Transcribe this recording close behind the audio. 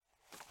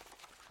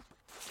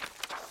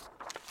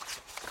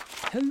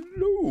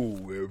Hello,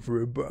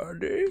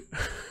 everybody.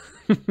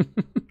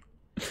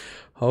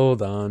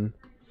 Hold on.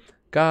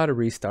 Gotta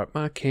restart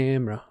my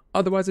camera.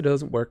 Otherwise it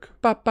doesn't work.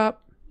 Bop,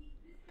 bop.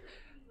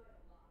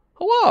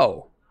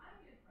 Hello.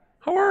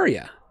 How are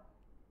ya?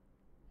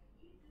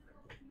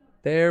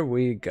 There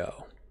we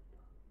go.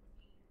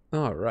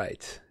 All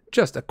right.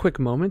 Just a quick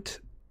moment,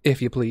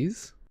 if you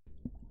please.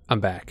 I'm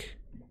back.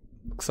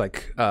 Looks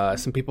like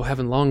some people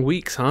having long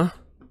weeks, huh?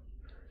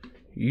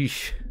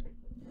 Yeesh.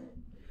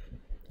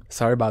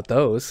 Sorry about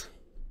those.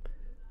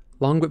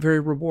 Long but very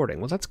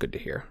rewarding. Well, that's good to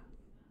hear.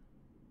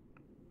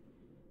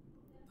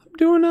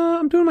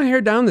 I'm doing my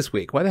hair down this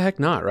week. Why the heck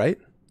not, right?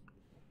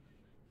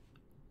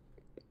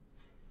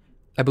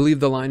 I believe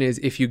the line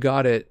is, if you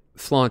got it,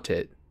 flaunt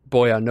it.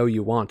 Boy, I know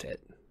you want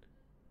it.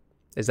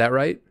 Is that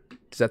right?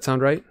 Does that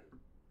sound right?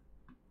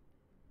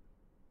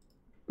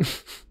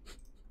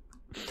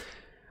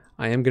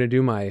 I am going to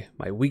do my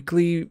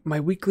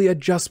weekly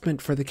adjustment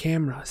for the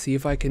camera. See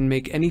if I can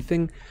make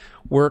anything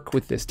work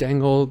with this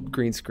dang old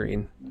green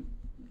screen.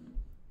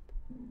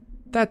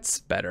 That's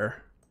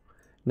better.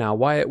 Now,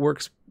 why it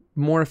works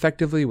more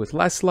effectively with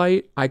less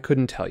light, I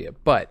couldn't tell you.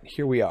 But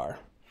here we are.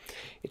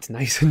 It's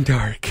nice and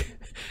dark.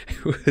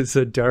 It was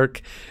a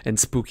dark and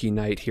spooky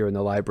night here in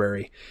the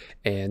library.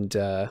 And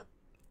I'm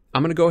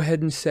going to go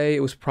ahead and say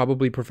it was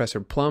probably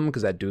Professor Plum,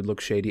 because that dude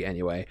looks shady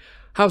anyway.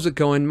 How's it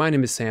going? My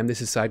name is Sam.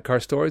 This is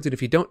Sidecar Stories. And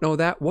if you don't know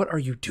that, what are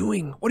you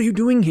doing? What are you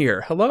doing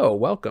here? Hello.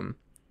 Welcome.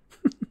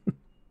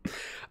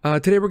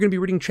 Today we're going to be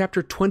reading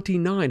chapter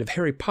 29 of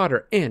Harry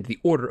Potter and the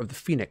Order of the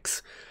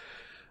Phoenix.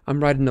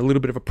 I'm riding a little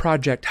bit of a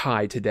project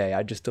high today.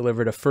 I just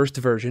delivered a first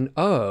version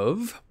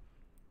of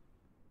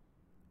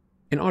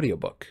an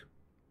audiobook.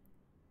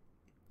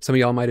 Some of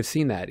y'all might have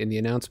seen that in the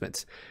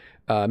announcements.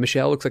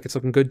 Michelle, looks like it's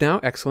looking good now.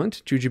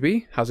 Excellent.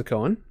 Jujubee, how's it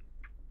going?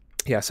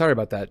 Yeah, sorry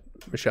about that,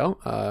 Michelle.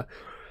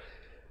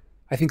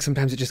 I think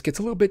sometimes it just gets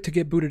a little bit to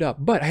get booted up.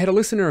 But I had a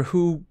listener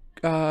who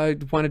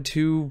wanted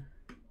to,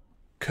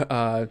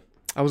 I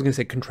was going to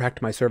say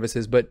contract my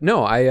services, but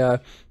no,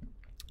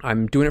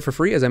 I'm doing it for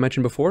free, as I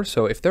mentioned before.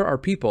 So if there are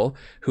people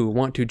who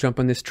want to jump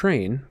on this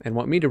train and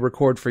want me to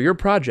record for your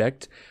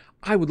project,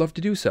 I would love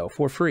to do so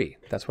for free.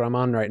 That's what I'm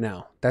on right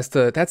now. That's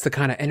the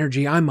kind of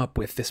energy I'm up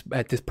with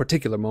at this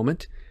particular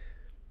moment.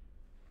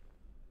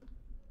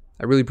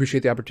 I really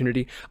appreciate the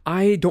opportunity.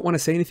 I don't want to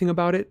say anything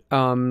about it,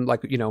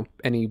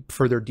 any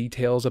further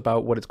details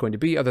about what it's going to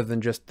be, other than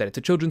just that it's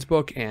a children's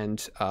book,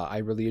 and I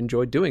really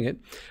enjoyed doing it.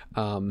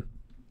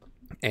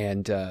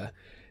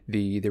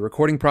 The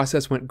recording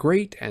process went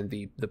great, and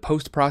the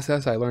post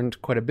process I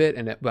learned quite a bit,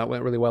 and it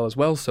went really well as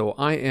well. So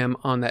I am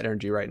on that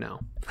energy right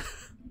now.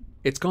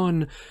 It's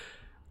gone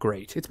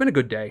great. It's been a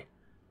good day.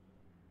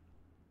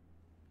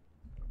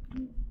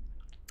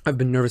 I've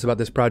been nervous about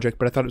this project,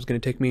 but I thought it was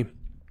going to take me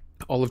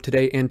all of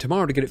today and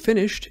tomorrow to get it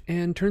finished,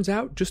 and turns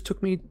out just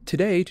took me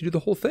today to do the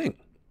whole thing.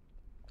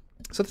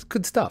 So that's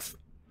good stuff.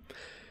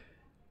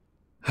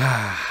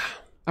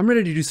 I'm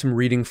ready to do some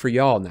reading for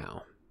y'all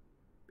now.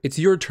 It's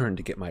your turn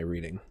to get my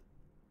reading.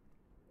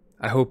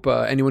 I hope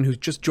anyone who's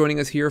just joining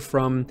us here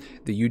from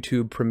the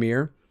YouTube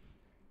premiere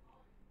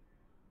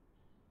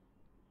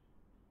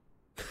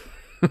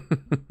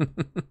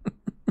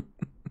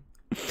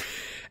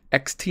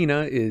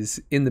X-Tina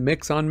is in the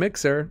mix on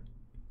Mixer.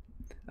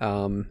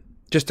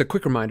 Just a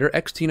quick reminder,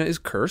 X-Tina is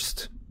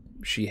cursed.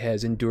 She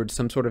has endured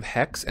some sort of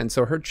hex, and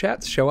so her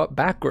chats show up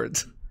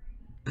backwards,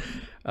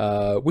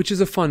 which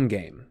is a fun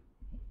game.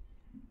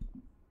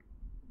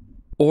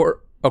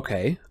 Or,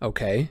 okay,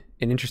 an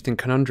interesting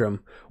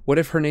conundrum. What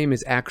if her name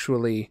is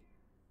actually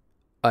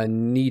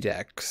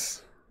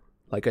Anitex?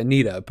 Like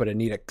Anita, but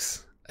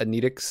Anitex.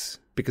 Anitex?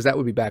 Because that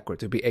would be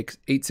backwards. It would be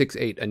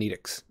 868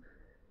 Anitex.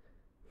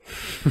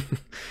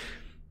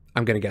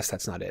 I'm going to guess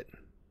that's not it.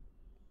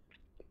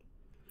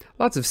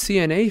 Lots of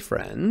CNA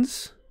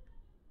friends.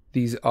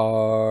 These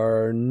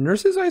are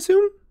nurses, I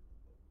assume?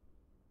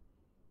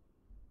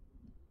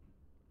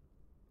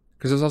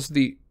 Because there's also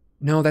the...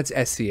 No, that's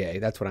SCA.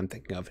 That's what I'm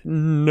thinking of.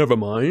 Never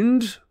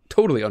mind.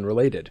 Totally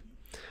unrelated.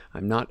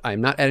 I'm not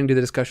adding to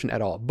the discussion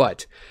at all.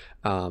 But,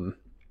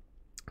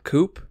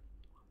 Coop,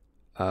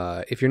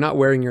 if you're not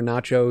wearing your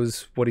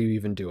nachos, what are you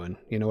even doing?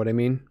 You know what I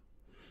mean?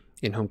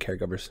 In-home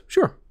caregivers.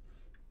 Sure.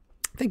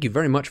 Thank you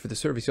very much for the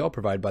service y'all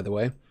provide, by the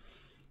way.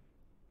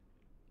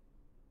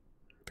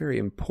 Very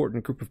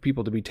important group of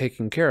people to be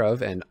taken care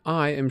of, and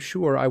I am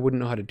sure I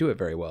wouldn't know how to do it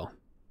very well.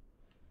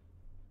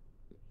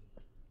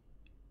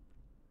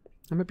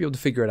 I might be able to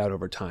figure it out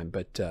over time,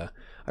 but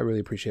I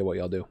really appreciate what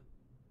y'all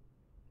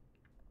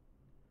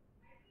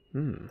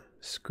do.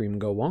 Scream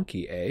go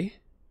wonky, eh?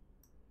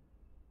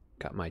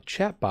 Got my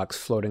chat box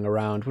floating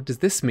around. What does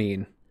this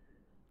mean?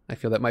 I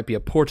feel that might be a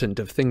portent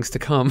of things to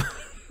come.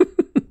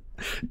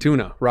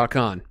 Tuna, rock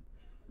on.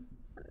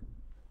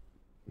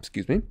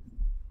 Excuse me.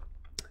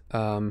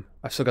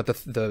 I've still got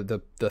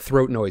the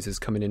throat noises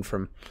coming in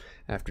from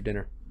after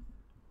dinner.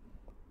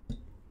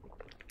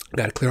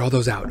 Gotta clear all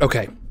those out.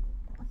 Okay.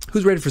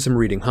 Who's ready for some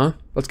reading, huh?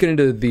 Let's get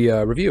into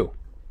the review.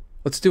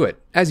 Let's do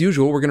it. As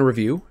usual, we're going to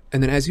review,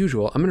 and then as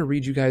usual, I'm going to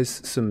read you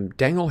guys some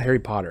dang old Harry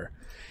Potter.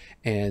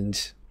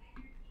 And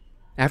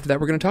after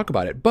that, we're going to talk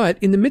about it. But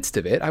in the midst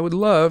of it, I would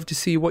love to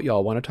see what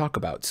y'all want to talk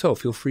about. So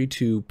feel free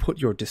to put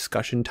your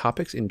discussion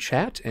topics in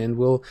chat, and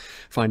we'll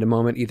find a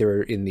moment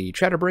either in the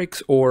chatter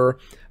breaks or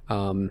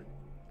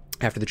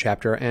after the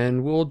chapter,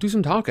 and we'll do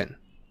some talking.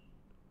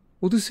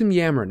 We'll do some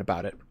yammering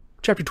about it.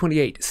 Chapter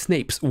 28,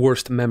 Snape's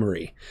Worst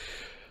Memory.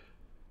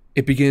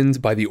 It begins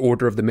by the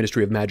order of the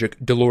Ministry of Magic.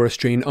 Dolores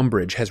Jane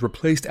Umbridge has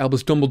replaced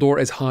Albus Dumbledore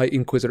as High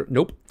Inquisitor,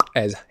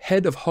 as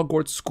head of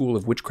Hogwarts School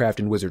of Witchcraft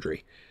and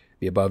Wizardry.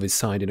 The above is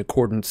signed in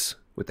accordance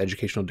with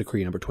Educational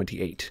Decree number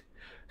 28.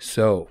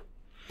 So,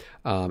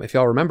 if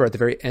y'all remember, at the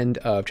very end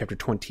of chapter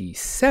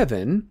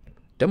 27,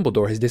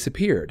 Dumbledore has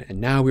disappeared,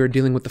 and now we are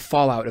dealing with the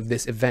fallout of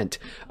this event.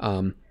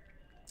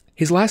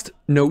 His last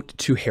note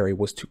to Harry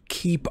was to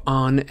keep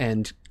on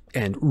and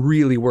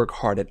really work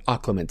hard at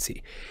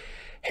occlumency.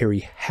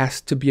 Harry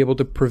has to be able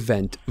to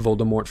prevent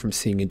Voldemort from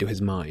seeing into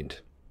his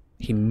mind.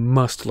 He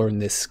must learn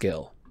this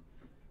skill.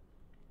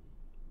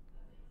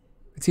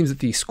 It seems that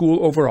the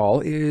school overall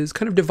is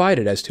kind of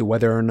divided as to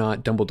whether or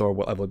not Dumbledore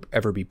will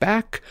ever be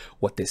back,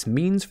 what this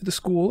means for the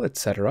school,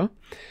 etc.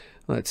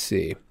 Let's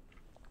see.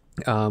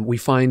 We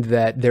find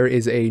that there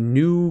is a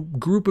new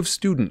group of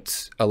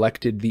students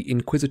elected, the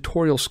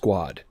Inquisitorial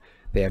Squad.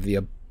 They have the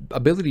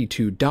ability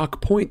to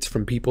dock points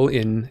from people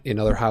in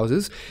other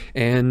houses,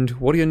 and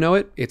what do you know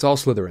it? It's all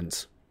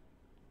Slytherins.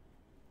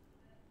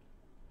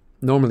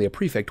 Normally a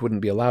prefect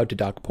wouldn't be allowed to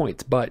dock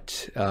points,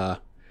 but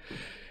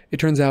it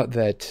turns out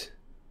that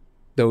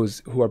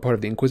those who are part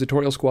of the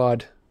Inquisitorial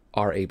Squad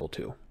are able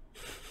to.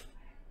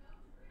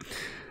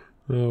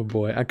 Oh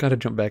boy, I gotta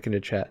jump back into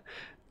chat.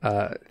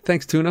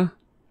 Thanks, Tuna.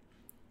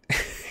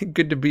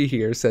 Good to be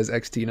here, says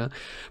Xtina.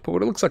 But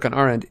what it looks like on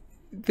our end,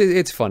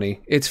 it's funny.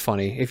 It's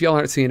funny. If y'all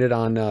aren't seeing it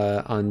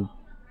on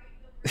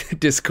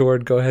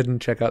Discord, go ahead and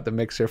check out the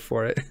mixer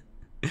for it.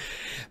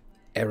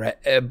 Era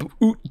eb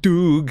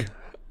doog,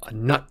 a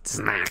nut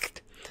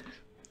snacked.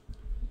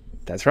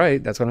 That's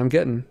right. That's what I'm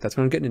getting. That's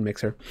what I'm getting in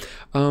Mixer.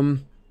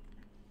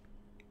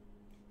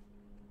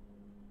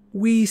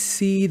 We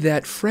see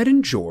that Fred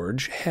and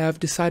George have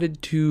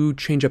decided to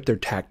change up their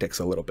tactics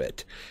a little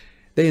bit.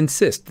 They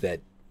insist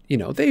that,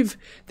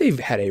 they've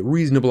had a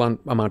reasonable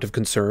amount of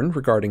concern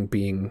regarding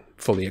being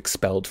fully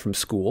expelled from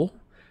school.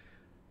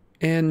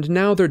 And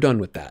now they're done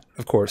with that.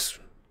 Of course,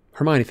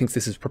 Hermione thinks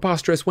this is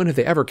preposterous. When have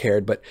they ever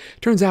cared? But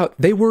turns out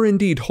they were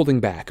indeed holding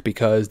back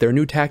because their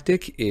new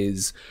tactic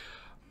is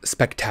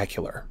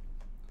spectacular.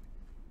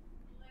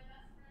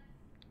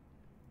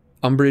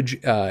 Umbridge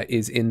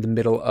is in the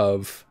middle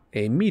of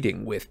a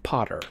meeting with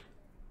Potter.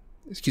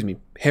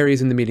 Harry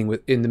is in the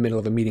middle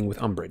of a meeting with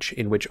Umbridge,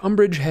 in which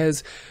Umbridge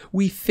has,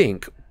 we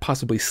think,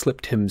 possibly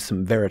slipped him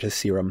some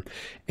Veritaserum,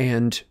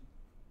 and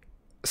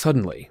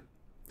suddenly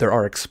there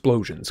are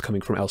explosions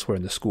coming from elsewhere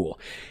in the school.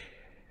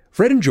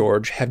 Fred and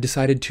George have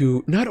decided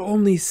to not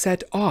only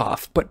set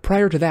off, but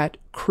prior to that,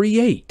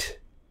 create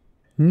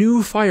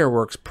new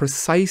fireworks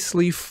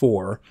precisely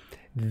for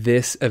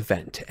this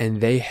event,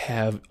 and they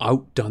have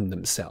outdone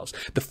themselves.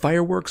 The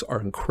fireworks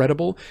are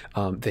incredible.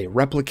 They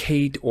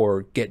replicate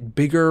or get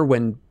bigger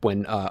when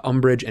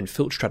Umbridge and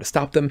Filch try to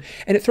stop them,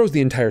 and it throws the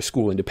entire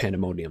school into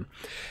pandemonium.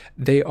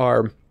 They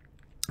are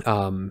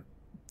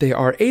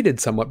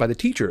aided somewhat by the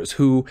teachers,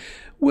 who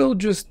will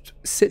just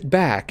sit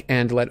back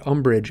and let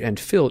Umbridge and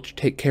Filch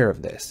take care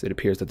of this. It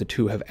appears that the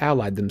two have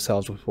allied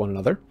themselves with one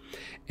another,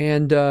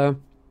 and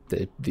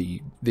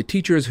the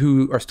teachers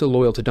who are still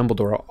loyal to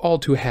Dumbledore are all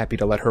too happy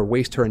to let her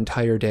waste her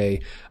entire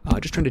day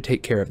just trying to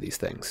take care of these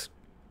things.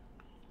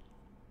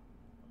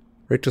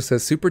 Rachel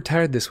says, super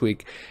tired this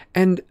week.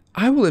 And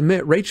I will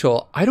admit,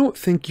 Rachel, I don't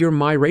think you're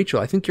my Rachel.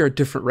 I think you're a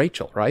different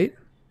Rachel, right?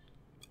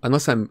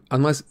 Unless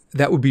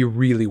that would be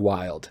really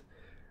wild.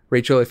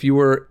 Rachel, if you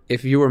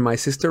were my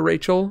sister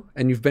Rachel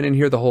and you've been in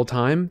here the whole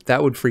time,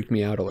 that would freak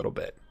me out a little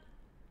bit.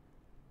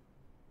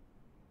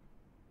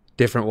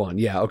 Different one.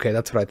 Yeah, okay,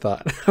 that's what I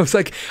thought. I was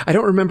like, I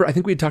don't remember. I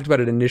think we had talked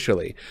about it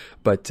initially,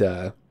 but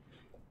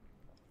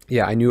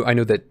yeah, I knew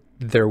that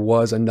there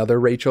was another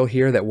Rachel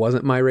here that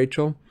wasn't my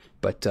Rachel,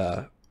 but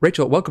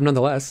Rachel, welcome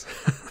nonetheless.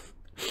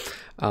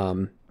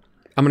 I'm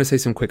going to say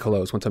some quick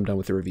hellos once I'm done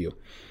with the review.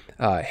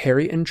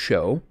 Harry and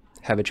Cho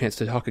have a chance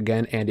to talk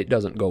again, and it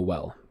doesn't go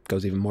well. It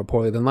goes even more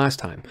poorly than last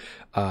time.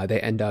 They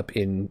end up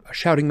in a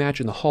shouting match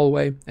in the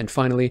hallway, and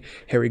finally,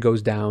 Harry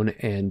goes down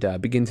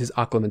and begins his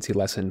occlumency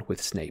lesson with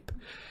Snape.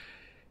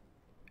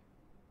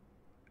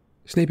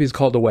 Snape is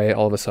called away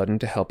all of a sudden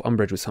to help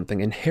Umbridge with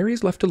something, and Harry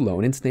is left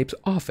alone in Snape's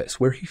office,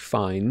 where he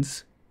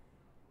finds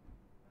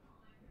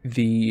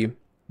oh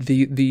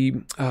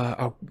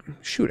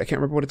shoot, I can't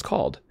remember what it's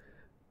called.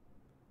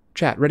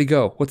 Chat, ready,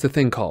 go. What's the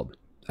thing called?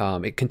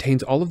 It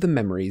contains all of the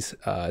memories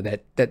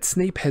that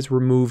Snape has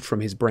removed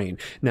from his brain.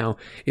 Now,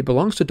 it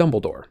belongs to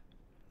Dumbledore,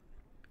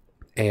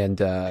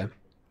 and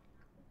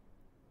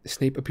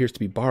Snape appears to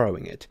be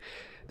borrowing it.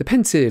 The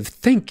pensive,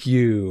 thank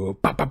you.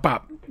 Bop, bop,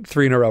 bop.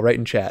 3 in a row, right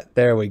in chat.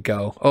 There we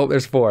go. Oh,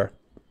 there's 4.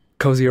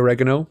 Cozy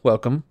Oregano,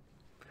 welcome.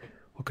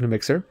 Welcome to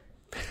Mixer.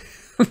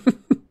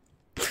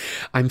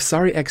 I'm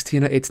sorry,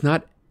 Xtina, it's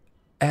not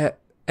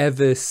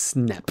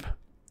Evisnep.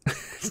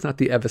 It's not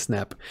the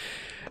Evisnep.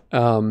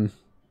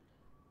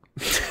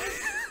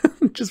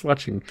 Just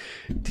watching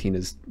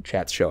Tina's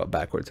chats show up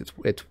backwards.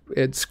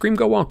 It's Scream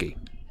Go Wonky.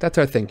 That's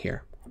our thing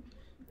here.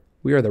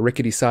 We are the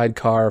rickety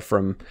sidecar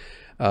from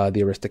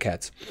the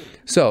Aristocats.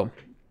 So,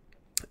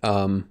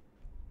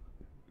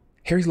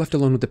 Harry's left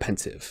alone with the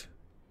Pensieve,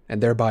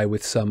 and thereby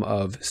with some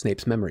of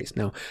Snape's memories.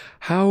 Now,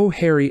 how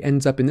Harry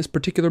ends up in this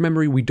particular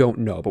memory, we don't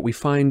know, but we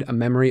find a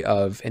memory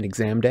of an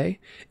exam day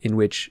in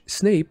which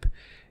Snape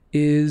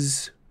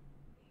is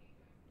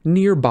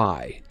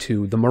nearby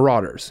to the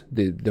Marauders.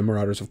 The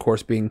Marauders, of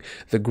course, being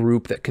the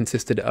group that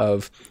consisted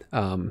of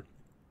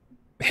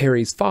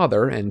Harry's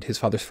father and his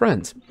father's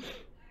friends.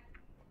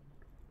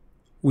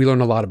 We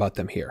learn a lot about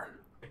them here,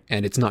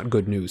 and it's not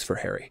good news for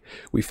Harry.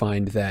 We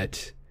find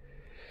that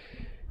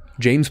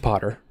James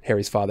Potter,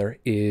 Harry's father,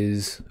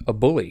 is a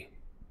bully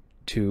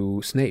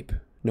to Snape.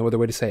 No other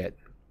way to say it.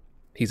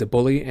 He's a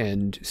bully,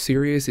 and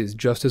Sirius is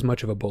just as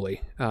much of a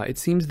bully. It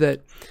seems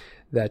that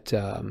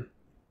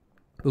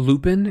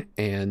Lupin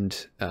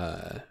and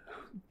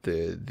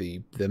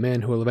the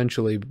man who will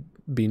eventually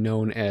be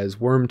known as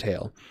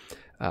Wormtail,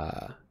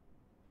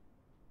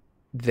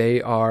 they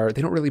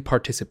don't really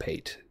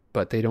participate,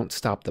 but they don't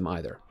stop them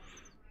either.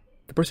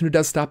 The person who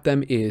does stop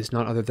them is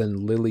none other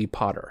than Lily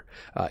Potter,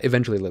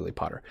 eventually Lily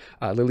Potter.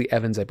 Lily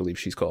Evans, I believe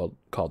she's called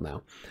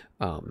now.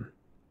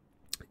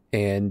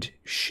 And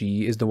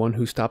she is the one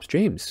who stops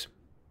James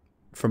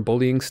from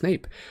bullying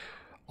Snape.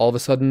 All of a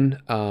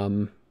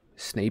sudden,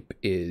 Snape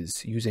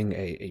is using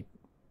a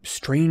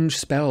strange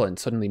spell and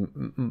suddenly,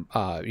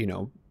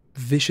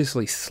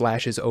 viciously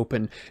slashes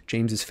open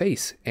James's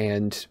face.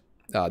 And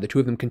the two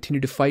of them continue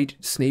to fight.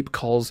 Snape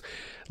calls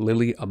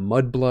Lily a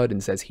mudblood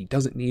and says he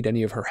doesn't need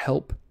any of her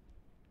help.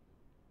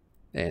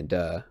 And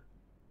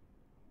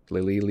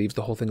Lily leaves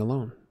the whole thing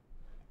alone.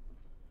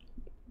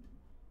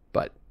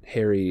 But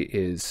Harry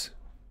is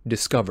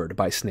discovered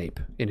by Snape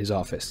in his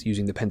office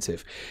using the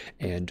Pensieve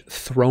and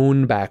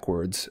thrown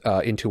backwards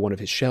into one of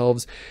his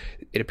shelves.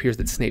 It appears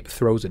that Snape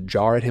throws a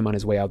jar at him on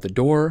his way out the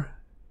door.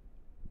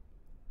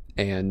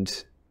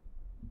 And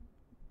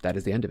that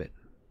is the end of it.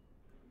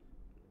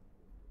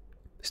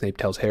 Snape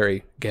tells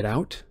Harry, "Get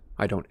out.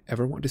 I don't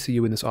ever want to see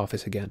you in this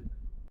office again."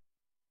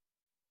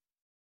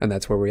 And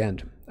that's where we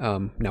end.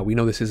 Now, we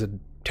know this is a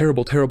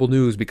terrible, terrible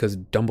news because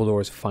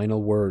Dumbledore's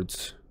final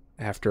words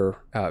after,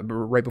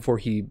 right before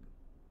he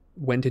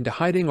went into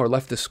hiding or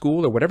left the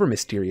school or whatever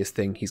mysterious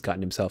thing he's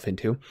gotten himself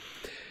into,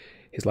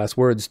 his last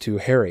words to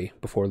Harry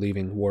before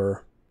leaving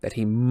were that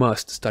he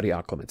must study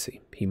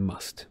occlumency. He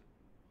must.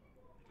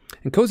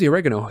 And Cozy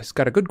Oregano has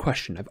got a good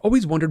question. I've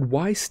always wondered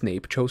why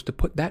Snape chose to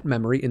put that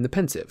memory in the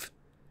Pensieve.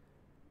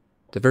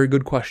 It's a very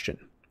good question.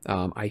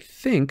 I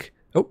think...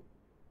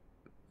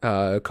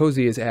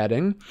 Cozy is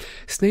adding,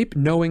 Snape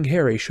knowing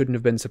Harry shouldn't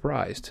have been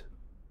surprised.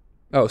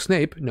 Oh,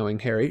 Snape knowing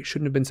Harry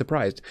shouldn't have been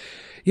surprised.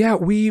 Yeah,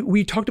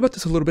 we talked about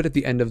this a little bit at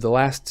the end of the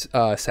last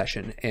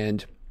session,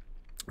 and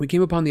we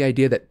came upon the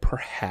idea that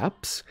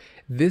perhaps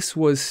this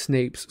was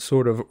Snape's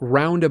sort of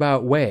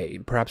roundabout way,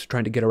 perhaps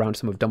trying to get around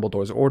some of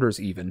Dumbledore's orders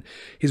even,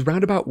 his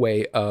roundabout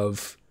way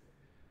of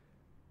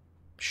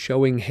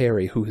showing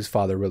Harry who his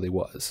father really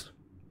was.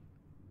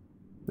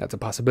 That's a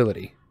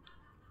possibility.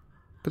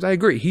 Because I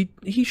agree,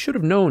 he should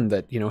have known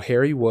that,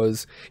 Harry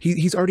was...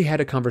 He's already had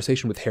a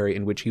conversation with Harry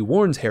in which he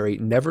warns Harry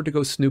never to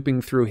go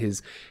snooping through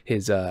his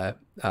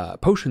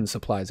potion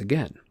supplies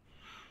again.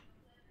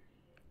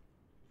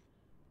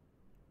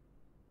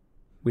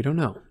 We don't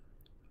know.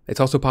 It's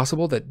also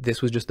possible that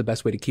this was just the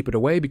best way to keep it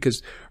away,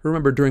 because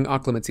remember, during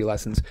occlumency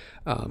lessons,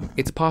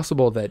 it's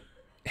possible that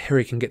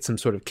Harry can get some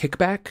sort of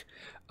kickback,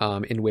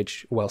 in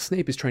which, while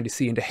Snape is trying to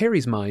see into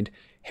Harry's mind,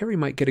 Harry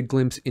might get a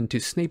glimpse into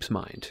Snape's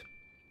mind.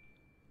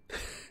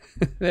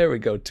 There we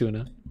go,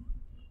 Tuna.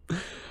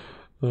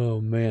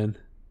 Oh, man.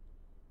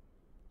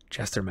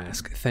 Jester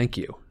Mask, thank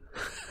you.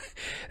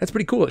 That's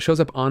pretty cool. It shows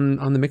up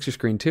on the mixer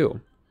screen,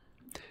 too.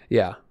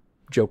 Yeah,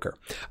 Joker.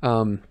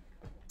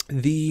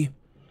 This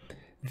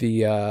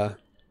bit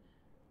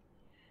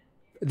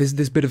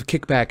of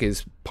kickback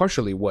is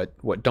partially what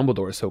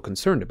Dumbledore is so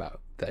concerned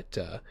about,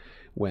 that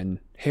when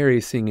Harry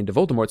is seeing into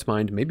Voldemort's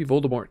mind, maybe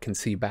Voldemort can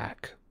see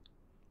back.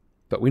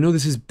 But we know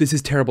this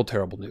is terrible,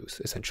 terrible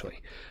news,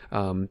 essentially.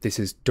 This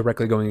is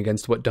directly going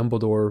against what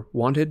Dumbledore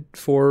wanted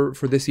for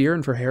this year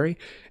and for Harry,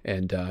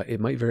 and it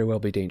might very well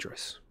be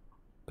dangerous.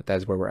 But that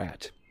is where we're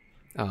at.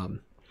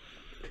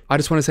 I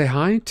just want to say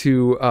hi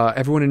to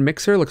everyone in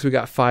Mixer. Looks like we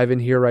got 5 in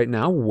here right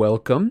now.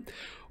 Welcome.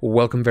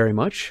 Welcome very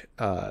much.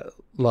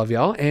 Love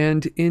y'all.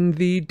 And in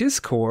the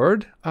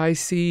Discord, I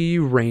see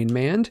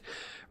Rainman,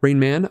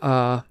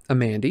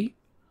 Amandy,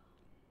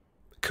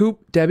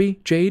 Coop,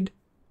 Debbie, Jade,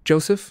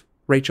 Joseph,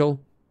 Rachel,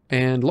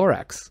 and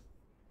Lorax.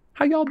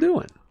 How y'all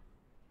doing?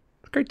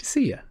 It's great to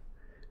see you.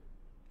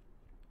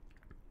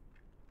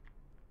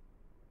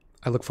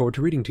 I look forward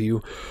to reading to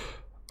you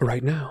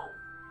right now.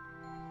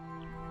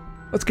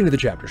 Let's get into the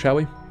chapter, shall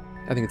we?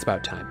 I think it's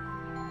about time.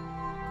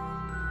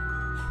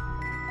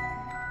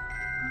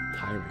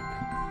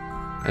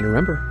 inspiring. And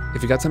remember,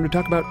 if you got something to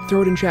talk about,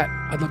 throw it in chat.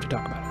 I'd love to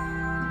talk about it.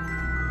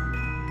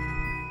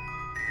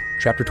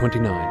 Chapter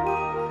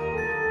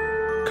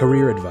 29.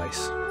 Career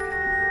Advice.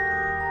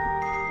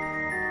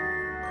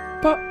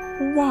 But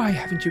why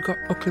haven't you got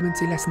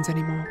occlumency lessons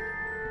anymore?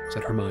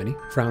 Said Hermione,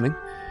 frowning.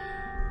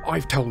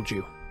 I've told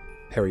you,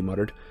 Harry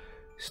muttered.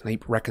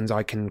 Snape reckons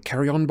I can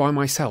carry on by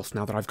myself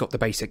now that I've got the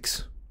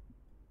basics.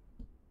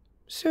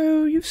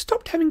 So you've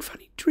stopped having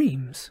funny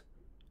dreams?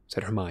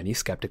 Said Hermione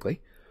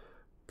skeptically.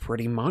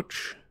 Pretty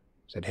much,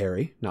 said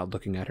Harry, not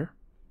looking at her.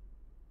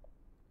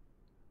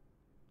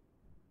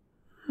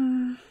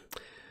 Well,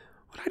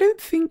 I don't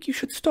think you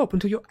should stop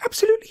until you're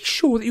absolutely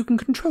sure that you can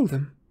control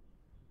them,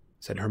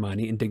 said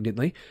Hermione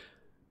indignantly.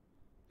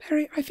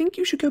 Harry, I think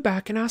you should go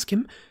back and ask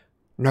him.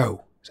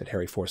 No, said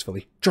Harry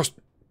forcefully. Just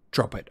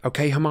drop it,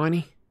 okay,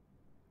 Hermione?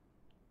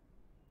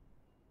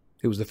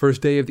 It was the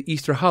first day of the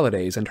Easter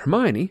holidays, and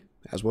Hermione,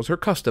 as was her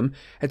custom,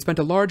 had spent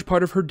a large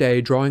part of her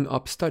day drawing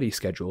up study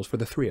schedules for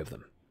the three of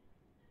them.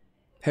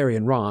 Harry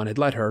and Ron had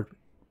let her.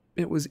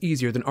 It was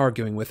easier than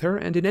arguing with her,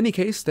 and in any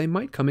case, they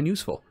might come in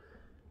useful.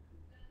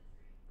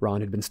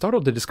 Ron had been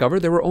startled to discover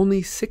there were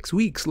only 6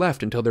 weeks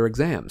left until their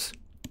exams.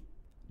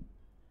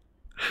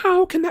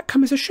 How can that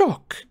come as a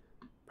shock?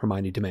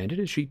 Hermione demanded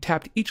as she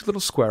tapped each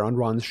little square on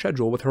Ron's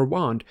schedule with her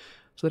wand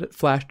so that it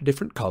flashed a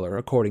different color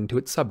according to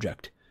its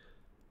subject.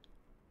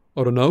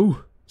 I don't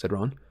know, said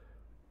Ron.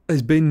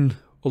 There's been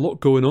a lot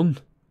going on.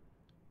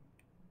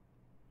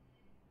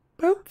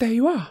 Well, there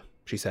you are,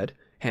 she said,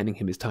 handing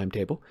him his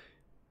timetable.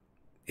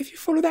 If you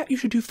follow that, you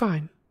should do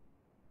fine.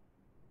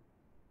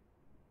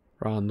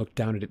 Ron looked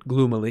down at it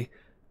gloomily,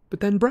 but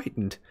then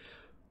brightened.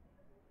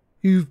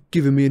 You've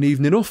given me an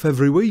evening off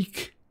every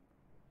week.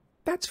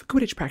 That's for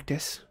Quidditch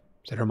practice,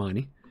 said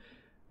Hermione.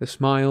 The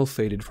smile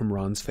faded from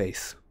Ron's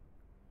face.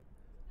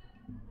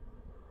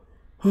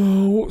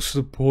 Oh, what's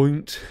the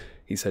point?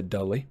 He said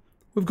dully.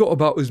 We've got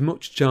about as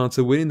much chance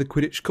of winning the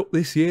Quidditch Cup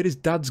this year as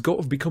Dad's got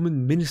of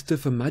becoming Minister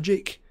for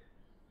Magic.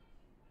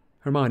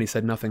 Hermione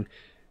said nothing.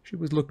 She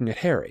was looking at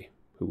Harry,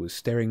 who was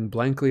staring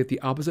blankly at the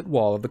opposite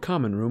wall of the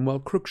common room while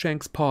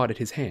Crookshanks pawed at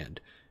his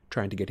hand,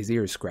 trying to get his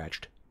ears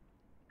scratched.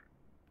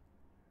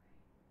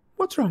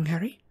 What's wrong,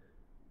 Harry?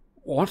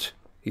 What?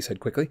 He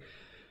said quickly.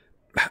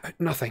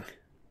 Nothing.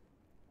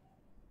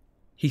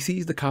 He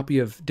seized a copy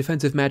of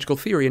Defensive Magical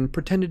Theory and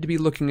pretended to be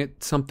looking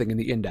at something in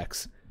the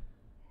index.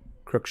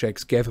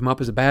 Crookshanks gave him up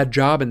as a bad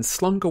job and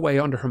slunk away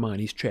under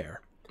Hermione's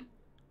chair.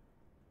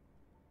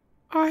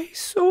 I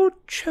saw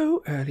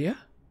Cho earlier,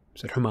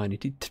 said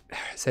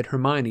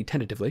Hermione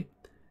tentatively.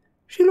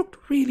 She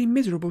looked really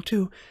miserable,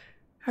 too.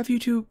 Have you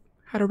two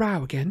had a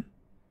row again?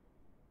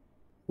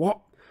 What?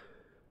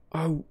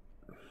 Oh,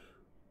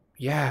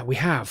 yeah, we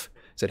have,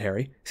 said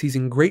Harry,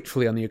 seizing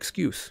gratefully on the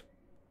excuse.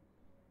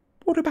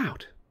 What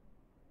about?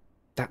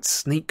 That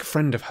sneak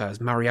friend of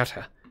hers,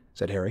 Marietta,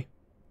 said Harry.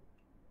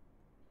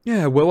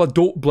 Yeah, well, I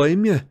don't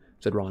blame you,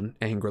 said Ron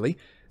angrily,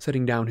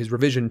 setting down his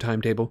revision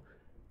timetable.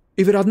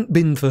 If it hadn't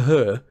been for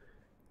her,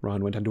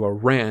 Ron went into a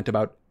rant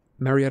about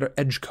Marietta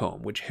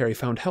Edgecombe, which Harry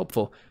found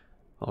helpful.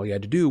 All he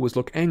had to do was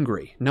look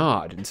angry,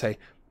 nod, and say,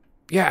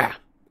 yeah,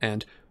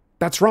 and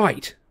that's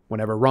right,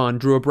 whenever Ron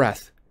drew a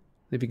breath,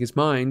 leaving his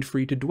mind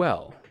free to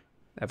dwell,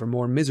 ever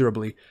more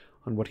miserably,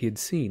 on what he had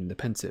seen the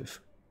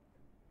Pensieve.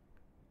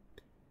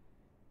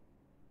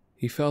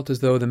 He felt as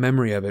though the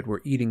memory of it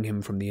were eating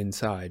him from the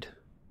inside.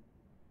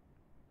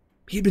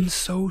 He had been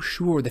so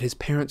sure that his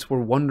parents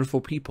were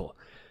wonderful people.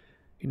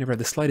 He never had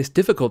the slightest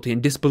difficulty in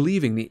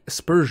disbelieving the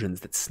aspersions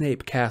that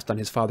Snape cast on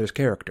his father's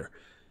character.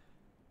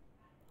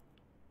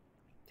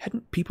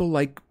 Hadn't people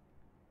like...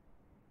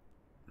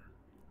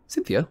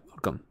 Cynthia,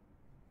 welcome.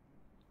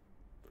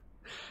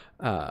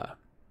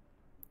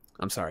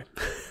 I'm sorry.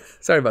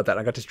 Sorry about that,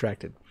 I got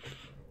distracted.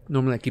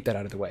 Normally I keep that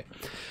out of the way.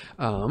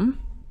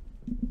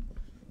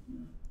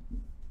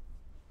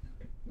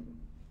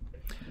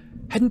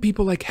 Hadn't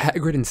people like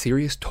Hagrid and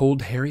Sirius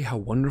told Harry how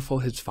wonderful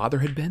his father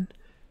had been?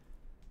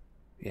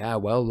 Yeah,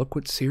 well, look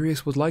what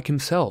Sirius was like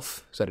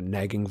himself, said a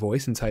nagging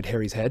voice inside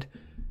Harry's head.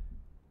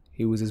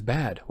 He was as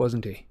bad,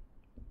 wasn't he?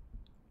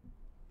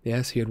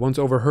 Yes, he had once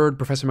overheard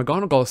Professor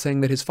McGonagall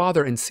saying that his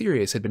father and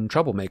Sirius had been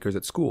troublemakers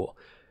at school.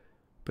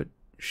 But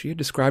she had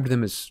described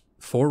them as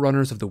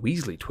forerunners of the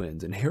Weasley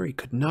twins, and Harry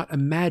could not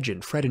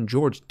imagine Fred and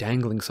George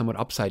dangling someone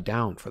upside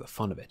down for the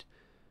fun of it.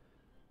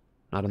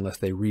 Not unless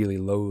they really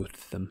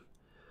loathed them.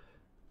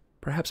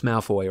 Perhaps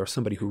Malfoy or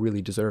somebody who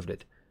really deserved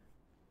it.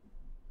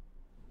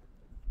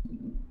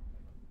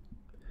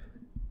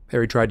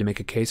 Harry tried to make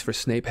a case for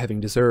Snape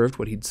having deserved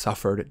what he'd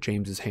suffered at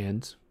James's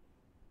hands.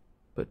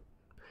 But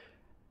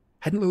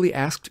hadn't Lily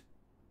asked,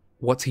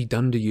 "What's he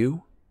done to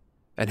you?"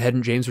 And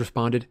hadn't James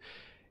responded,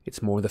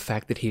 "It's more the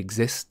fact that he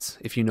exists,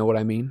 if you know what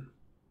I mean"?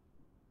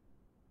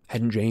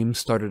 Hadn't James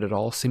started it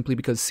all simply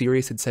because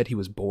Sirius had said he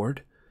was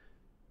bored?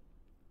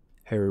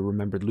 Harry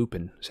remembered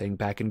Lupin saying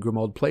back in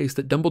Grimmauld Place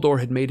that Dumbledore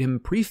had made him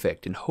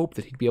prefect in hope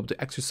that he'd be able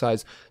to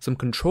exercise some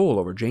control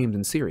over James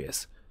and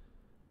Sirius.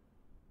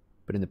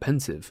 But in the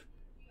Pensieve,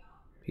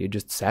 he had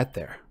just sat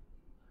there,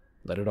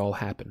 let it all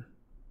happen,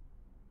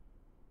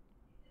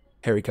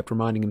 Harry kept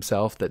reminding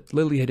himself that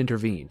Lily had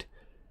intervened.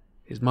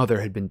 His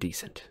mother had been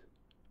decent.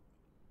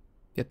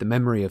 Yet the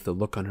memory of the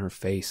look on her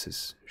face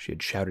as she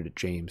had shouted at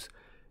James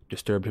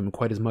disturbed him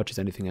quite as much as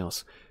anything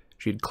else.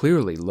 She had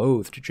clearly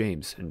loathed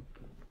James, and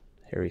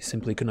Harry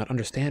simply could not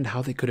understand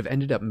how they could have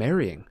ended up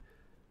marrying.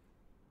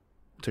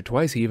 Once or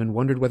twice he even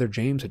wondered whether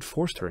James had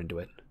forced her into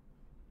it.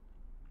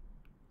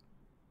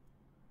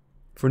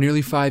 For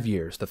nearly 5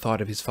 years, the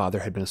thought of his father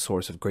had been a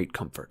source of great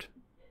comfort,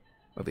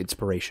 of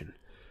inspiration.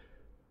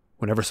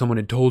 Whenever someone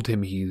had told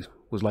him he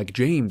was like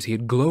James, he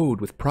had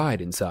glowed with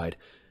pride inside.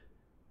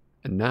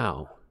 And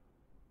now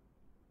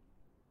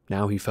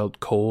he felt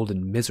cold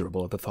and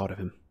miserable at the thought of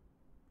him.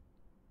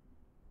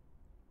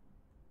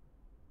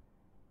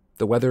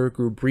 The weather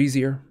grew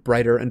breezier,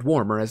 brighter, and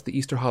warmer as the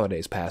Easter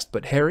holidays passed,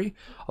 but Harry,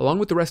 along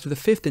with the rest of the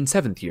 5th and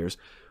 7th years,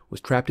 was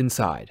trapped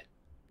inside,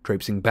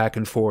 traipsing back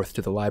and forth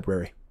to the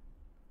library.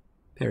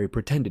 Harry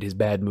pretended his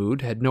bad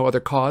mood had no other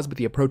cause but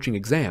the approaching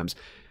exams,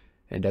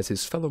 and as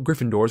his fellow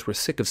Gryffindors were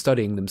sick of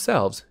studying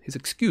themselves, his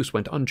excuse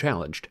went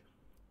unchallenged.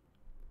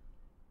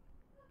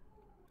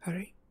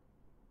 Harry,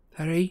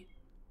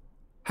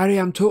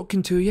 I'm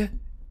talking to you.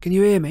 Can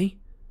you hear me?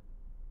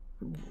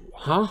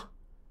 Huh?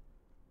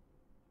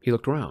 He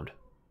looked around.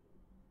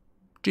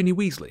 Ginny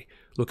Weasley,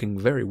 looking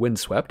very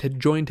windswept, had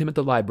joined him at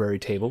the library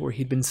table where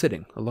he'd been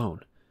sitting,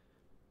 alone.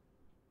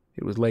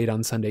 It was late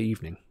on Sunday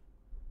evening.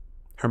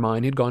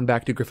 Hermione had gone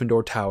back to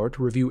Gryffindor Tower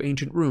to review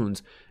ancient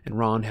runes, and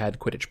Ron had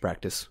Quidditch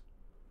practice.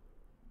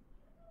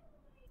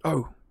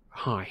 "Oh,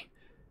 hi,"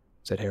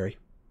 said Harry,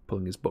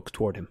 pulling his books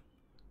toward him.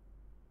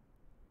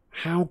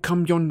 "How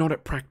come you're not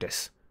at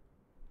practice?"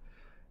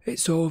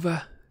 "It's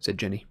over," said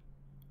Ginny.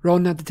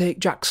 "Ron had to take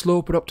Jack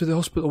Sloper up to the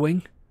hospital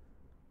wing."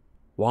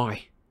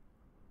 "Why?"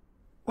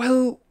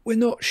 "Well, we're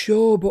not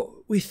sure,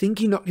 but we think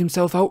he knocked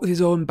himself out with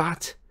his own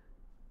bat."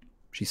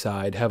 She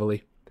sighed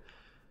heavily.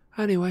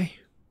 "Anyway,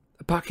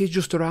 the package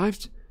just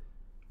arrived.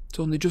 It's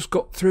only just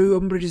got through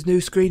Umbridge's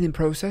new screening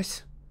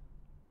process."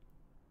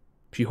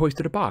 She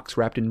hoisted a box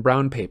wrapped in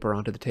brown paper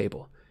onto the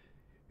table.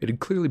 It had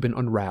clearly been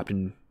unwrapped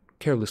and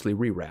carelessly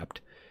rewrapped.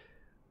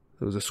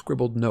 There was a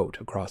scribbled note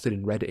across it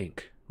in red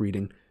ink,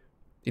 reading,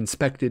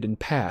 "Inspected and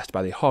passed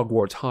by the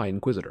Hogwarts High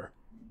Inquisitor."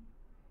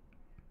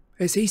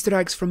 "It's Easter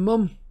eggs from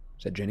Mum,"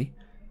 said Ginny.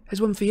 "There's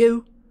one for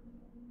you.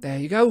 There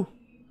you go."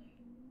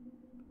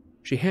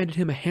 She handed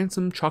him a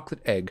handsome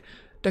chocolate egg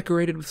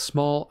decorated with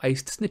small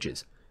iced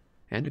snitches,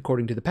 and,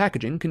 according to the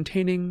packaging,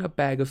 containing a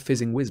bag of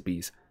fizzing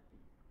Whizbees.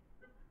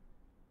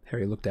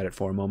 Harry looked at it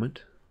for a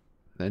moment,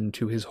 then,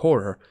 to his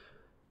horror,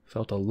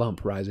 felt a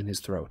lump rise in his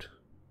throat.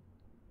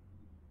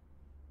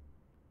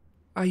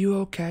 "Are you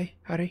okay,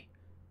 Harry?"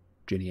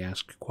 Ginny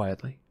asked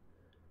quietly.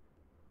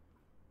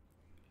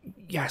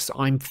 "Yes,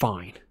 I'm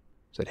fine,"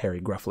 said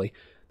Harry gruffly.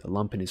 The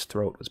lump in his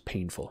throat was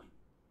painful.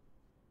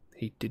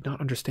 He did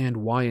not understand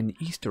why an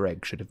Easter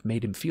egg should have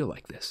made him feel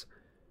like this.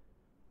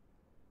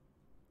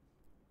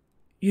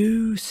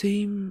 "You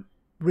seem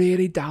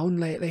really down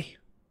lately,"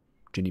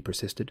 Ginny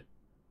persisted.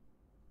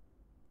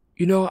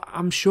 "You know,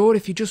 I'm sure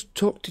if you just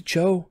talk to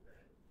Cho—"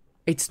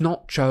 "It's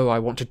not Cho I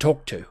want to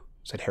talk to,"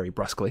 said Harry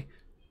brusquely.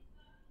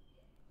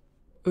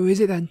 "Who is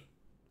it then?"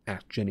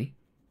 asked Ginny,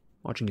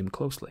 watching him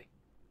closely.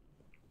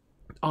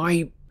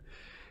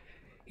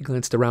 He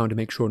glanced around to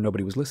make sure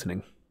nobody was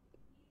listening.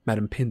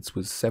 Madame Pince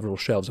was several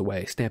shelves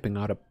away, stamping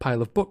out a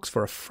pile of books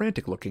for a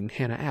frantic-looking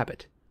Hannah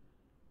Abbott.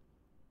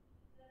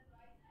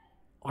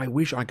 "I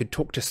wish I could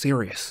talk to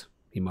Sirius,"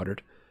 he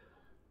muttered.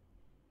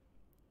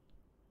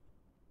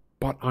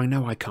 "But I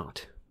know I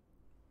can't."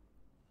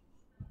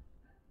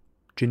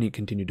 Ginny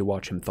continued to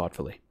watch him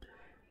thoughtfully.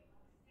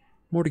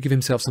 More to give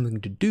himself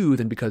something to do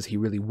than because he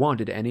really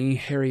wanted any,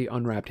 Harry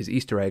unwrapped his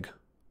Easter egg,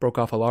 broke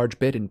off a large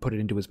bit, and put it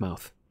into his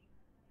mouth.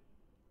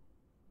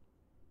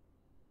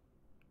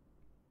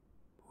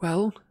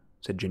 "Well,"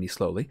 said Ginny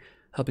slowly,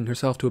 helping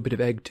herself to a bit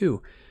of egg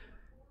too,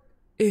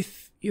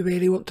 "if you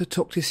really want to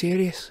talk to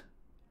Sirius,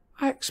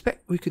 I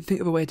expect we could think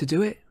of a way to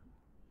do it."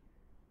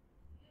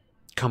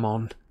 "Come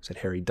on," said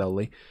Harry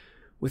dully.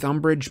 "With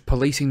Umbridge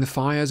policing the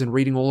fires and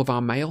reading all of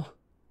our mail?"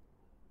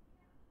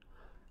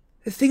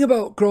 "The thing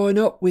about growing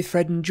up with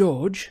Fred and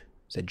George,"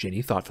 said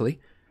Ginny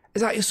thoughtfully,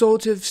 "is that you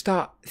sort of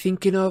start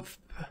thinking of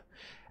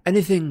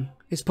anything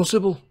is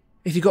possible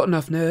if you got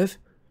enough nerve."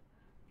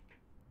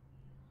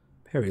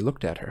 Harry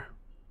looked at her.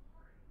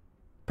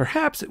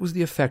 Perhaps it was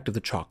the effect of the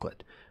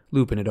chocolate.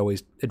 Lupin had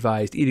always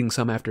advised eating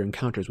some after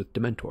encounters with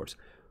Dementors.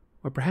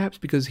 Or perhaps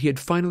because he had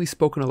finally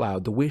spoken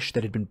aloud the wish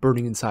that had been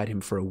burning inside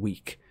him for a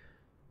week.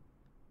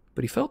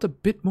 But he felt a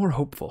bit more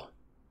hopeful.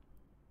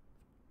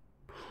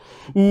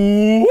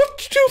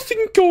 "What do you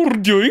think you're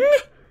doing?"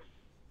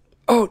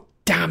 "Oh,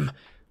 damn,"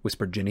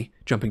 whispered Ginny,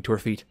 jumping to her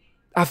feet.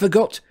 "I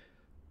forgot."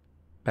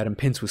 Madame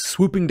Pince was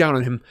swooping down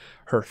on him,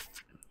 her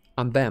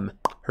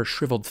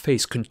shriveled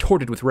face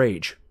contorted with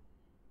rage.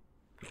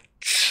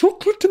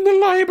 "Chocolate in the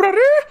library?"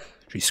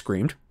 she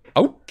screamed.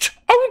 "Out!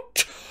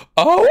 Out!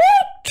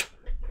 Out!"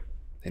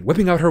 And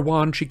whipping out her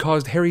wand, she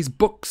caused Harry's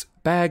books,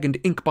 bag, and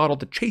ink bottle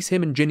to chase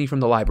him and Ginny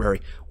from the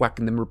library,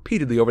 whacking them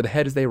repeatedly over the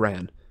head as they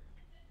ran.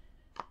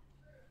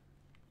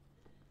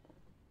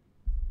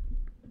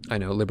 I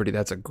know, Liberty,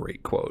 that's a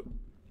great quote.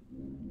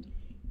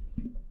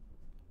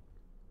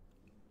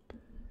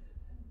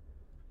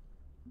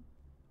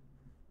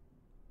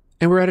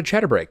 And we're at a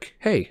chatter break.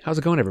 Hey, how's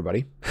it going,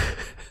 everybody?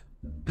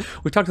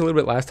 We talked a little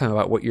bit last time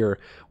about what your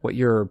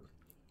we'll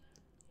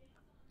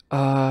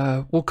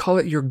call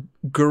it your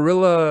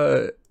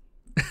guerrilla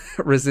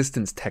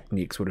resistance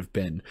techniques would have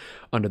been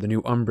under the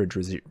new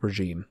Umbridge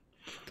regime.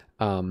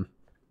 I'm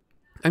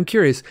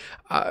curious,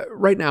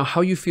 right now,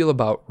 how you feel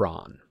about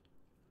Ron.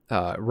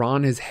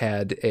 Ron has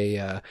had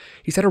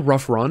he's had a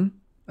rough run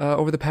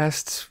over the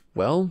past,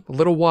 well, a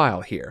little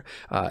while here.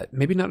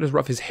 Maybe not as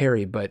rough as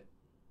Harry, but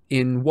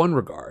in one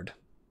regard,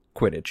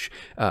 Quidditch,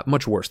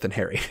 much worse than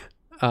Harry.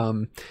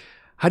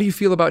 How do you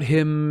feel about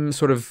him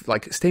sort of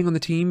like staying on the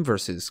team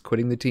versus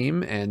quitting the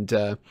team? And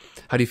how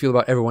do you feel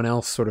about everyone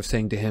else sort of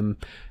saying to him,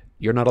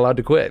 you're not allowed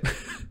to quit?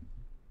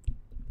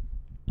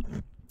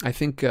 I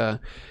think I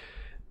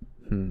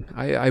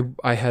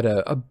had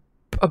a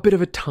bit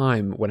of a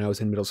time when I was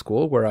in middle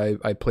school where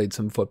I played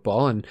some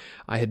football and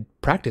I had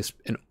practiced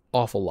an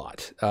awful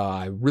lot.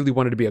 I really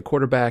wanted to be a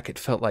quarterback. It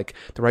felt like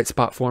the right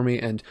spot for me.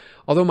 And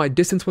although my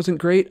distance wasn't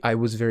great, I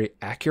was very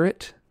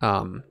accurate.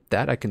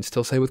 That I can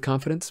still say with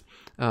confidence.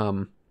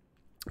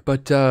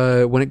 But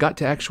when it got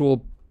to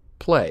actual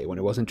play, when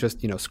it wasn't just,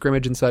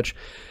 scrimmage and such,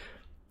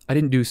 I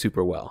didn't do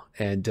super well.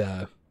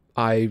 And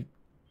I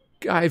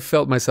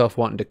felt myself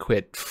wanting to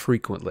quit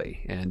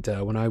frequently. And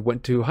when I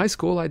went to high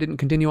school, I didn't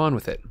continue on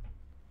with it.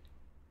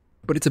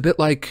 But it's a bit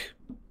like,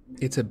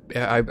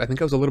 I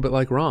think I was a little bit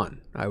like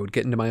Ron. I would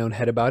get into my own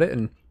head about it.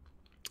 And,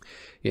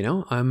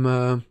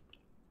 I'm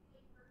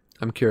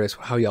curious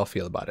how y'all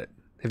feel about it.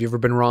 Have you ever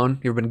been Ron?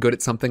 You ever been good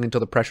at something until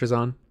the pressure's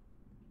on?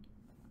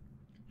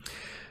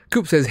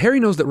 Coop says, Harry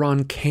knows that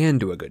Ron can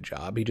do a good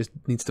job. He just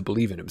needs to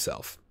believe in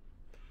himself.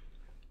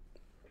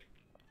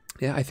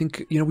 Yeah, I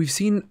think, we've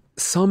seen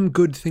some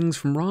good things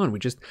from Ron. We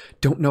just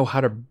don't know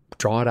how to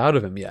draw it out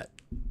of him yet.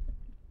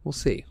 We'll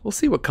see. We'll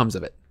see what comes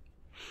of it.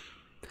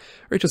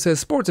 Rachel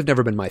says, sports have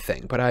never been my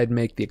thing, but I'd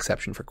make the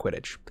exception for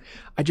Quidditch.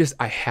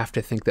 I have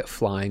to think that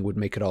flying would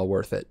make it all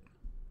worth it.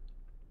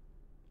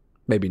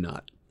 Maybe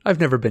not. I've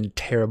never been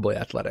terribly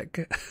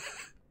athletic.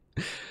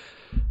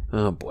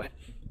 Oh, boy.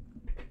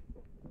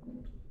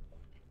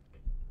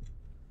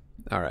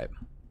 All right.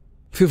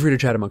 Feel free to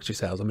chat amongst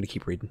yourselves. I'm going to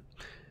keep reading.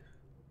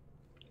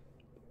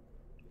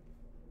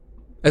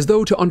 As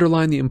though to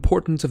underline the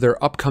importance of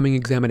their upcoming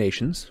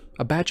examinations,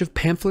 a batch of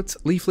pamphlets,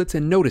 leaflets,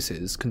 and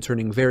notices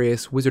concerning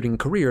various wizarding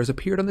careers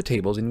appeared on the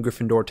tables in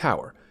Gryffindor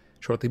Tower,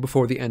 shortly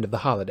before the end of the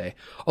holiday,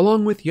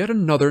 along with yet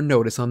another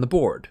notice on the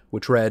board,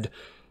 which read,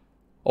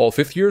 all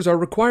fifth years are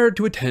required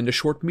to attend a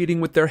short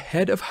meeting with their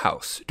head of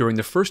house during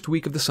the first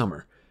week of the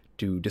summer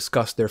to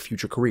discuss their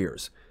future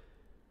careers.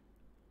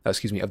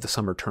 Of the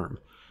summer term.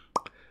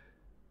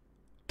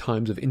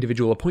 Times of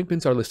individual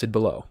appointments are listed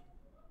below.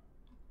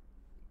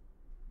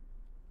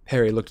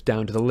 Harry looked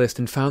down to the list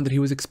and found that he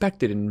was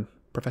expected in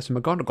Professor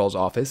McGonagall's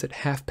office at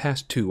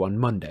 2:30 on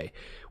Monday,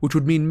 which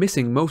would mean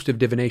missing most of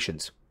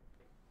divinations.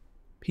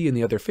 He and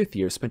the other fifth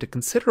years spent a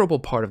considerable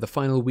part of the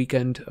final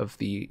weekend of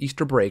the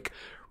Easter break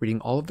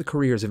reading all of the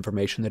careers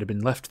information that had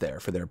been left there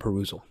for their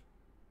perusal.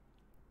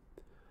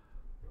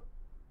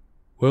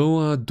 Well,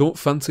 I don't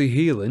fancy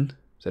healing,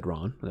 said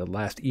Ron, on the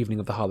last evening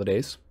of the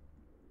holidays.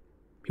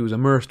 He was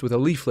immersed with a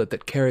leaflet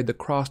that carried the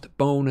crossed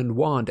bone and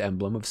wand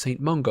emblem of St.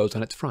 Mungo's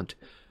on its front.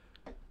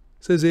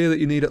 Says here that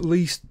you need at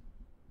least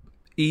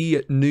E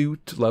at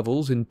Newt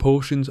levels in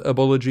potions,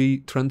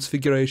 herbology,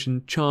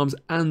 transfiguration, charms,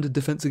 and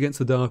defense against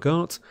the dark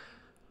arts.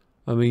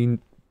 I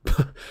mean,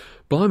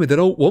 blimey, they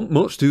don't want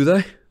much, do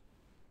they?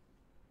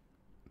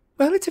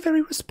 Well, it's a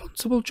very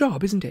responsible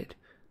job, isn't it?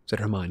 Said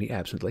Hermione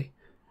absently.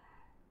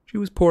 She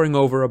was poring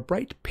over a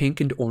bright pink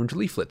and orange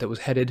leaflet that was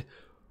headed,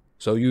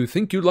 So you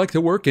think you'd like to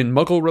work in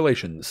Muggle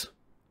relations?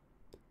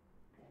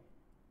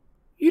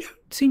 You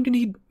don't seem to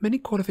need many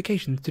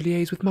qualifications to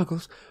liaise with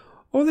Muggles.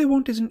 All they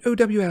want is an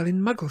OWL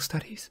in Muggle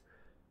studies.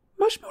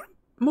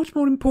 Much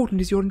more important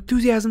is your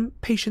enthusiasm,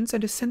 patience,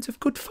 and a sense of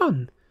good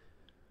fun.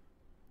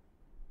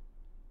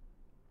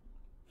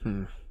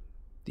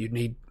 You'd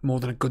need more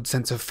than a good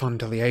sense of fun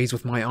to liaise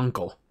with my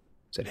uncle,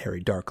 said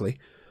Harry darkly.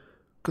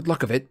 Good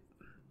luck of it.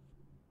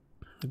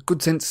 A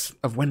good sense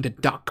of when to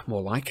duck,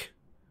 more like.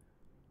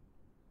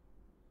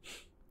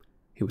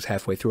 He was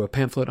halfway through a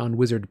pamphlet on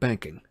wizard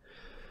banking.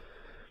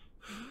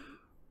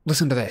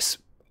 Listen to this.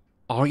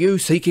 Are you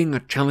seeking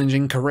a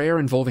challenging career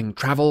involving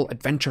travel,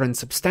 adventure, and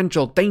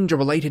substantial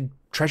danger-related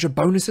treasure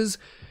bonuses?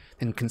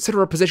 Then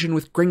consider a position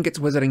with Gringotts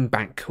Wizarding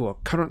Bank, who are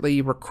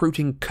currently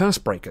recruiting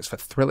curse-breakers for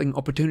thrilling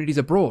opportunities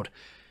abroad.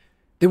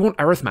 They want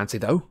arithmancy,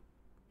 though.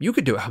 You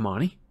could do it,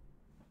 Hermione.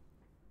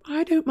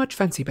 I don't much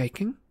fancy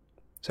baking,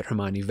 said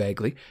Hermione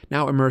vaguely,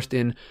 now immersed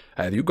in,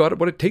 have you got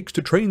what it takes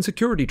to train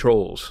security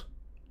trolls?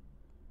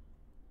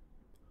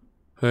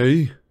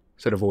 Hey,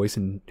 said a voice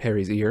in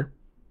Harry's ear.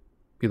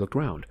 He looked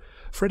round.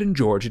 Fred and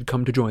George had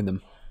come to join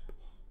them.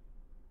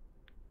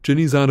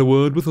 Ginny's had a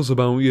word with us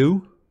about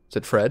you,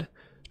 said Fred,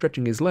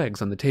 stretching his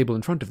legs on the table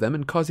in front of them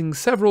and causing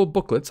several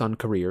booklets on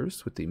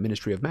careers with the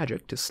Ministry of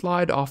Magic to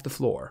slide off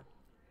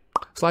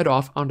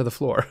onto the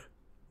floor.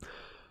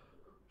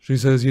 She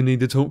says you need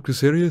to talk to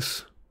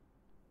Sirius.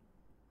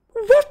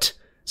 What?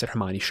 Said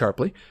Hermione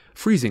sharply,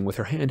 freezing with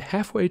her hand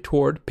halfway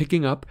toward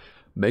picking up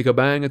Make a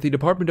Bang at the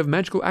Department of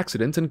Magical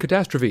Accidents and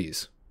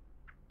Catastrophes.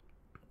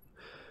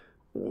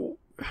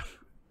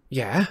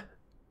 Yeah?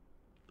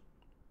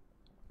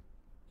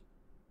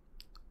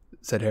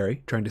 Said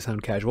Harry, trying to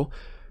sound casual.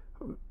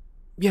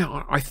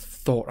 Yeah, I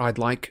thought I'd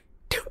like...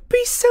 Don't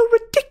be so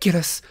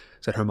ridiculous,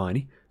 said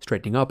Hermione,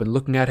 straightening up and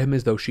looking at him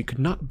as though she could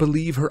not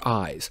believe her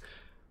eyes.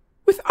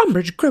 With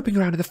Umbridge groping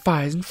around in the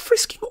fires and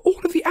frisking all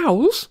of the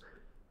owls?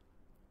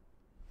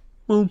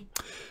 Well,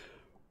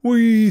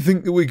 we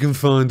think that we can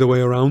find a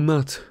way around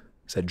that,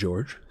 said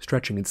George,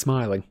 stretching and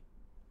smiling.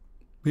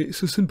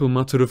 It's a simple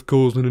matter of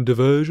causing a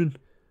diversion.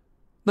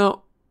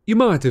 Now, you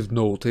might have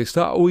noticed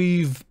that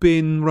we've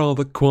been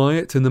rather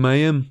quiet in the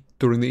mayhem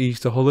during the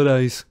Easter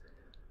holidays.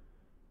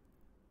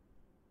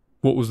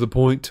 What was the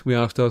point, we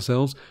asked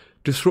ourselves?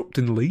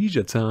 Disrupting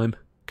leisure time,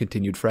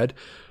 continued Fred.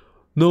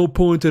 No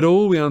point at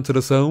all, we answered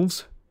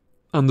ourselves.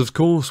 And of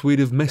course we'd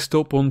have messed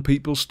up on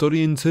people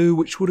studying too,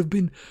 which would have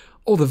been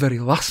the very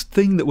last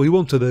thing that we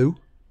want to do.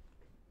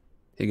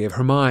 He gave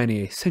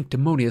Hermione a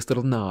sanctimonious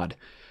little nod.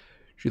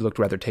 She looked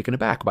rather taken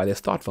aback by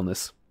this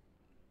thoughtfulness.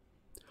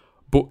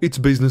 But it's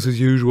business as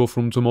usual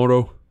from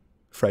tomorrow,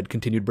 Fred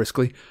continued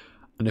briskly.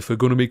 And if we're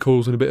going to be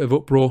causing a bit of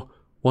uproar,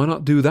 why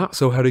not do that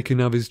so Harry can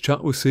have his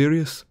chat with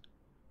Sirius?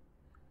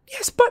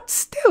 Yes, but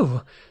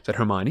still, said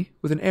Hermione,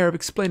 with an air of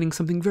explaining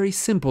something very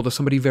simple to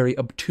somebody very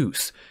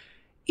obtuse.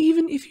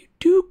 Even if you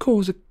do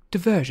cause a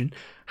diversion,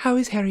 how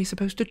is Harry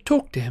supposed to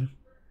talk to him?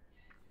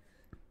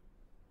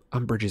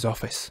 Umbridge's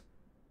office,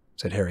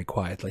 said Harry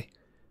quietly.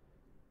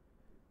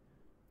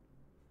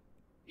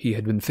 He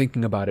had been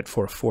thinking about it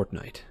for a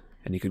fortnight,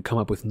 and he could come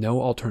up with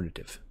no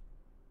alternative.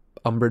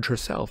 Umbridge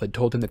herself had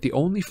told him that the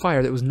only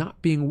fire that was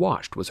not being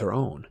watched was her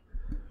own.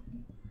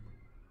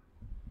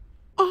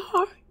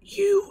 Are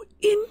you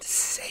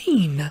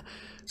insane?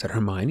 Said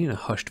Hermione in a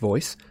hushed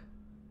voice.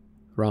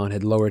 Ron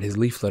had lowered his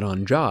leaflet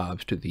on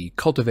jobs to the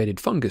cultivated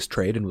fungus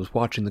trade and was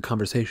watching the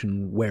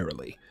conversation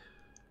warily.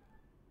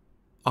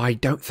 I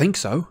don't think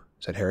so,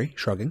 said Harry,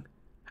 shrugging.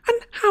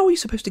 And how are you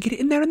supposed to get it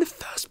in there in the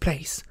first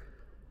place?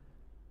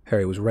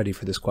 Harry was ready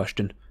for this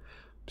question.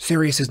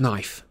 Sirius's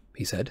knife,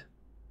 he said.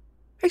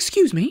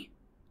 Excuse me?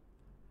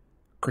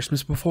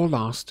 Christmas before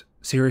last,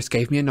 Sirius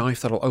gave me a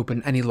knife that'll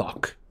open any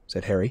lock,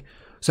 said Harry.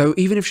 So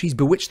even if she's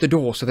bewitched the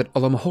door so that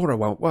Alohomora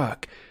won't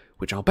work,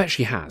 which I'll bet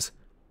she has.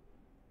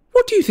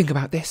 What do you think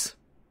about this?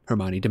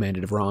 Hermione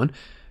demanded of Ron,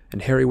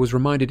 and Harry was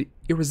reminded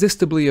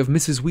irresistibly of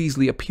Mrs.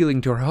 Weasley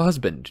appealing to her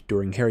husband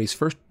during Harry's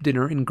first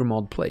dinner in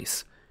Grimmauld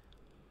Place.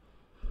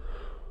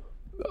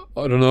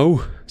 I don't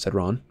know, said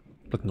Ron,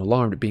 looking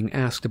alarmed at being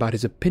asked about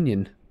his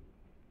opinion.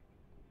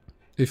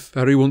 If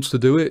Harry wants to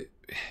do it,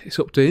 it's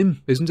up to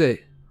him, isn't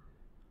it?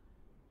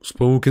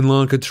 Spoken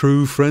like a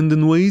true friend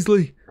and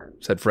Weasley,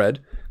 said Fred,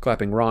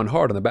 clapping Ron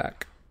hard on the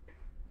back.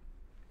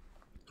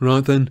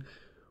 Right then,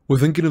 we're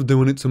thinking of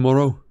doing it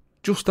tomorrow,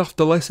 just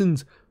after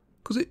lessons,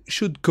 because it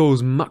should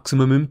cause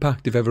maximum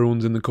impact if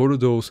everyone's in the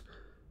corridors.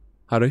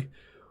 Harry,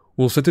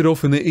 we'll set it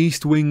off in the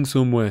East Wing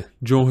somewhere,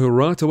 draw her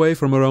right away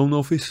from her own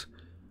office.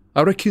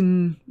 I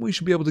reckon we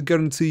should be able to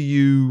guarantee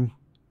you,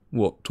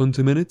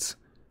 20 minutes?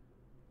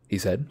 He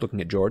said,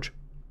 looking at George.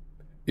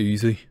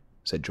 Easy,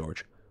 said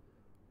George.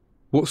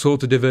 What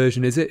sort of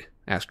diversion is it?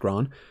 Asked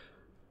Ron.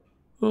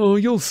 Oh,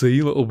 you'll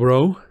see, little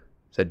bro,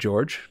 said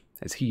Fred,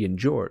 as he and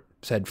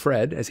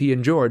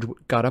George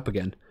got up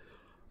again.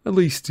 At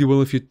least you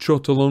will if you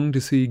trot along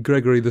to see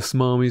Gregory the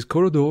Smarmy's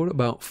corridor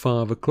about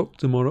 5 o'clock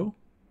tomorrow.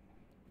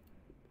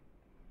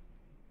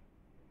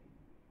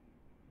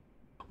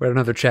 We're at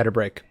another chatter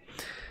break.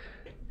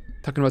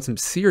 Talking about some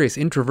serious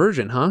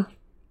introversion, huh?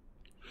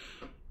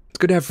 It's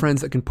good to have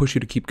friends that can push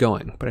you to keep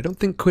going, but I don't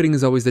think quitting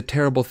is always the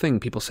terrible thing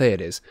people say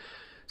it is.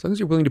 As long as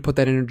you're willing to put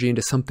that energy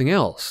into something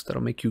else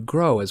that'll make you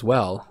grow as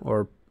well,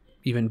 or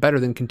even better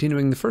than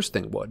continuing the first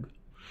thing would.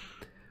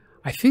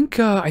 I think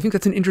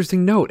that's an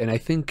interesting note, and I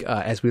think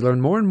as we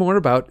learn more and more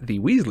about the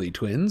Weasley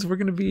twins, we're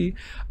going to be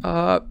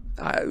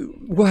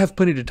we'll have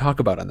plenty to talk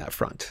about on that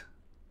front.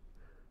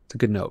 It's a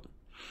good note.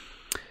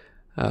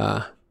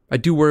 I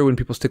do worry when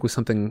people stick with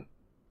something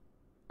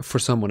for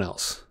someone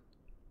else.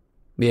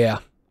 Yeah,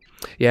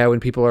 when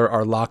people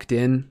are locked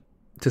in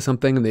to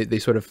something and they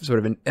sort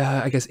of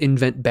I guess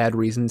invent bad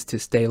reasons to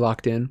stay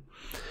locked in.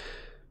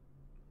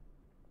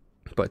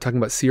 But talking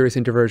about serious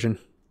introversion,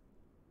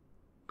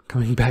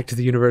 coming back to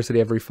the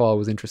university every fall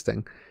was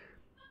interesting.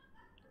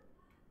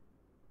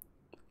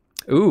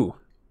 Ooh,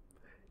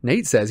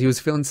 Nate says he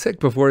was feeling sick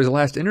before his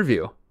last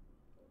interview.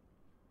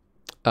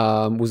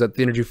 Was that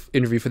the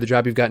interview for the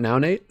job you've got now,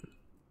 Nate?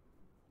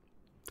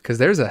 Because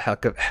there's a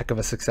heck of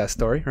a success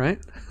story, right?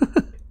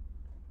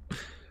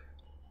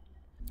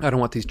 I don't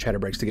want these chatter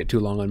breaks to get too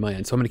long on my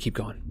end, so I'm going to keep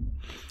going.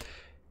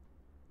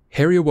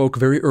 Harry awoke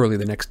very early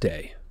the next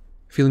day.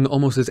 feeling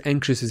almost as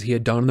anxious as he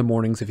had done in the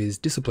mornings of his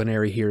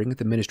disciplinary hearing at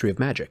the Ministry of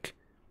Magic.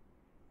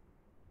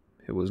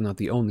 It was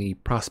not only the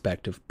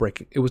prospect of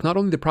breaking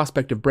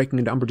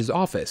into Umbridge's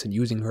office and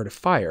using her to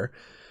fire.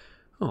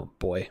 Oh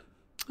boy.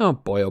 Oh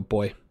boy, oh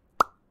boy.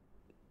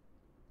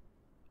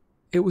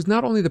 It was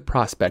not only the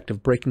prospect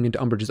of breaking into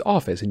Umbridge's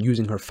office and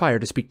using her fire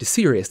to speak to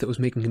Sirius that was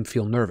making him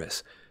feel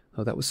nervous,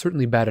 though that was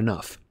certainly bad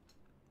enough.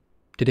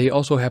 Today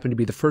also happened to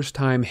be the first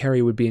time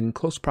Harry would be in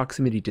close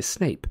proximity to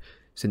Snape,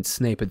 since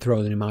Snape had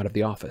thrown him out of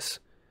the office.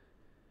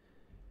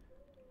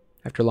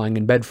 After lying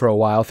in bed for a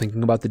while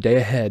thinking about the day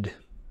ahead,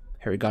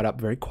 Harry got up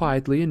very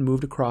quietly and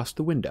moved across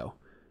the window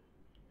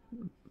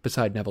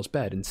beside Neville's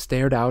bed and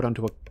stared out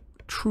onto a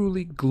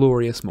truly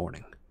glorious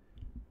morning.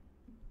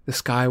 The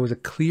sky was a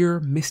clear,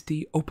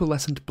 misty,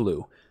 opalescent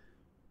blue.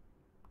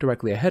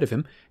 Directly ahead of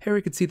him,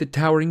 Harry could see the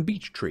towering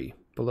beech tree,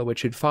 below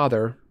which his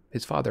father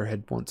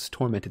had once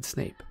tormented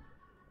Snape.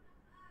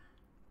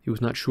 He was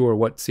not sure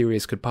what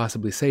Sirius could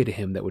possibly say to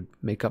him that would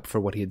make up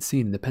for what he had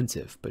seen in the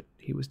Pensieve, but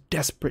he was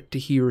desperate to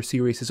hear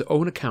Sirius's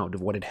own account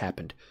of what had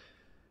happened,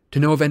 to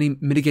know of any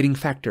mitigating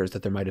factors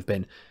that there might have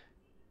been,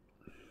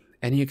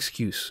 any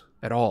excuse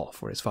at all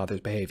for his father's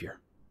behavior.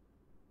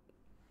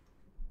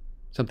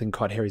 Something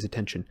caught Harry's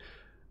attention.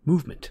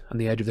 Movement on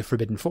the edge of the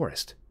Forbidden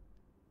Forest.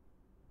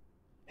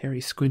 Harry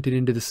squinted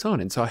into the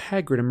sun and saw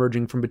Hagrid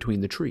emerging from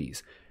between the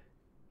trees.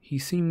 He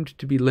seemed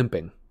to be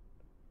limping.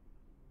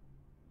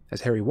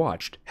 As Harry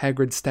watched,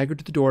 Hagrid staggered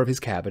to the door of his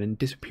cabin and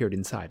disappeared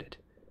inside it.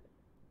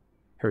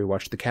 Harry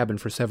watched the cabin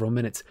for several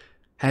minutes.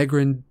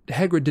 Hagrid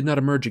did not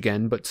emerge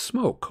again, but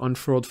smoke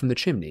unfurled from the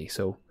chimney,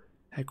 so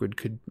Hagrid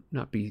could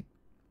not be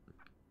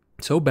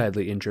so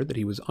badly injured that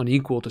he was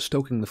unequal to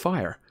stoking the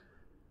fire.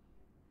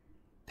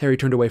 Harry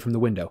turned away from the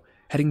window,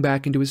 heading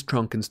back into his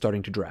trunk and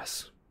starting to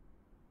dress.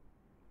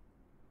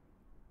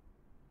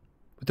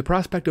 With the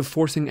prospect of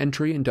forcing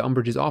entry into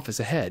Umbridge's office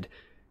ahead,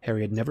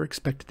 Harry had never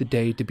expected the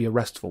day to be a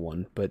restful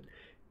one, but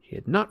he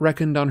had not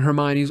reckoned on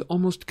Hermione's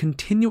almost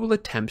continual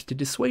attempts to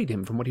dissuade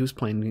him from what he was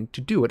planning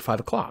to do at 5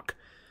 o'clock.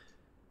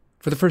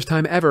 For the first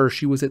time ever,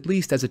 she was at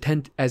least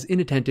as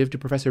inattentive to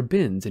Professor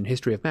Binns in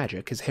History of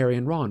Magic as Harry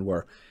and Ron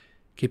were,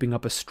 keeping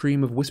up a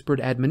stream of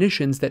whispered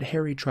admonitions that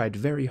Harry tried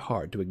very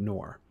hard to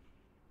ignore.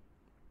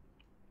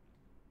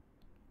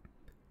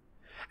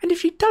 And if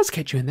she does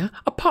catch you in there,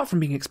 apart from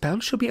being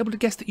expelled, she'll be able to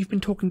guess that you've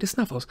been talking to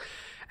Snuffles.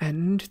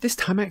 And this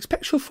time I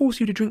expect she'll force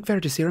you to drink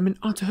Veritaserum and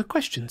answer her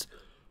questions.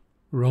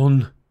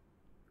 Ron.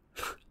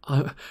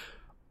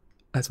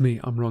 That's me,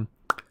 I'm Ron.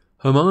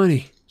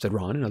 Hermione, said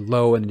Ron in a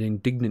low and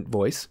indignant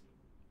voice.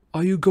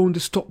 Are you going to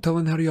stop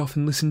telling Harry off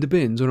and listen to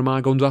Binns, or am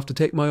I going to have to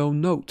take my own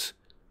notes?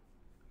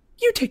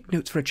 You take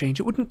notes for a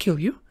change, it wouldn't kill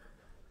you.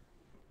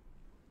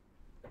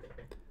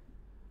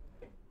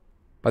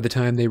 By the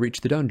time they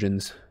reached the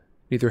dungeons,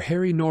 neither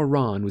Harry nor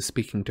Ron was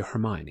speaking to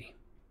Hermione.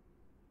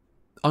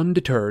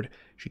 Undeterred,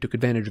 she took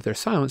advantage of their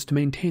silence to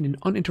maintain an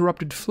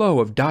uninterrupted flow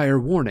of dire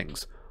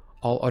warnings,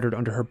 all uttered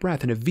under her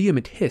breath in a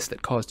vehement hiss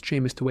that caused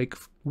Seamus to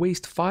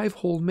waste 5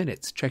 whole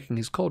minutes checking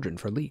his cauldron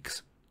for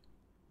leaks.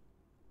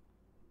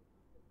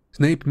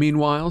 Snape,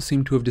 meanwhile,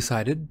 seemed to have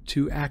decided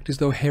to act as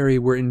though Harry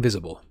were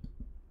invisible.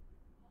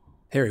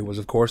 Harry was,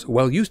 of course,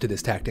 well used to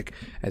this tactic,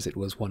 as it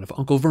was one of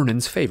Uncle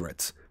Vernon's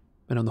favorites,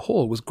 and on the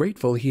whole was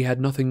grateful he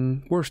had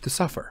nothing worse to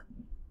suffer.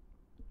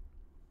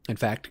 In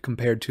fact,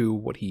 compared to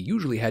what he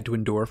usually had to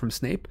endure from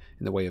Snape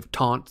in the way of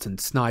taunts and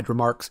snide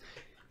remarks,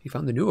 he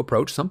found the new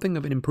approach something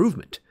of an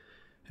improvement,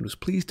 and was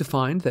pleased to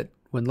find that,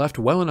 when left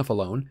well enough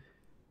alone,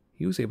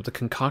 he was able to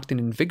concoct an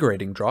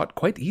invigorating draught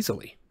quite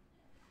easily.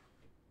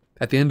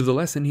 At the end of the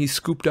lesson, he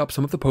scooped up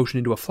some of the potion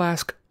into a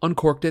flask,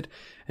 uncorked it,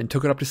 and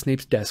took it up to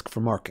Snape's desk for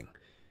marking,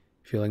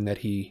 feeling that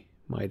he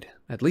might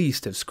at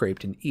least have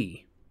scraped an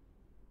E.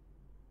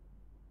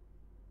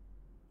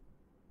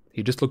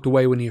 He just looked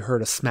away when he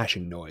heard a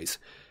smashing noise.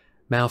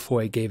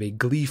 Malfoy gave a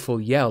gleeful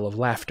yell of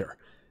laughter.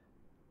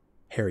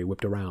 Harry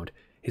whipped around.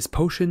 His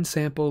potion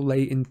sample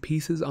lay in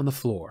pieces on the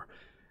floor,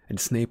 and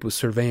Snape was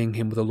surveying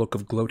him with a look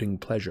of gloating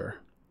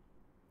pleasure.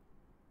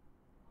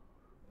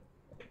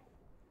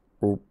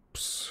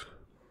 Oops,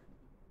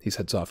 he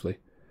said softly.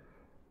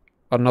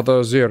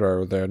 Another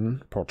 0,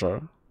 then,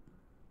 Potter.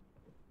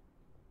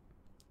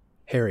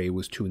 Harry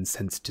was too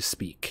incensed to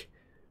speak.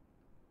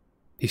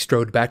 He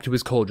strode back to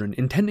his cauldron,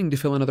 intending to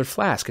fill another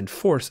flask and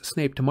force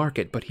Snape to mark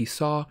it, but he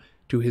saw,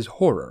 to his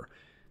horror,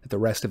 that the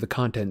rest of the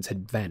contents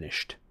had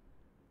vanished.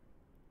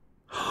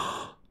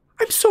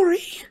 I'm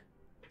sorry,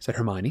 said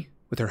Hermione,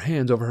 with her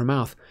hands over her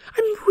mouth.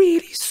 I'm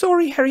really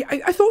sorry, Harry.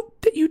 I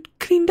thought that you'd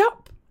cleaned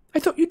up. I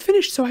thought you'd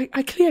finished, so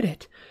I cleared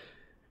it.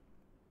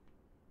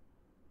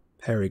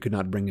 Harry could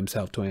not bring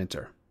himself to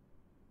answer.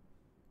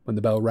 When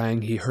the bell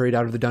rang, he hurried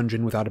out of the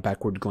dungeon without a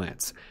backward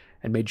glance,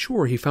 and made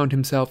sure he found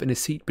himself in a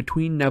seat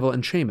between Neville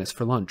and Seamus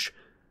for lunch,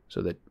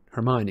 so that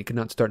Hermione could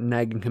not start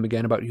nagging him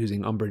again about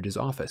using Umbridge's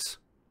office.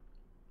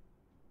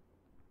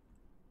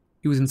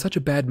 He was in such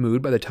a bad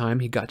mood by the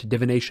time he got to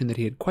divination that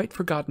he had quite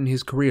forgotten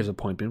his careers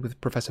appointment with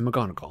Professor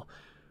McGonagall,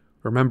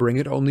 remembering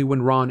it only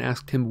when Ron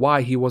asked him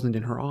why he wasn't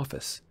in her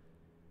office.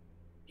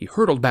 He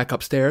hurtled back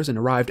upstairs and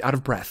arrived out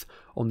of breath,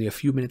 only a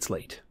few minutes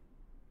late.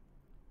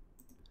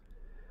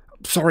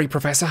 "Sorry,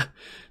 Professor,"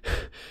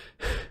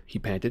 he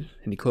panted,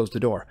 and he closed the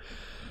door.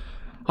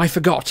 "I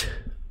forgot."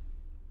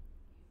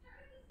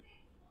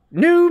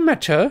 "No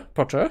matter,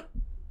 Potter,"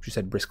 she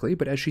said briskly,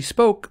 but as she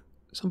spoke,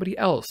 somebody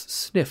else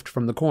sniffed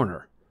from the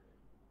corner.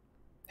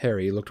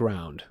 Harry looked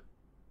round.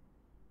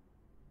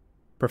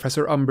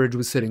 Professor Umbridge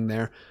was sitting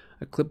there,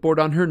 a clipboard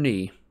on her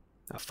knee,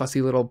 a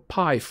fussy little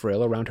pie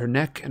frill around her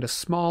neck, and a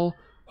small,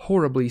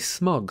 horribly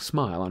smug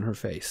smile on her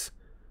face.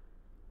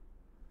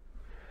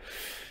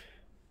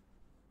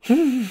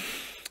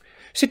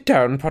 "Sit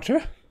down,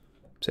 Potter,"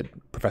 said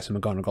Professor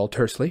McGonagall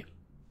tersely.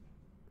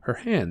 Her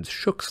hands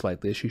shook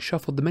slightly as she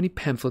shuffled the many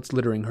pamphlets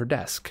littering her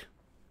desk.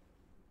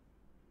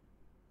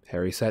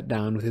 Harry sat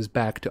down with his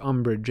back to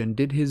Umbridge and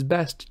did his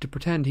best to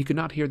pretend he could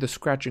not hear the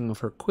scratching of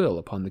her quill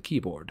upon the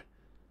keyboard.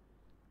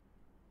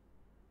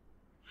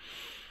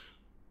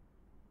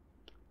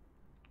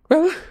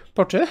 "Well,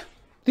 Potter,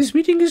 this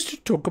meeting is to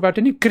talk about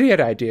any career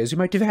ideas you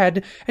might have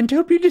had and to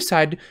help you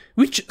decide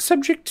which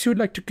subjects you would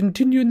like to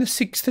continue in the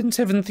 6th and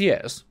 7th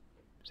years,"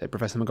 said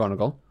Professor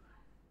McGonagall.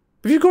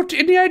 "Have you got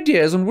any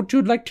ideas on what you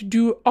would like to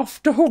do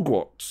after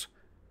Hogwarts?"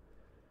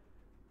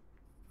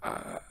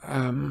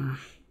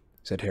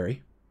 Said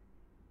Harry.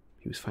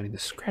 He was finding the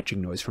scratching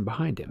noise from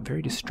behind him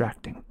very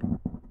distracting.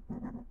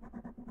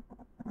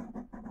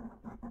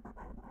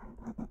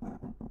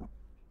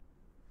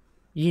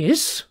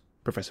 "Yes?"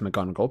 Professor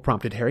McGonagall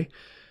prompted Harry.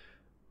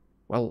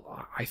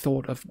 "Well, I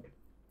thought of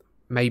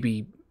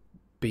maybe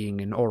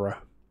being an Auror,"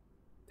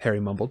 Harry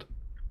mumbled.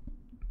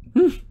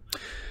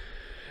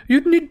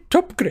 "You'd need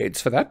top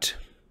grades for that,"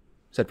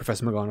 said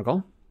Professor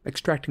McGonagall,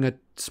 extracting a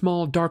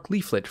small dark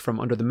leaflet from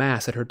under the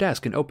mass at her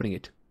desk and opening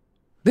it.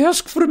 "They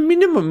ask for a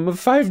minimum of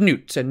 5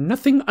 newts, and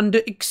nothing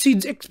under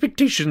exceeds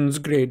expectations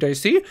grade, I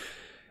see.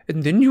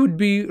 And then you would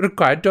be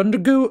required to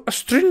undergo a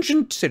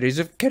stringent series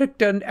of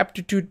character and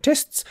aptitude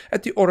tests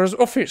at the Auror's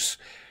office.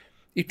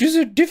 It is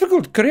a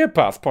difficult career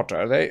path,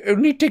 Potter. They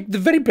only take the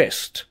very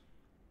best.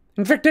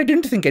 In fact, I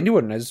don't think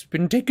anyone has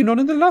been taken on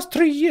in the last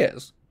 3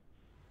 years."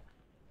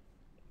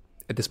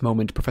 At this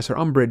moment, Professor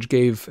Umbridge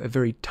gave a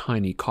very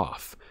tiny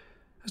cough,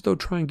 as though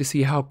trying to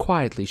see how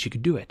quietly she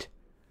could do it.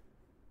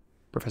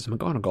 Professor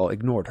McGonagall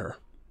ignored her.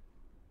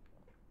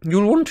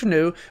 "You'll want to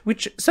know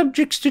which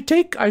subjects to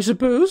take, I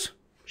suppose,"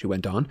 she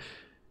went on,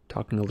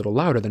 talking a little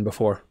louder than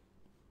before.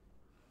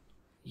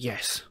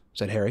 "Yes,"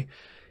 said Harry.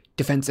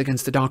 "Defense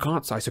against the dark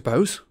arts, I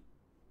suppose."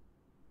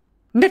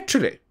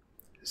 "Naturally,"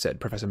 said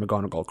Professor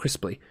McGonagall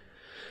crisply.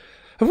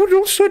 "I would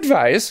also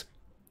advise—"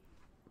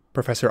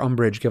 Professor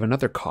Umbridge gave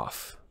another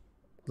cough,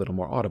 a little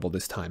more audible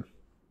this time.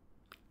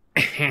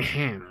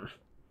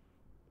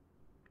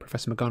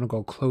 Professor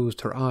McGonagall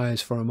closed her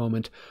eyes for a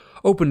moment,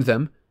 opened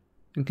them,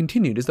 and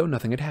continued as though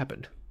nothing had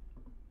happened.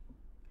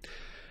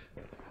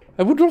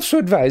 "I would also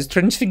advise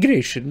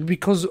transfiguration,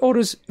 because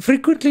Aurors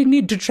frequently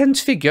need to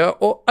transfigure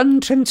or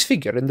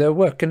untransfigure in their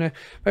work, and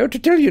I ought to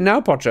tell you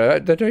now, Potter,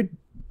 that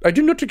I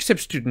do not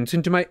accept students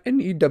into my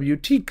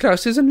NEWT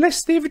classes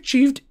unless they have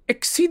achieved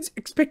exceeds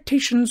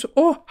expectations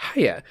or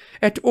higher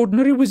at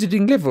ordinary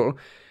wizarding level.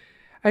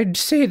 I'd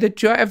say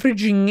that you're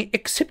averaging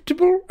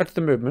acceptable at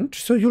the moment,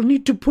 so you'll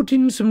need to put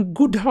in some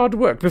good hard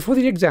work before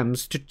the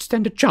exams to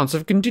stand a chance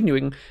of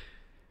continuing.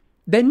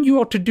 Then you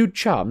ought to do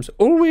charms,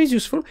 always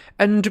useful,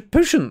 and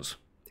potions.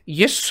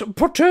 Yes,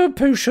 Potter,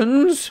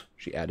 potions,"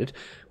 she added,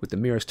 with the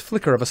merest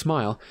flicker of a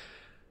smile.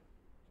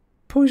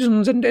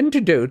 "Poisons and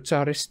antidotes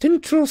are a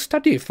central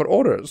study for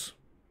Aurors.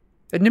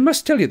 And I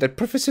must tell you that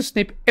Professor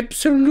Snape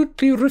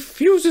absolutely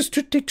refuses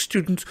to take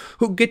students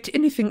who get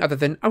anything other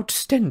than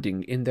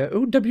outstanding in their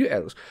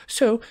OWLs.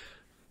 So—"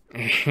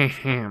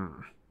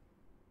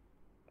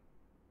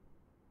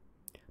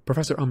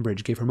 Professor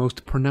Umbridge gave her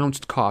most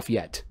pronounced cough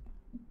yet.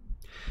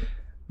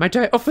 "Might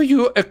I offer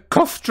you a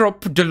cough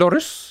drop,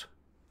 Dolores?"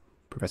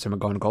 Professor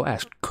McGonagall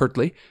asked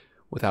curtly,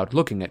 without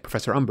looking at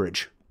Professor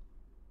Umbridge.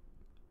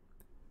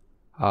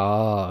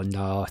 "Oh,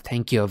 no,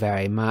 thank you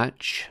very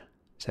much,"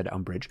 said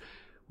Umbridge,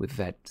 with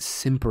that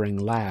simpering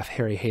laugh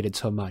Harry hated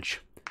so much.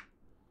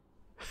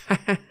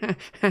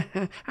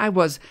 "I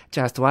was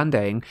just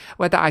wondering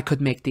whether I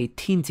could make the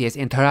teensiest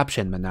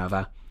interruption,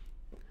 Minerva."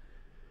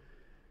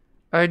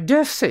 "I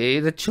dare say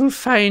that you'll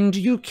find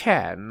you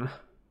can,"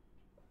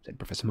 said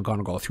Professor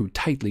McGonagall through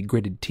tightly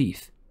gritted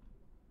teeth.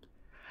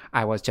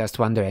 "I was just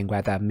wondering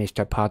whether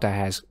Mr. Potter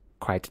has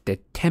quite the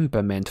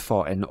temperament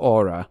for an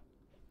Auror,"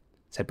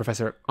 said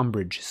Professor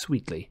Umbridge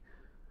sweetly.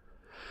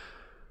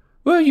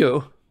 "Were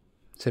you?"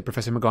 said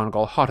Professor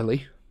McGonagall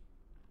haughtily.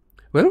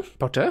 "Well,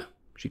 Potter,"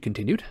 she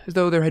continued, as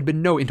though there had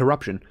been no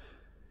interruption,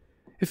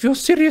 "if you're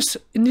serious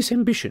in this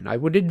ambition, I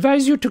would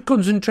advise you to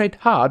concentrate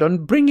hard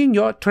on bringing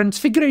your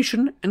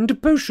transfiguration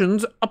and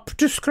potions up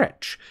to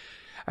scratch.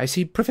 I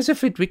see Professor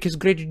Flitwick has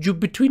graded you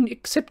between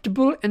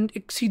acceptable and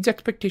exceeds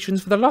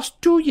expectations for the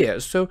last 2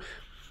 years, so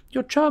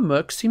your charm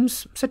work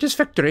seems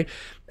satisfactory.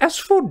 As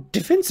for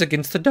defense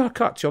against the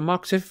dark arts, your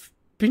marks have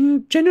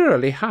been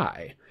generally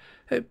high.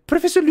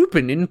 Professor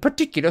Lupin, in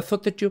particular,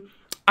 thought that you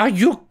Are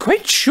you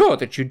quite sure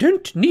that you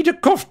don't need a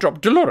cough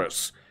drop,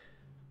 Dolores?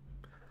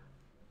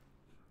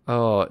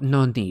 Oh,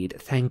 no need,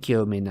 thank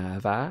you,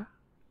 Minerva,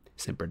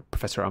 simpered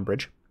Professor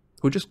Umbridge,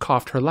 who just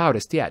coughed her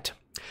loudest yet.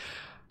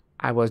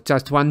 I was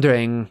just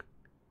wondering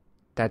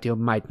that you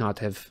might not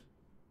have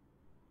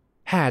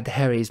had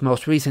Harry's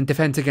most recent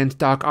Defense Against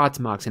Dark Arts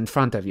marks in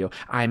front of you.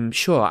 I'm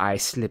sure I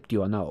slipped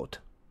you a note.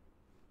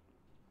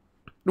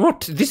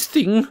 What, this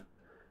thing?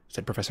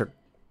 Said Professor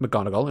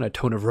McGonagall in a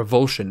tone of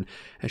revulsion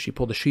as she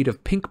pulled a sheet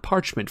of pink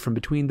parchment from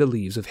between the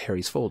leaves of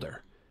Harry's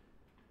folder.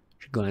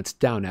 She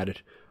glanced down at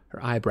it,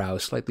 her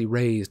eyebrows slightly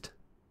raised,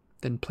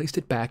 then placed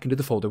it back into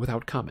the folder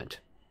without comment.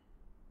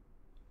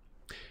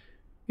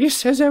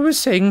 Yes, as I was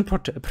saying,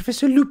 Potter,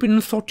 Professor Lupin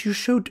thought you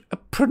showed a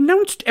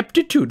pronounced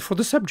aptitude for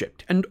the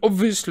subject, and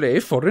obviously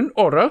for an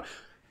aura.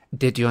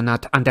 Did you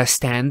not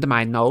understand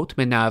my note,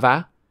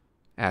 Minerva?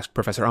 Asked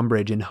Professor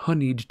Umbridge in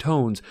honeyed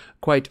tones,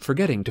 quite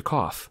forgetting to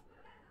cough.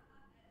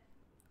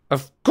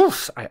 Of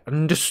course I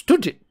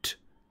understood it,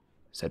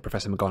 said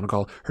Professor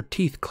McGonagall, her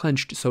teeth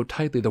clenched so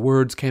tightly the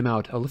words came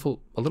out a little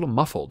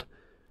muffled.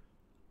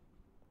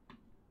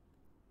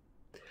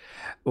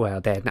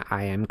 Well, then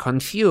I am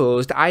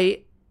confused.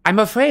 I'm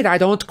afraid I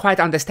don't quite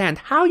understand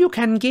how you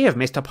can give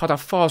Mr. Potter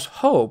false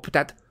hope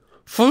that...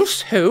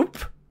 False hope?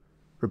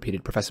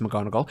 Repeated Professor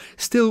McGonagall,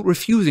 still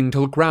refusing to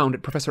look round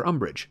at Professor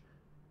Umbridge.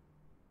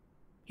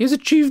 He has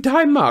achieved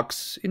high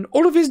marks in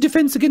all of his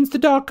Defense Against the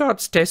Dark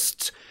Arts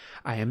tests.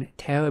 I am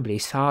terribly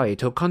sorry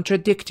to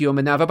contradict you,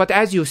 Minerva, but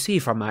as you see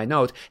from my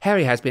note,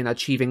 Harry has been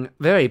achieving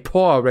very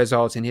poor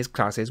results in his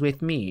classes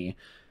with me.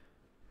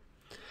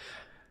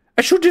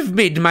 I should have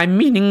made my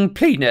meaning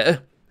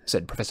plainer,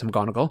 said Professor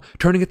McGonagall,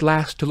 turning at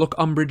last to look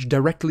Umbridge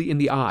directly in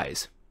the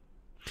eyes.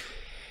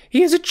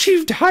 He has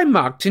achieved high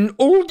marks in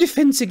all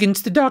Defense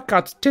Against the Dark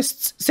Arts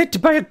tests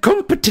set by a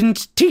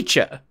competent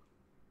teacher.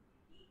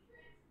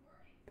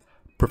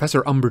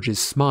 Professor Umbridge's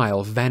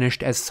smile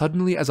vanished as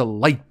suddenly as a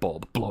light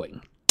bulb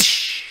blowing.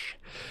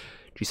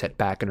 She sat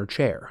back in her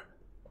chair,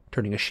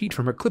 turning a sheet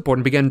from her clipboard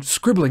and began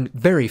scribbling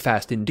very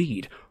fast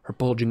indeed, her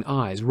bulging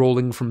eyes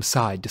rolling from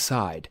side to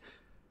side.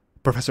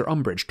 Professor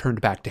Umbridge turned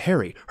back to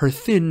Harry, her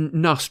thin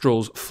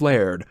nostrils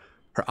flared,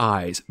 her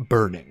eyes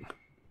burning.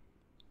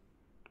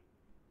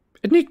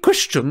 Any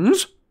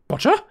questions,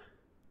 Potter?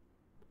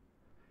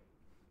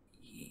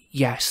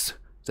 Yes,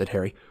 said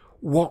Harry.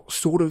 What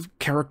sort of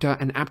character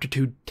and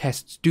aptitude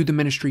tests do the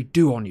Ministry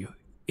do on you,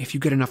 if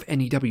you get enough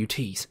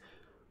NEWTs?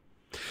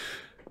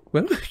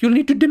 Well, you'll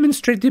need to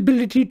demonstrate the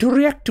ability to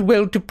react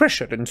well to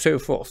pressure and so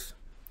forth,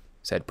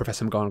 said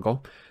Professor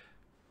McGonagall.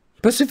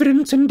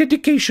 Perseverance and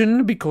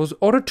dedication, because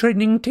aura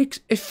training takes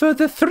a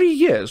further 3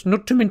 years,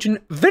 not to mention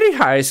very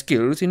high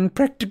skills in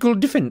practical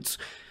defense.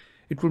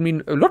 It will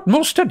mean a lot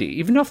more study,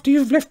 even after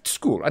you've left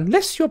school,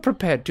 unless you're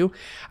prepared to.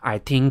 I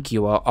think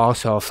you will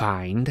also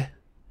find,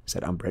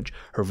 said Umbridge,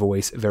 her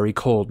voice very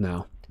cold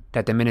now,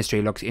 that the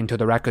Ministry looks into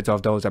the records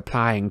of those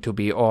applying to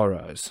be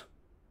auras.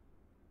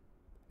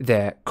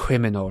 Their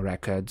criminal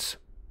records.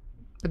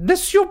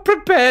 Unless you're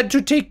prepared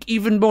to take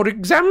even more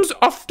exams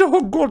after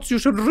Hogwarts, you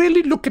should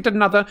really look at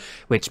another.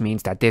 Which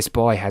means that this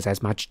boy has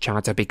as much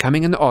chance of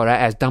becoming an aura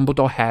as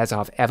Dumbledore has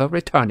of ever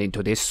returning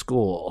to this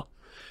school.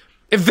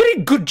 A very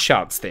good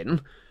chance, then,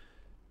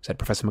 said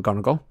Professor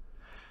McGonagall.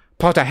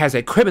 Potter has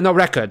a criminal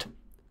record.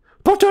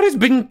 Potter has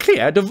been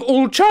cleared of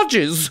all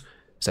charges,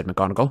 said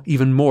McGonagall,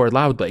 even more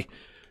loudly.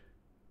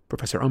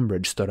 Professor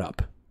Umbridge stood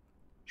up.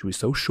 She was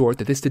so short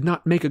that this did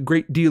not make a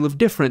great deal of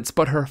difference,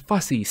 but her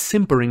fussy,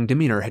 simpering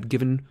demeanor had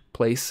given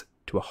place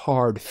to a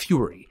hard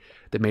fury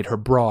that made her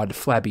broad,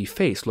 flabby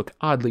face look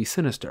oddly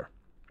sinister.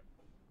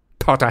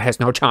 Potter has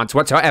no chance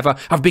whatsoever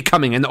of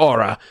becoming an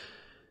aura.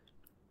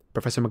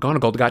 Professor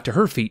McGonagall got to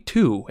her feet,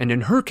 too, and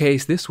in her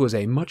case this was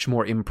a much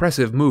more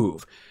impressive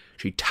move.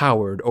 She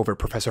towered over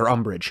Professor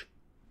Umbridge.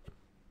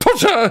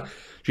 Potter,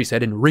 she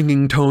said in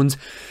ringing tones,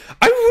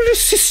 I will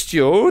assist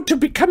you to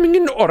becoming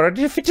an aura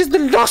if it is the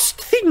last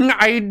thing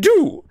I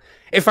do.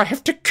 If I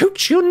have to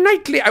coach you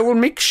nightly, I will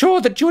make sure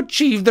that you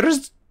achieve the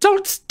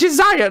results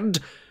desired.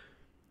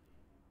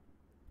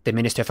 The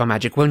Minister for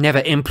Magic will never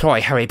employ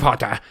Harry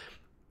Potter,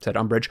 said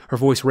Umbridge, her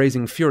voice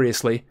raising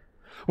furiously.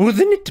 Well,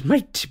 then it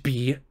might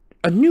be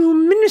a new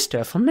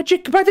Minister for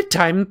Magic by the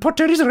time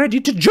Potter is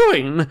ready to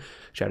join,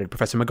 shouted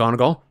Professor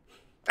McGonagall.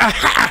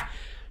 Aha!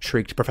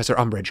 Shrieked Professor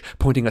Umbridge,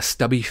 pointing a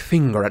stubby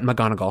finger at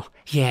McGonagall.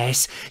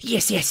 Yes,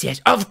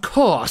 of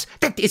course.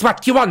 That is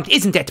what you want,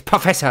 isn't it,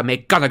 Professor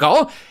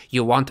McGonagall?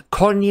 You want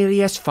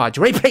Cornelius Fudge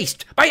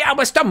replaced by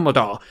Albus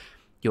Dumbledore.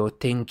 You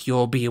think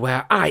you'll be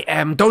where I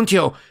am, don't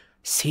you?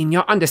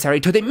 Senior undersecretary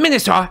to the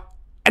Minister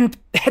and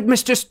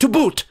headmistress to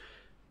boot.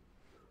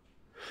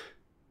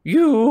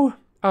 You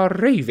are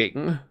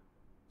raving,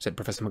 said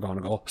Professor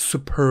McGonagall,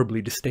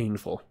 superbly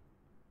disdainful.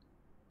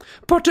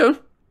 Potter,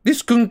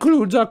 this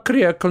concludes our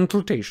career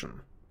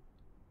consultation.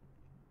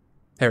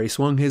 Harry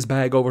swung his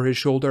bag over his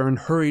shoulder and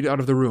hurried out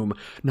of the room,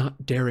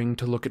 not daring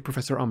to look at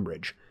Professor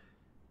Umbridge.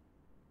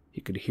 He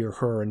could hear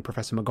her and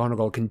Professor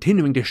McGonagall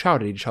continuing to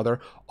shout at each other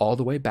all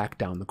the way back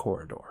down the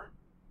corridor.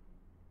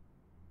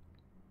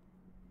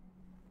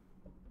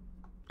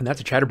 And that's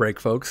a chatter break,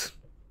 folks.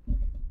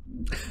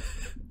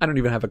 I don't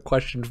even have a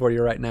question for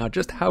you right now.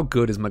 Just how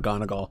good is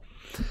McGonagall?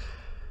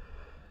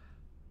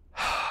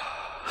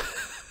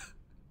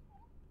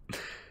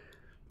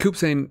 Coop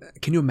saying,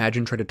 can you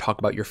imagine trying to talk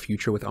about your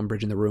future with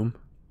Umbridge in the room?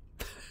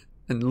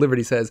 And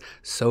Liberty says,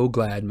 so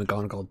glad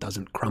McGonagall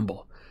doesn't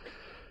crumble.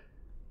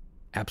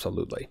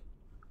 Absolutely.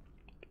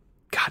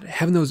 God,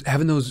 having those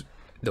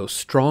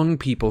strong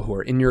people who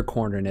are in your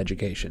corner in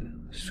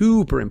education,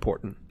 super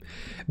important.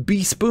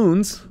 B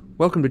Spoons,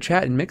 welcome to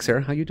chat and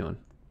Mixer. How you doing?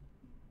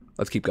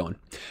 Let's keep going.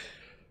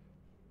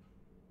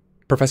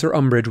 Professor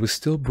Umbridge was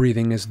still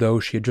breathing as though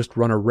she had just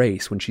run a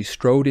race when she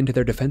strode into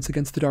their Defense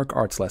Against the Dark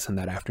Arts lesson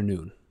that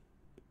afternoon.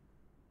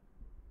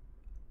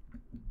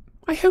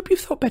 I hope you've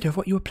thought better of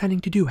what you were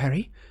planning to do,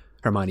 Harry,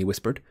 Hermione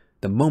whispered,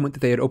 the moment that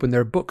they had opened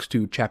their books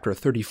to Chapter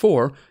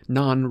 34,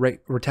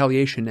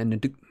 Non-Retaliation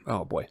and...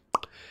 Oh, boy.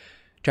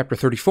 Chapter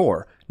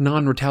 34,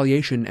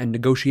 Non-Retaliation and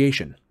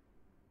Negotiation.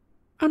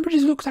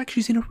 Umbridge looks like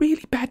she's in a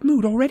really bad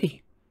mood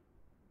already.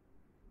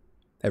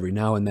 Every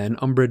now and then,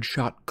 Umbridge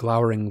shot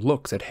glowering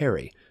looks at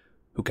Harry,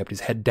 who kept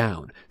his head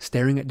down,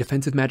 staring at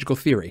defensive magical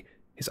theory,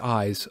 his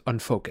eyes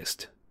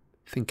unfocused,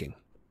 thinking.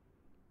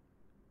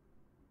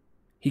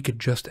 He could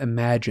just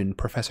imagine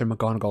Professor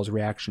McGonagall's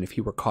reaction if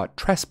he were caught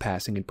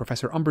trespassing in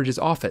Professor Umbridge's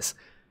office,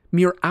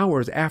 mere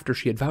hours after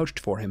she had vouched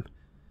for him.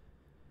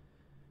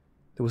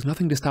 There was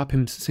nothing to stop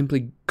him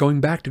simply going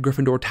back to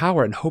Gryffindor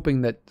Tower and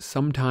hoping that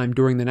sometime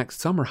during the next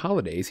summer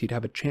holidays he'd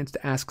have a chance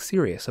to ask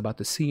Sirius about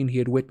the scene he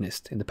had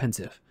witnessed in the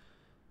Pensieve.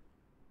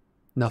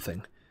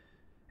 Nothing,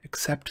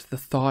 except the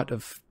thought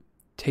of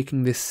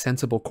taking this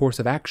sensible course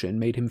of action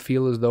made him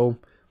feel as though...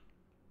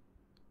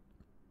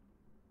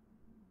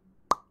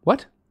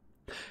 What?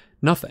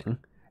 Nothing,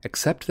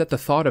 except that the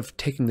thought of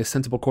taking this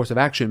sensible course of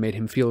action made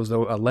him feel as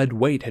though a lead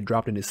weight had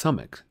dropped in his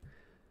stomach.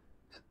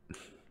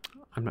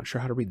 I'm not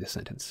sure how to read this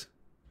sentence.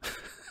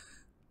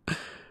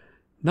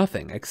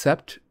 Nothing,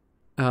 except,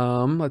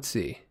 let's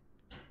see.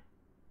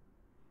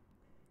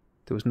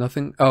 There was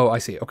nothing, oh, I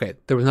see, okay.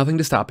 There was nothing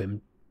to stop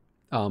him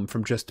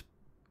from just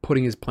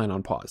putting his plan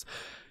on pause.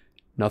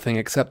 Nothing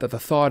except that the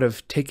thought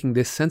of taking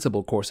this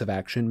sensible course of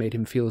action made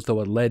him feel as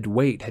though a lead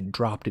weight had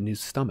dropped in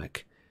his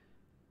stomach.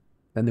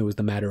 Then there was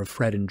the matter of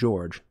Fred and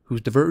George,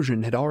 whose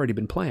diversion had already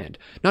been planned,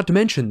 not to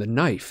mention the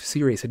knife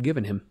Sirius had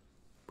given him,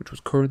 which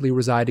was currently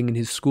residing in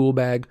his school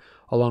bag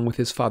along with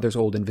his father's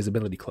old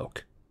invisibility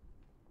cloak.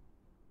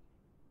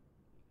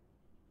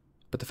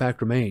 But the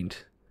fact remained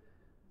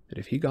that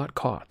if he got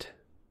caught...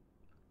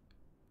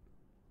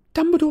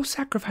 Dumbledore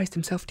sacrificed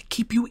himself to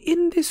keep you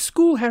in this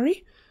school,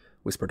 Harry,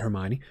 whispered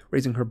Hermione,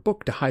 raising her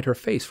book to hide her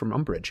face from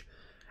Umbridge.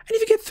 And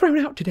if you get thrown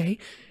out today,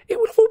 it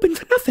would have all been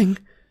for nothing.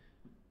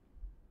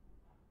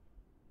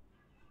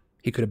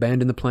 He could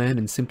abandon the plan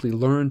and simply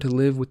learn to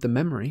live with the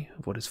memory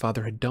of what his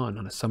father had done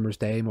on a summer's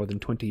day more than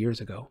 20 years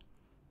ago.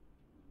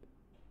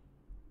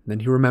 And then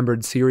he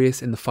remembered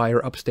Sirius in the fire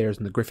upstairs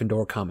in the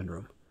Gryffindor common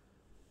room.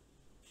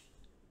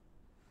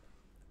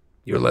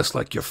 You're less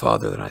like your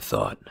father than I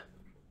thought.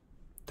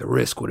 The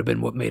risk would have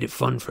been what made it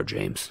fun for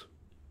James.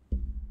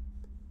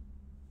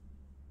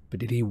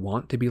 But did he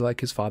want to be like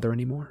his father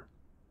anymore?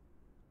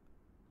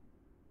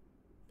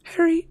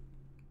 Harry,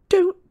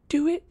 don't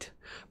do it.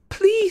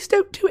 Please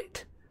don't do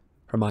it,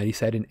 Hermione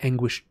said in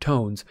anguished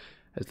tones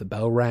as the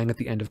bell rang at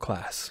the end of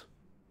class.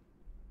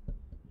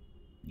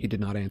 He did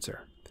not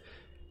answer.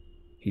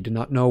 He did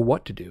not know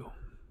what to do.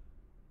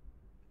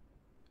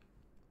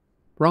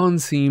 Ron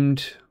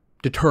seemed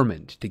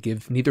determined to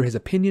give neither his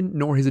opinion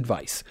nor his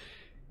advice.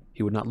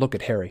 He would not look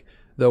at Harry,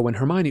 though when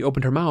Hermione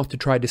opened her mouth to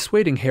try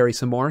dissuading Harry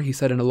some more, he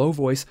said in a low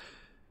voice,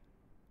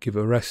 "Give it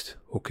a rest,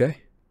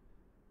 okay?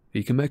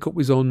 He can make up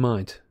his own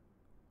mind."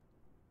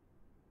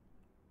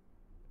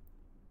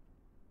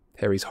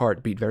 Harry's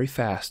heart beat very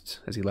fast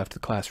as he left the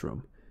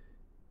classroom.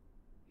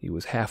 He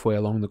was halfway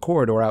along the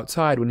corridor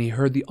outside when he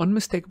heard the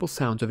unmistakable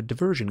sounds of a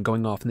diversion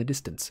going off in the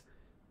distance.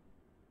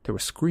 There were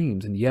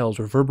screams and yells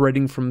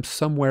reverberating from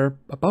somewhere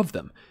above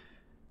them.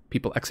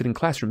 People exiting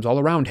classrooms all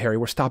around Harry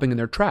were stopping in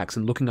their tracks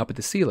and looking up at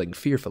the ceiling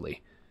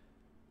fearfully.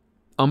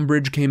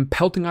 Umbridge came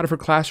pelting out of her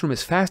classroom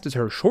as fast as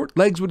her short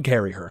legs would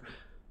carry her.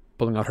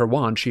 Pulling out her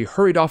wand, she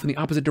hurried off in the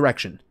opposite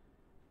direction.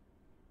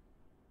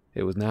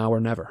 It was now or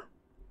never.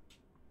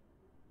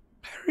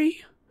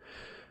 Harry,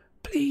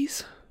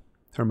 please,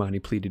 Hermione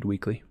pleaded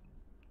weakly.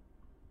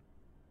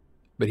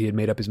 But he had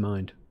made up his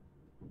mind.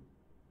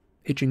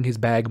 Hitching his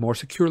bag more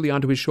securely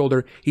onto his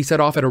shoulder, he set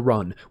off at a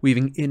run,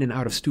 weaving in and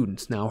out of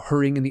students, now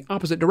hurrying in the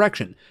opposite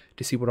direction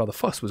to see what all the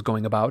fuss was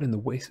going about in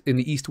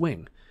the East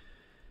Wing.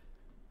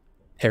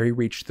 Harry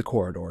reached the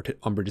corridor to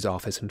Umbridge's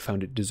office and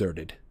found it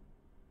deserted.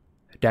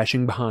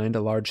 Dashing behind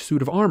a large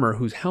suit of armor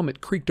whose helmet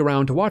creaked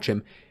around to watch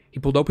him, he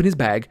pulled open his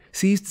bag,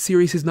 seized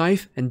Sirius's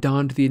knife, and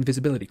donned the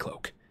invisibility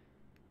cloak.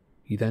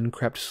 He then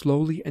crept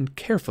slowly and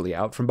carefully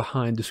out from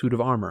behind the suit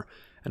of armor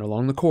and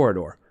along the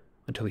corridor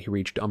until he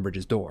reached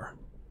Umbridge's door.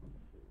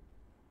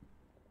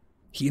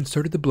 He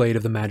inserted the blade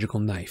of the magical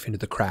knife into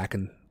the crack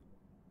and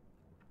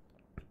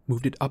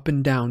moved it up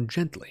and down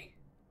gently,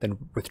 then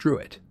withdrew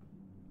it.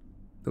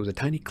 There was a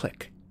tiny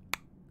click,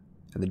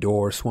 and the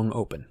door swung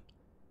open.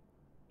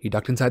 He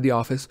ducked inside the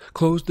office,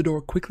 closed the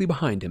door quickly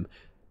behind him,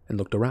 and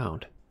looked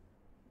around.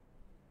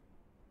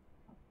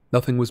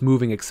 Nothing was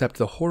moving except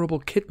the horrible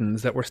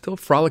kittens that were still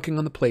frolicking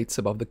on the plates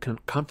above the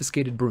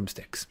confiscated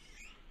broomsticks.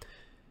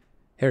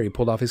 Harry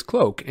pulled off his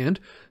cloak and,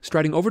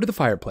 striding over to the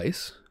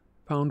fireplace,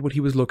 found what he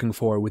was looking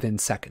for within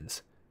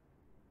seconds.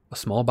 A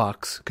small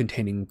box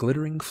containing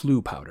glittering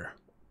flue powder.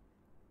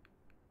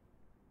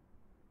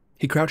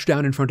 He crouched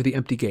down in front of the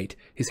empty gate,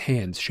 his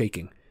hands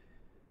shaking.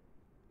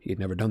 He had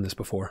never done this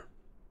before,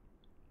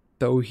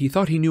 though he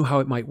thought he knew how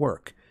it might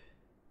work.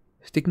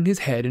 Sticking his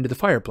head into the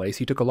fireplace,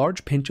 he took a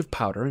large pinch of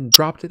powder and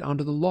dropped it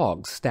onto the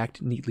logs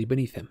stacked neatly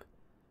beneath him.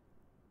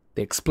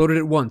 They exploded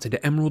at once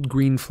into emerald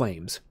green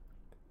flames.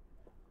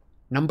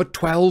 "Number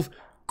 12,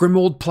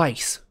 Grimmauld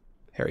Place,"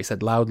 Harry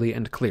said loudly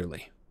and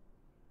clearly.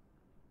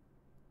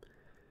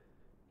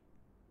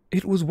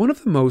 It was one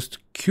of the most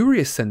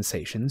curious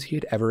sensations he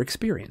had ever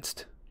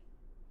experienced.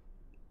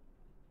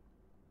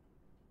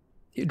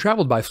 He had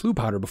traveled by flue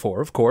powder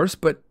before, of course,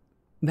 but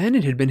then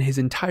it had been his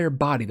entire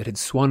body that had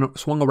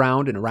swung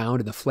around and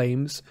around in the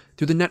flames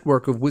through the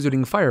network of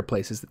wizarding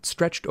fireplaces that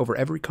stretched over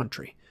every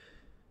country.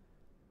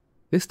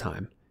 This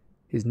time,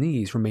 his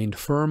knees remained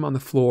firm on the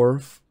floor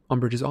of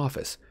Umbridge's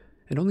office,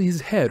 and only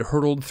his head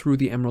hurtled through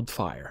the emerald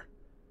fire.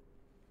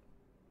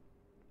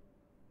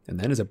 And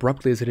then, as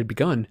abruptly as it had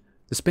begun,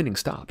 the spinning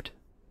stopped.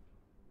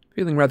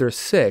 Feeling rather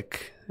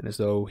sick, and as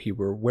though he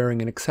were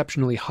wearing an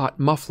exceptionally hot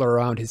muffler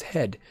around his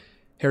head,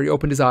 Harry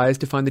opened his eyes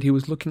to find that he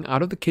was looking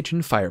out of the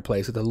kitchen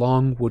fireplace at the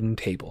long wooden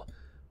table,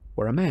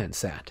 where a man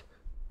sat,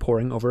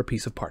 poring over a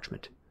piece of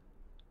parchment.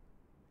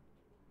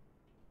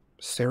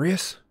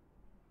 "Sirius?"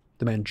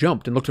 The man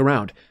jumped and looked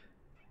around.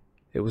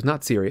 It was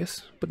not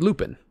Sirius, but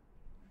Lupin.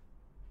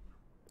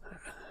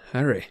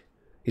 "Harry,"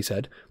 he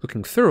said,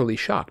 looking thoroughly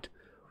shocked.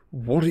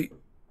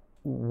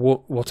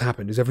 What's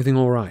happened? Is everything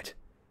all right?"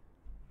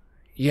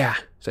 "Yeah,"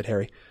 said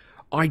Harry.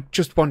 "I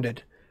just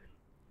wondered.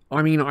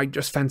 I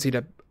just fancied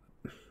a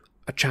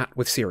chat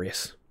with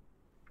Sirius."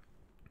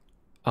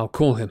 "I'll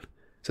call him,"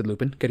 said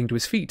Lupin, getting to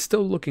his feet,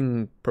 still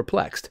looking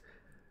perplexed.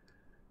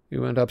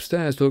 "You went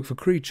upstairs to look for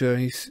Kreacher.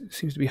 He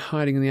seems to be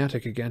hiding in the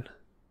attic again."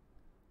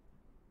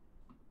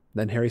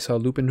 Then Harry saw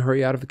Lupin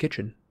hurry out of the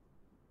kitchen.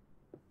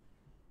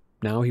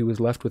 Now he was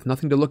left with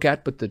nothing to look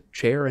at but the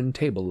chair and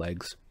table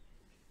legs.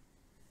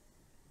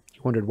 He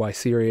wondered why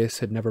Sirius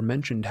had never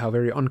mentioned how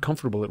very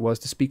uncomfortable it was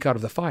to speak out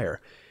of the fire.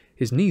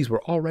 His knees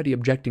were already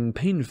objecting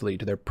painfully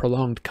to their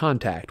prolonged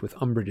contact with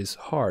Umbridge's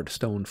hard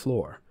stone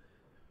floor.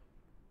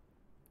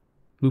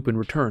 Lupin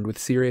returned with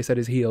Sirius at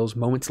his heels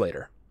moments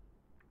later.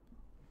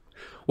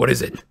 "What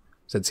is it?"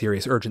 said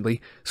Sirius urgently,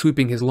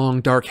 sweeping his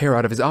long dark hair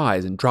out of his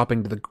eyes and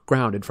dropping to the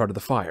ground in front of the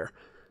fire,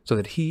 so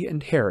that he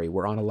and Harry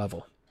were on a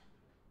level.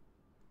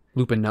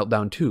 Lupin knelt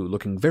down too,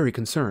 looking very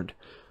concerned.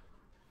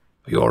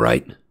 "Are you all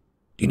right? Do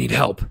you need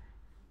help?"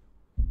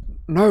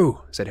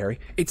 "No," said Harry.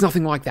 "It's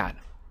nothing like that.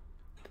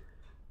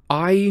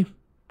 I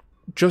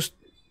just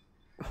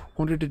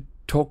wanted to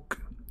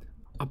talk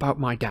about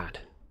my dad."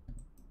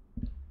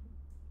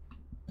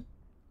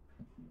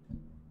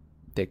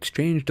 They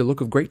exchanged a look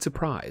of great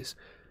surprise,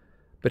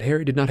 but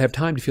Harry did not have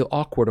time to feel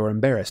awkward or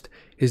embarrassed.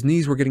 His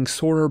knees were getting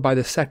sorer by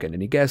the second,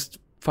 and he guessed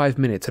 5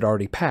 minutes had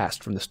already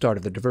passed from the start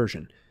of the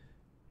diversion.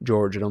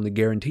 George had only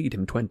guaranteed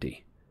him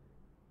 20.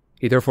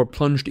 He therefore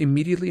plunged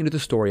immediately into the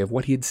story of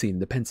what he had seen in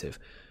the Pensieve.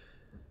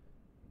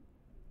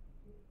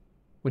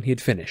 When he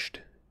had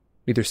finished,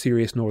 neither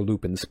Sirius nor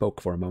Lupin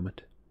spoke for a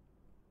moment.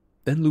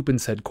 Then Lupin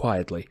said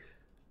quietly,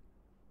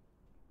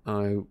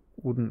 "I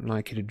wouldn't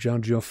like you to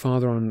judge your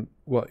father on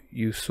what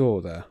you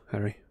saw there,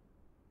 Harry.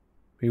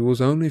 He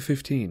was only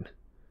 15.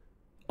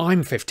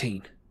 "I'm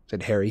 15,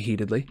 said Harry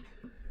heatedly.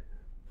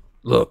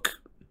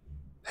 "Look,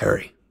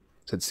 Harry,"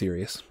 said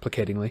Sirius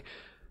placatingly.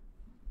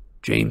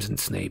 "James and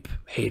Snape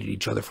hated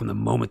each other from the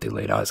moment they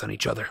laid eyes on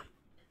each other.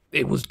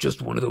 It was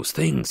just one of those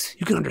things.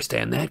 You can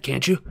understand that,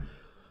 can't you?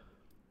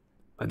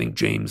 I think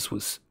James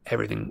was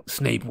everything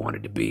Snape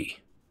wanted to be.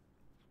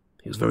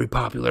 He was very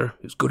popular,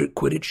 he was good at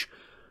Quidditch,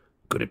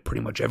 good at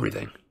pretty much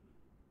everything.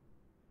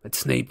 But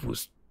Snape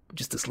was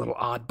just this little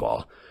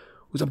oddball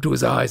who was up to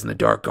his eyes in the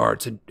dark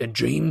arts, and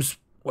James,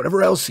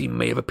 whatever else he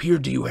may have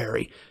appeared to you,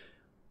 Harry,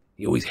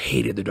 he always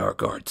hated the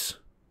dark arts."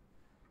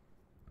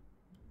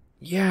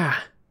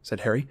 "Yeah,"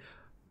 said Harry,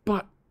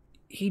 "but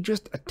he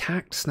just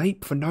attacked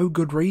Snape for no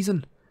good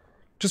reason.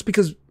 Just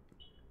because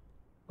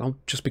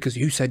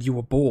you said you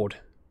were bored,"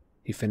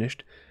 he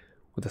finished,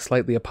 with a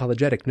slightly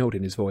apologetic note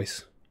in his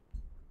voice.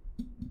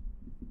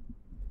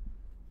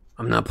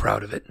 "I'm not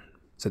proud of it,"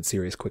 said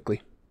Sirius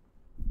quickly.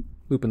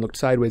 Lupin looked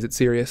sideways at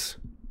Sirius,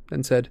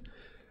 then said,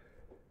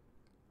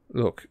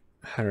 "Look,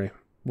 Harry,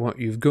 what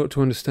you've got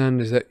to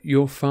understand is that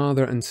your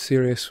father and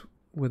Sirius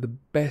were the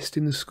best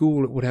in the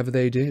school at whatever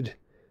they did.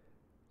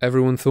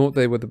 Everyone thought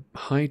they were the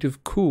height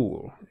of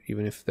cool,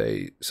 even if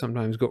they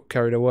sometimes got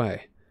carried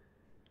away."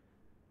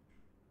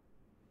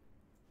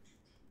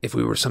 "If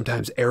we were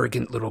sometimes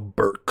arrogant little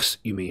Burks,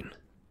 you mean?"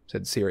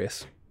 said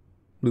Sirius.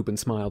 Lupin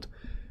smiled.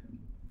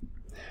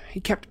 He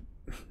kept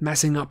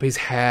messing up his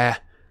hair,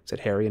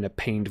 said Harry in a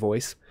pained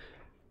voice.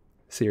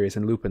 Sirius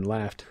and Lupin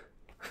laughed.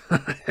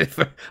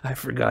 I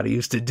forgot he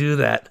used to do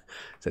that,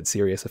 said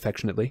Sirius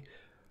affectionately.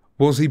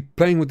 Was he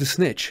playing with the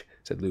snitch?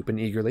 Said Lupin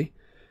eagerly.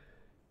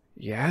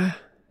 Yeah,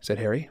 said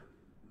Harry,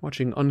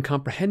 watching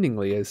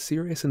uncomprehendingly as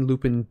Sirius and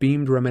Lupin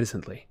beamed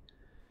reminiscently.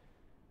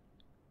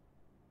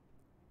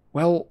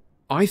 Well,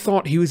 I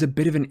thought he was a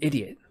bit of an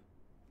idiot.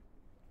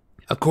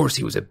 Of course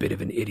he was a bit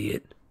of an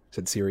idiot,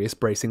 said Sirius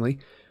bracingly.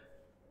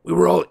 We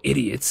were all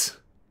idiots.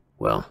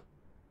 Well,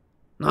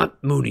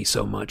 not Moony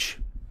so much,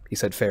 he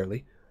said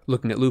fairly,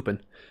 looking at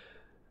Lupin.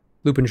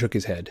 Lupin shook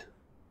his head.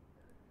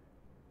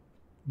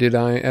 Did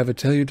I ever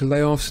tell you to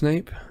lay off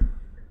Snape?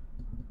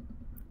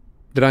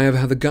 Did I ever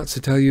have the guts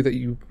to tell you that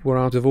you were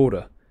out of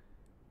order?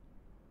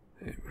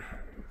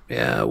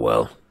 Yeah,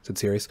 well, said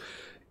Sirius,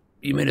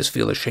 you made us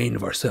feel ashamed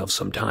of ourselves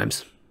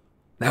sometimes.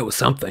 That was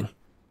something.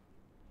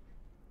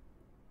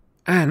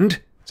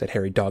 And, said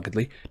Harry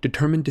doggedly,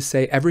 determined to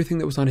say everything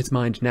that was on his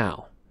mind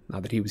now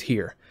that he was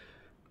here,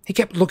 he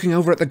kept looking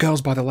over at the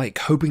girls by the lake,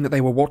 hoping that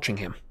they were watching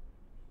him.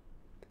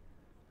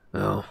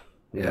 Oh,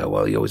 yeah,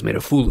 well, he always made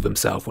a fool of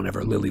himself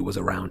whenever Lily was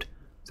around,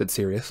 said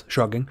Sirius,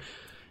 shrugging.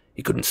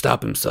 He couldn't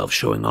stop himself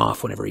showing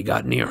off whenever he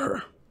got near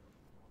her.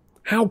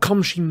 How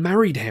come she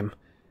married him?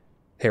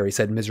 Harry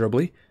said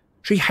miserably.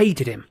 She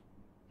hated him.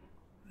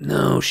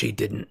 No, she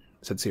didn't,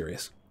 said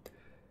Sirius.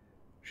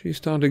 She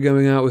started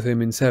going out with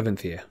him in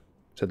 7th year,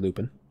 said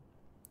Lupin.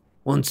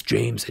 Once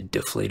James had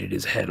deflated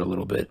his head a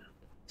little bit,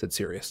 said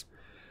Sirius.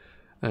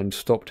 And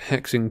stopped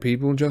hexing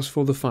people just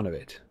for the fun of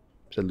it,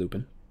 said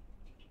Lupin.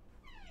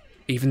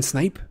 Even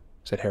Snape?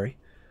 Said Harry.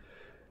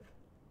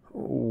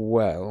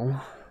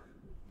 Well,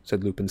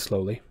 said Lupin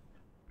slowly.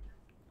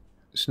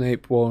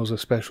 Snape was a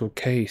special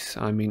case.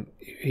 I mean,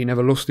 he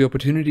never lost the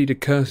opportunity to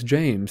curse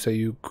James, so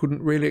you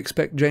couldn't really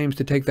expect James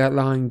to take that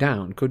lying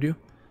down, could you?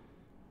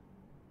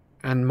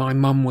 And my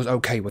mum was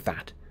okay with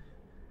that.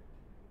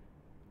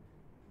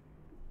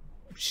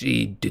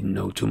 She didn't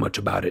know too much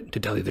about it, to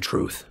tell you the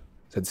truth,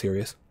 said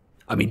Sirius.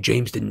 I mean,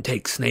 James didn't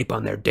take Snape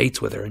on their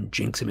dates with her and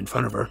jinx him in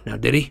front of her, now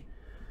did he?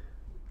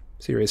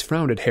 Sirius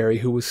frowned at Harry,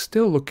 who was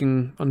still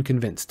looking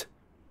unconvinced.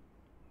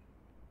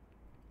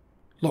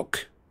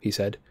 Look, he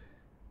said.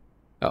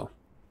 Oh.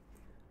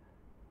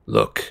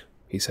 Look,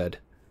 he said.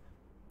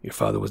 Your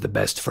father was the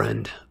best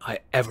friend I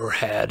ever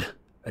had,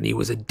 and he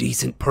was a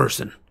decent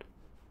person.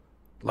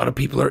 A lot of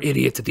people are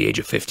idiots at the age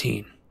of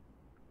 15.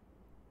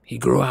 He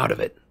grew out of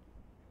it.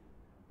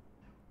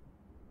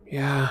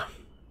 Yeah,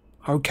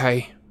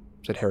 okay,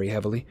 said Harry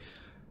heavily.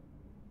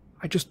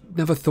 I just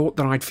never thought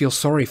that I'd feel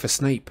sorry for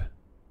Snape.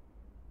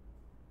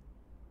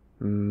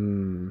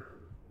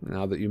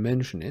 Now that you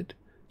mention it,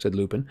 said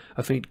Lupin,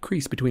 a faint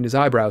crease between his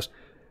eyebrows.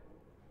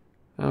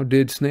 How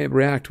did Snape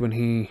react when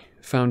he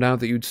found out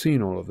that you'd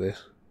seen all of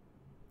this?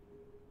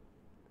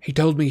 He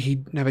told me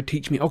he'd never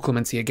teach me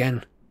occlumency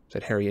again,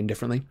 said Harry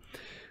indifferently.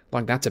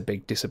 Like that's a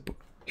big disappointment.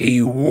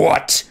 He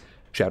what?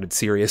 Shouted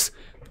Sirius,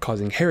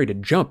 causing Harry to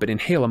jump and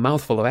inhale a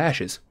mouthful of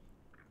ashes.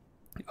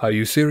 Are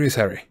you serious,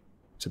 Harry?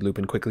 Said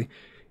Lupin quickly.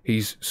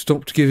 He's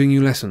stopped giving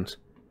you lessons.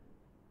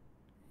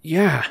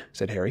 Yeah,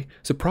 said Harry,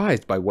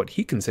 surprised by what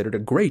he considered a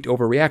great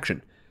overreaction.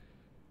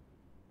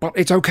 But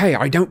it's okay,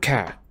 I don't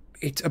care.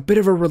 It's a bit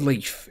of a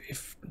relief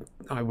if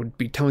I would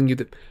be telling you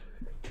that...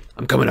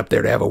 I'm coming up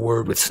there to have a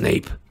word with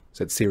Snape,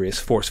 said Sirius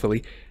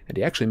forcefully, and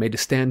he actually made to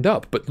stand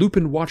up, but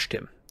Lupin watched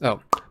him.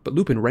 But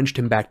Lupin wrenched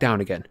him back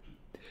down again.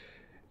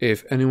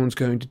 If anyone's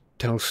going to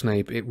tell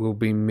Snape, it will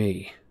be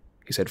me,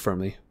 he said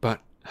firmly. But,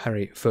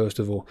 Harry, first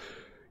of all,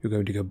 you're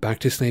going to go back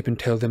to Snape and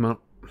tell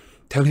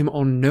him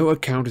on no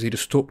account is he to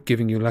stop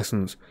giving you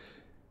lessons.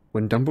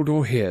 When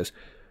Dumbledore hears...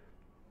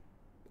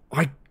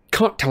 I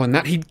can't tell him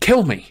that, he'd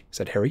kill me,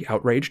 said Harry,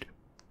 outraged.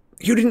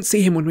 You didn't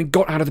see him when we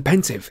got out of the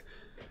Pensive.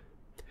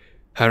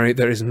 Harry,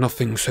 there is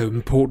nothing so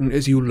important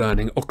as you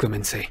learning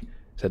occlumency,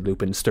 said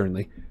Lupin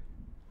sternly.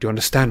 Do you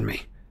understand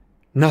me?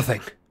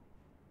 Nothing.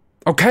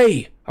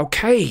 Okay,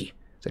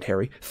 said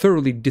Harry,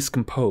 thoroughly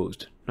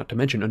discomposed, not to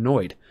mention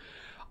annoyed.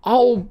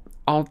 I'll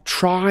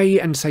try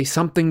and say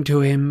something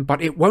to him,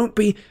 but it won't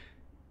be...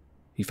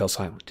 He fell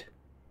silent.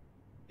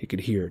 He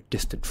could hear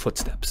distant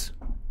footsteps.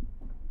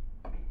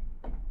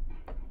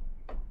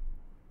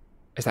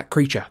 Is that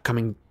creature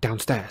coming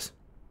downstairs?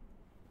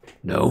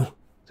 No,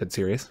 said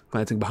Sirius,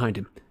 glancing behind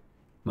him.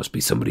 Must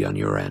be somebody on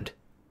your end.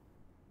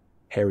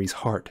 Harry's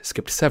heart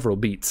skipped several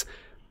beats.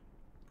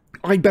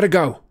 I'd better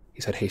go,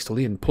 he said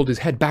hastily, and pulled his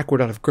head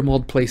backward out of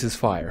Grimmauld Place's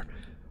fire.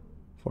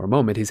 For a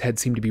moment his head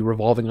seemed to be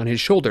revolving on his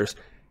shoulders.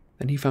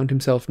 Then he found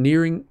himself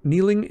kneeling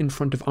in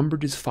front of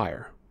Umbridge's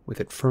fire,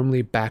 with it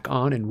firmly back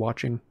on and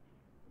watching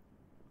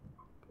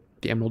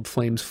the emerald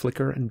flames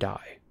flicker and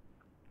die.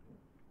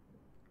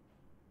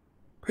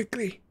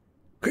 Quickly,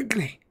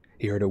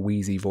 he heard a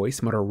wheezy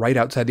voice mutter right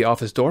outside the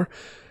office door.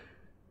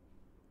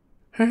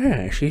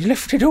 She's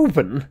left it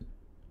open.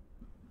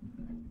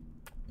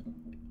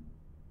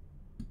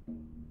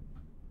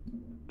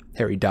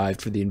 Harry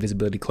dived for the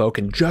invisibility cloak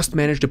and just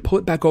managed to pull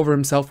it back over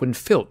himself when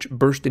Filch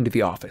burst into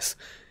the office.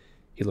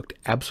 He looked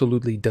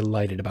absolutely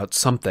delighted about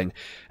something,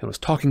 and was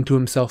talking to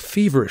himself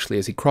feverishly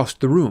as he crossed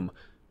the room,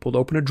 pulled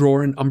open a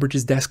drawer in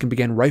Umbridge's desk, and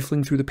began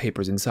rifling through the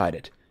papers inside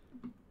it.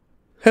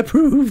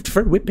 Approved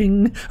for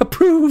whipping!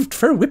 Approved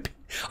for whipping!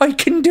 I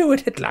can do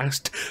it at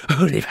last!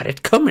 Oh, they've had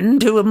it coming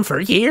to 'em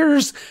for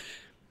years!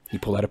 He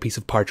pulled out a piece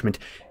of parchment,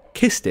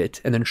 kissed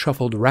it, and then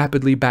shuffled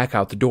rapidly back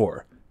out the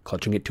door,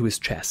 clutching it to his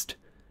chest.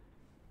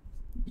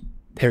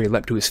 Harry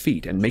leapt to his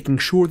feet, and making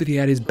sure that he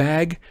had his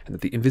bag and that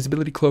the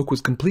invisibility cloak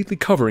was completely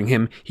covering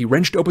him, he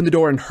wrenched open the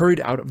door and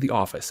hurried out of the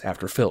office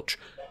after Filch,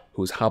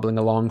 who was hobbling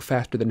along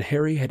faster than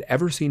Harry had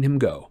ever seen him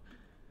go.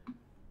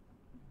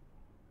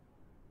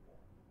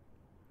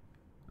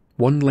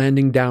 One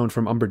landing down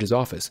from Umbridge's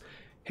office,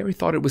 Harry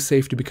thought it was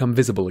safe to become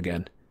visible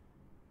again.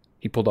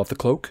 He pulled off the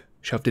cloak,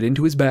 shoved it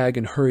into his bag,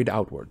 and hurried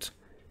outwards.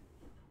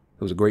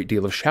 There was a great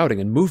deal of shouting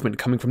and movement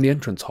coming from the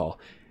entrance hall.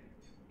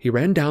 He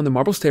ran down the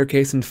marble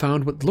staircase and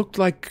found what looked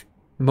like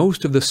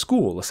most of the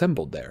school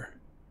assembled there.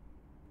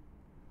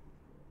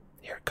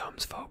 "Here it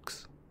comes,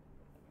 folks."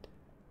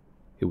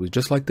 It was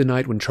just like the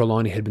night when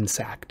Trelawney had been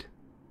sacked.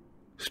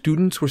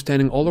 Students were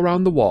standing all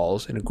around the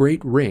walls in a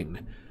great ring.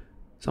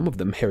 Some of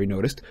them, Harry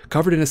noticed,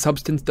 covered in a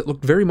substance that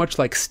looked very much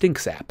like stink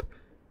sap.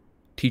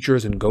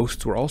 Teachers and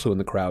ghosts were also in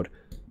the crowd.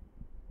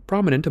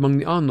 Prominent among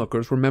the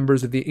onlookers were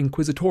members of the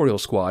inquisitorial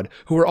squad,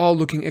 who were all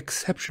looking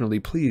exceptionally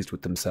pleased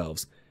with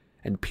themselves,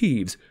 and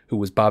Peeves, who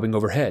was bobbing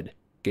overhead,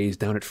 gazed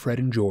down at Fred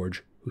and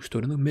George, who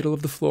stood in the middle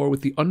of the floor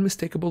with the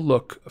unmistakable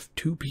look of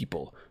two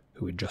people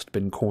who had just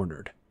been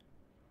cornered.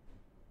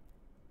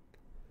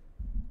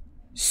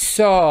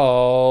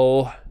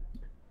 "So,"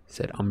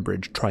 said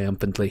Umbridge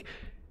triumphantly.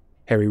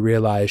 Harry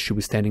realized she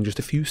was standing just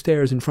a few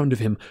stairs in front of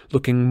him,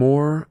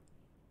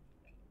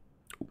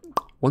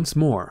 once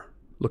more,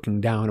 looking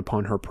down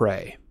upon her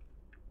prey.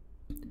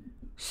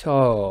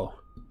 "So,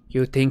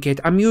 you think it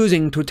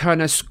amusing to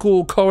turn a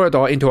school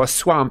corridor into a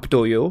swamp,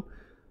 do you?"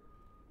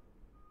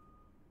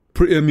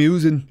 Pretty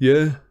amusing,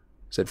 yeah,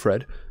 said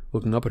Fred,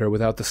 looking up at her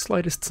without the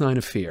slightest sign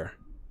of fear.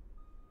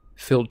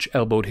 Filch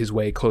elbowed his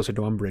way closer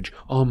to Umbridge,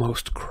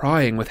 almost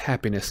crying with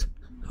happiness.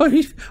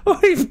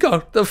 I've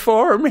got the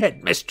form,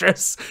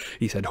 headmistress,"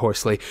 he said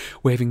hoarsely,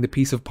 waving the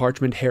piece of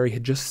parchment Harry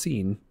had just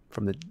seen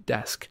from the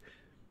desk.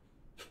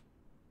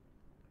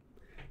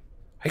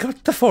 "I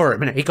got the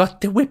form, and I got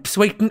the whips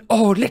waiting.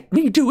 Oh, let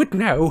me do it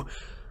now."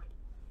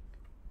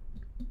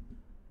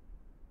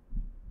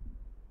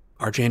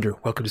 "Archander,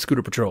 welcome to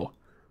Scooter Patrol."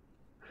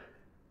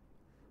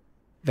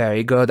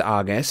 "Very good,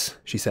 Argus,"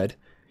 she said.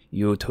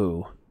 "You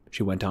two,"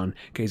 she went on,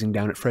 gazing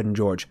down at Fred and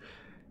George.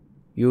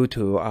 "You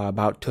two are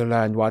about to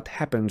learn what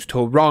happens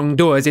to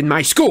wrongdoers in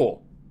my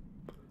school."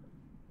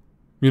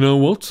 You know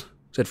what?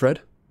 said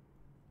Fred.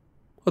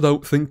 I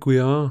don't think we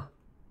are.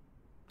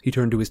 He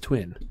turned to his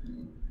twin.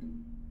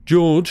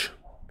 George,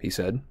 he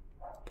said,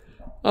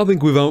 I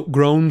think we've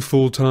outgrown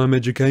full-time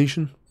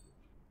education.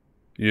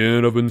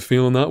 Yeah, I've been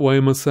feeling that way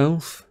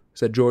myself,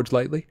 said George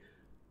lightly.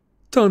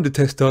 Time to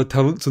test our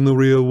talents in the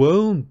real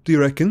world, do you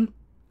reckon?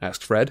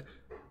 asked Fred.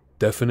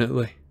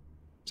 Definitely,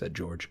 said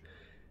George.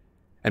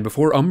 And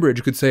before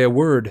Umbridge could say a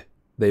word,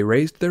 they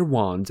raised their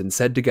wands and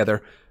said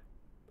together,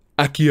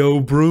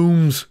 Accio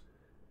brooms!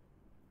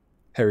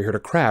 Harry heard a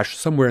crash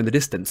somewhere in the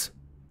distance.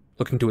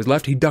 Looking to his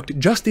left, he ducked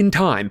just in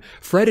time.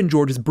 Fred and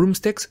George's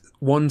broomsticks,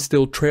 one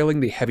still trailing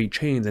the heavy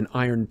chains and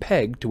iron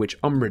peg to which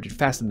Umbridge had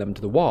fastened them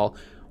to the wall,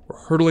 were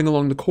hurtling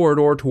along the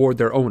corridor toward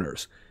their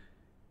owners.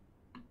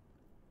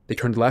 They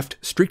turned left,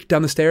 streaked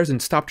down the stairs,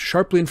 and stopped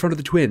sharply in front of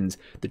the twins,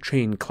 the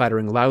chain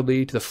clattering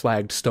loudly to the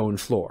flagged stone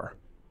floor.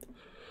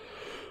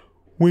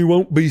 We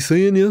won't be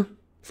seeing you,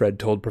 Fred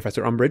told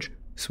Professor Umbridge,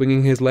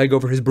 swinging his leg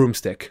over his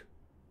broomstick.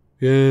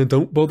 Yeah,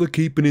 don't bother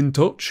keeping in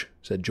touch,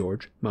 said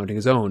George, mounting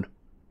his own.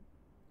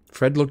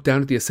 Fred looked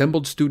down at the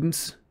assembled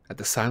students, at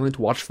the silent,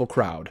 watchful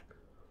crowd.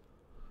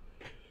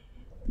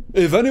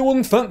 If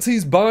anyone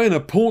fancies buying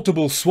a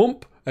portable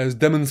swamp, as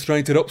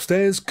demonstrated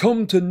upstairs,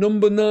 come to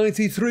number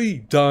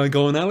 93,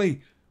 Diagon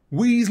Alley.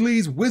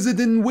 Weasley's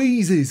Wizarding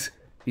Wheezes,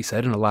 he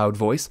said in a loud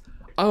voice.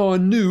 Our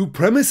new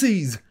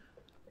premises.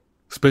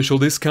 Special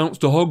discounts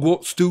to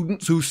Hogwarts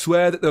students who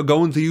swear that they're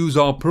going to use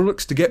our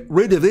products to get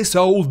rid of this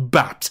old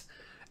bat,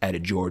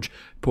 added George,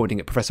 pointing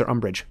at Professor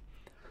Umbridge.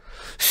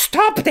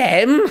 Stop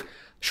them!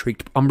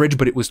 shrieked Umbridge,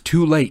 but it was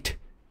too late.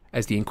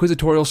 As the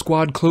inquisitorial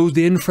squad closed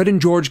in, Fred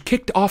and George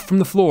kicked off from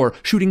the floor,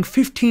 shooting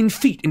 15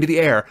 feet into the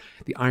air,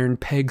 the iron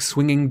peg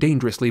swinging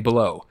dangerously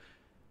below.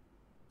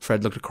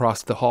 Fred looked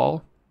across the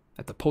hall,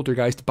 at the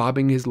poltergeist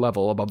bobbing his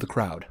level above the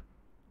crowd.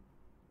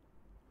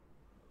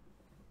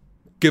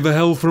 Give a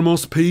hell from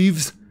us,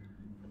 Peeves.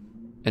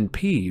 And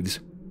Peeves,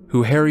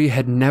 who Harry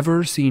had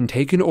never seen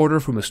take an order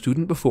from a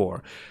student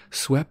before,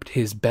 swept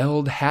his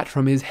belled hat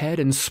from his head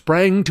and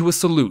sprang to a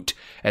salute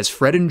as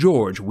Fred and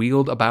George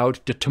wheeled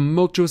about to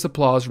tumultuous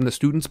applause from the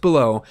students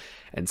below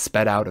and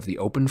sped out of the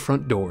open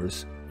front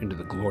doors into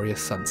the glorious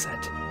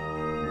sunset.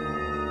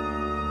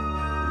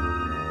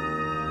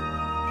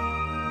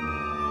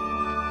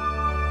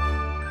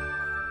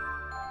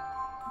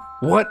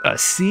 What a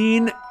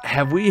scene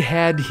have we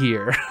had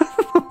here.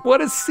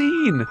 What a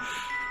scene!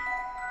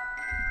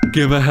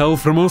 Give a hell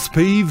from us,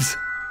 Peeves.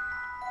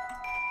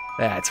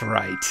 That's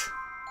right.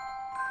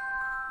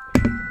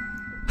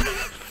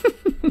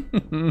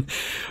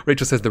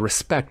 Rachel says the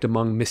respect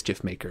among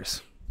mischief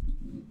makers.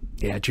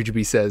 Yeah,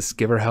 Jujubee says,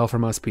 give her hell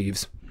from us,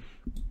 Peeves.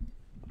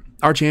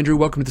 Archie Andrew,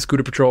 welcome to the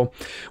Scooter Patrol.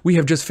 We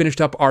have just finished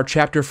up our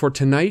chapter for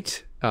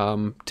tonight.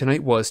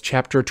 Tonight was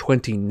chapter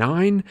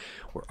 29.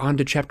 We're on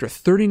to chapter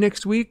 30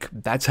 next week.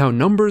 That's how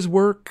numbers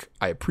work.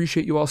 I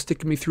appreciate you all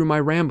sticking me through my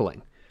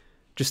rambling.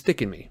 Just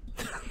sticking me.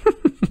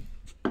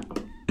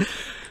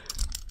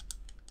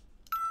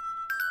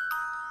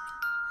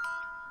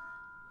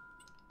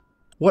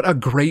 What a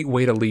great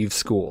way to leave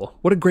school.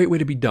 What a great way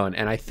to be done.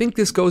 And I think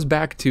this goes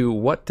back to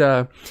what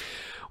I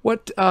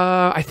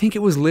think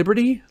it was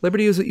Liberty.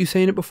 Liberty is what you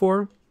saying it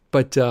before.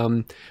 But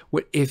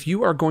if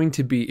you're going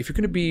to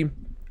be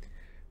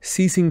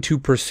ceasing to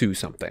pursue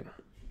something,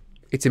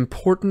 it's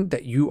important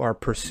that you are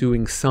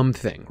pursuing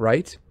something,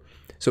 right?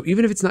 So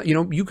even if it's not,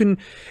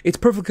 it's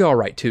perfectly all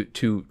right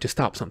to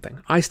stop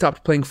something. I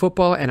stopped playing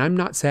football and I'm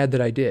not sad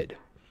that I did.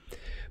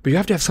 But you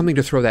have to have something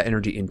to throw that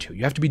energy into.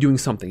 You have to be doing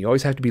something. You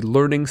always have to be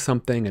learning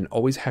something and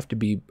always have to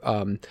be,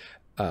 you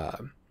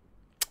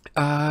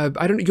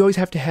always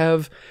have to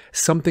have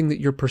something that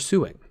you're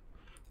pursuing.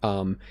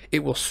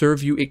 It will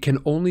serve you. It can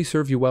only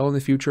serve you well in the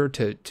future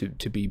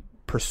to be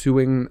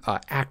pursuing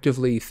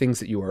actively things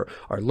that you are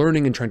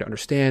learning and trying to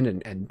understand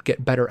and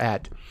get better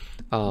at.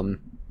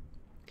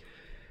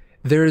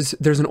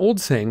 There's an old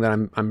saying that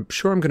I'm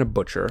sure I'm going to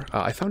butcher.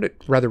 I found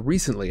it rather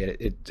recently, and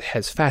it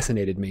has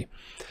fascinated me.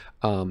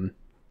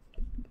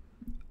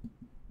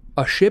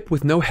 A ship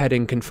with no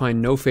heading can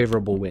find no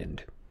favorable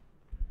wind,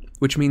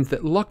 which means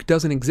that luck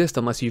doesn't exist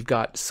unless you've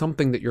got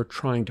something that you're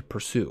trying to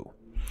pursue.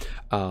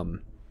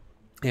 And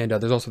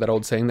there's also that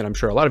old saying that I'm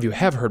sure a lot of you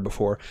have heard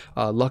before.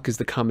 Luck is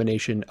the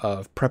combination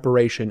of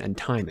preparation and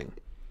timing.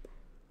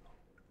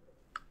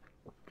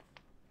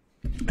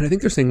 And I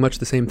think they're saying much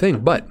the same thing,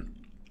 but...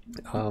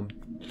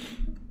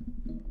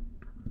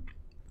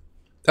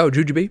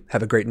 Jujubee,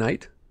 have a great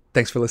night.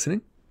 Thanks for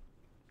listening.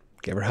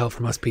 Give her hell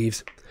from us,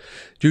 Peeves.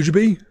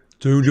 Jujubee,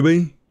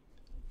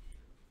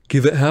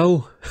 give it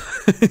hell.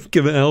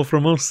 Give it hell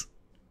from us.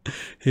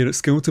 Here at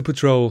Scooter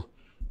Patrol.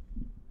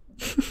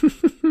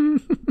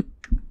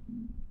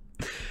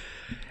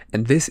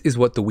 And this is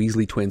what the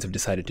Weasley twins have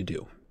decided to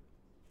do.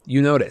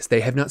 You notice they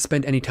have not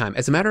spent any time.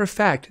 As a matter of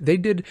fact, they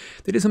did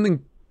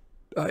something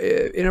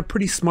in a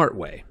pretty smart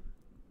way.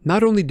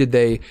 Not only did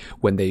they,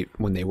 when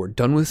they were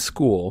done with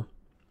school,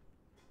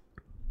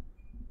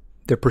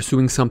 they're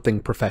pursuing something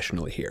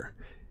professionally here.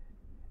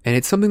 And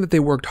it's something that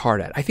they worked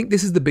hard at. I think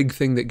this is the big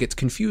thing that gets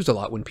confused a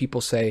lot when people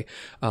say,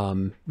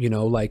 Bill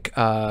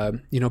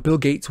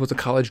Gates was a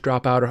college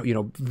dropout, or,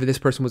 this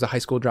person was a high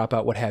school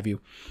dropout, what have you.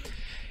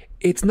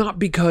 It's not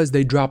because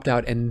they dropped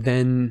out and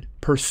then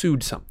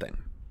pursued something.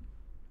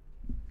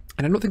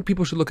 And I don't think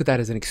people should look at that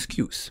as an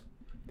excuse.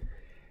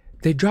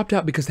 They dropped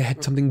out because they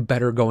had something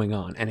better going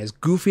on. And as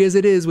goofy as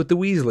it is with the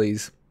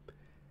Weasleys,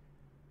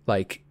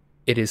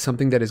 it is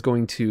something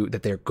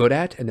that they're good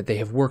at and that they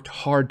have worked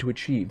hard to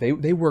achieve.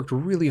 They worked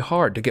really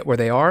hard to get where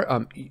they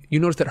are. You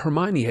notice that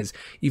Hermione has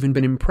even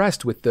been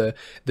impressed with the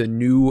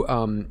new,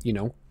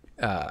 the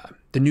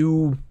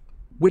new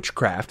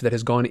witchcraft that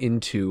has gone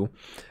into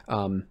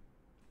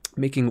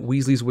making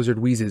Weasley's Wizard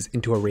Wheezes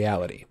into a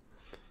reality.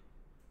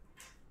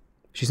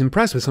 She's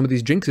impressed with some of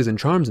these jinxes and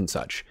charms and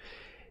such.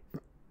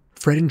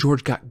 Fred and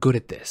George got good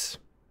at this,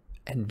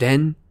 and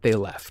then they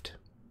left.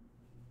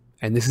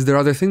 And this is their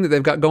other thing that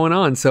they've got going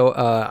on. So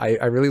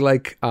I really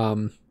like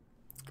I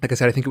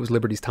said, I think it was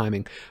Liberty's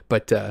timing,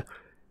 but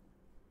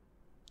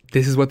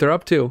this is what they're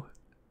up to.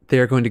 They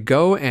are going to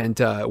go, and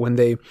when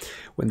they've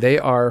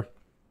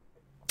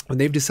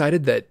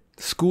decided that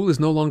school is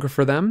no longer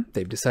for them,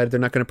 they've decided they're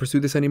not going to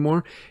pursue this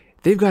anymore,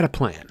 they've got a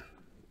plan.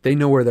 They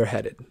know where they're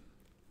headed.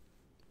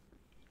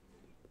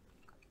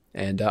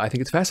 And I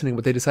think it's fascinating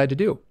what they decide to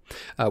do.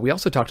 We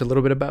also talked a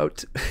little bit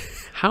about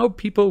how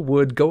people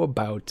would go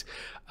about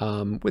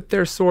with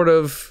their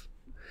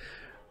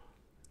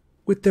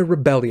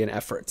rebellion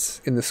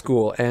efforts in the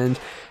school, and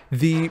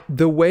the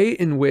way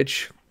in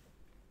which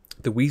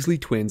the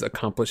Weasley twins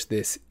accomplished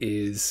this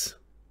is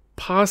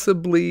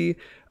possibly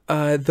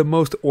the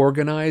most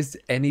organized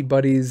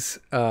anybody's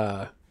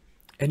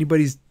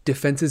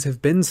defenses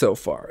have been so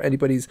far. I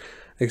guess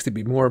they'd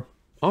be more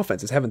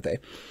offenses, haven't they?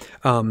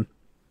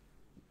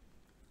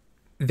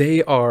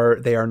 They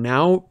are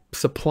now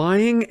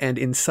supplying and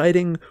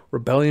inciting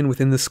rebellion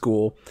within the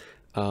school,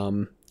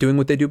 doing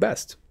what they do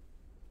best.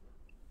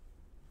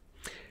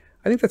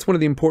 I think that's one of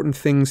the important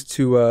things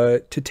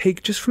to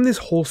take just from this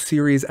whole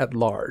series at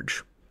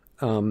large.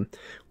 When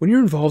you're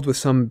involved with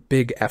some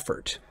big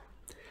effort,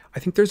 I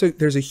think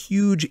there's a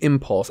huge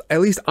impulse.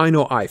 At least I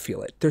know I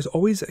feel it. There's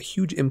always a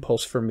huge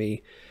impulse for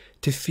me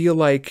to feel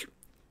like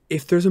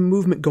if there's a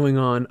movement going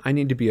on, I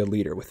need to be a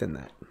leader within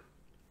that.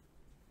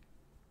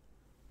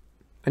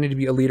 I need to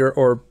be a leader,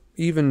 or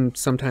even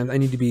sometimes I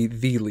need to be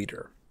the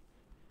leader.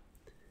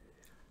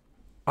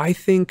 I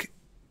think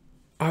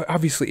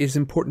obviously it is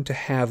important to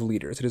have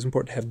leaders. It is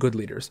important to have good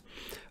leaders.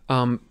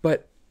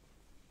 But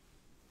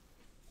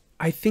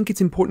I think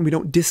it's important we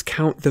don't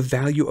discount the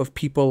value of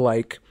people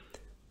like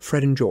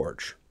Fred and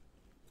George.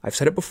 I've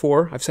said it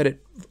before. I've said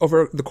it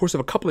over the course of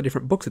a couple of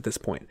different books at this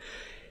point.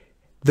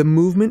 The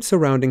movement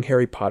surrounding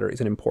Harry Potter is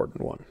an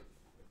important one.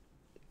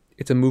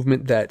 It's a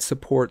movement that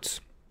supports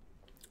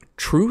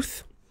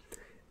truth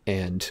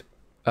and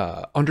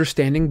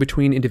understanding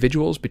between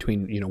individuals,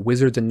 between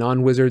wizards and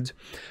non-wizards.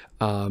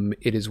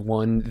 It is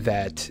one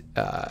that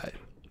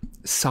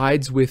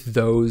sides with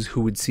those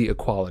who would see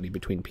equality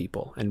between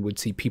people and would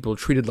see people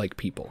treated like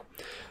people.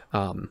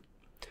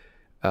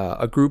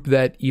 A group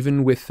that,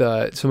 even with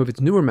some of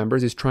its newer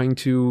members, is trying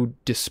to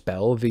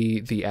dispel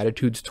the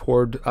attitudes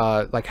toward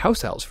like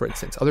house elves, for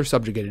instance, other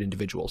subjugated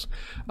individuals.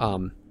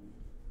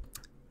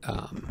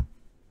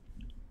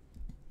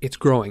 It's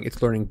growing,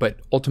 it's learning, but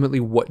ultimately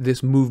what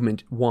this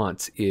movement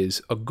wants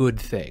is a good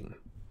thing.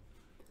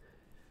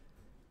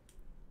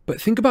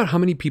 But think about how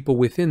many people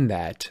within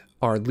that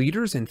are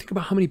leaders, and think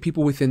about how many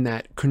people within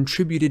that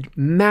contributed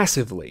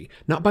massively,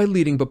 not by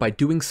leading, but by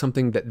doing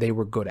something that they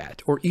were good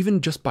at, or even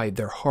just by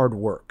their hard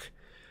work,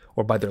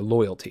 or by their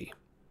loyalty.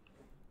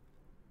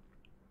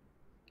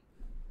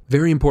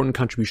 Very important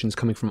contributions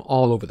coming from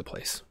all over the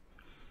place.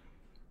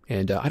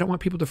 And I don't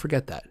want people to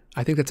forget that.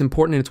 I think that's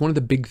important, and it's one of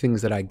the big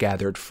things that I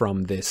gathered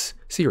from this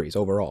series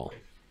overall.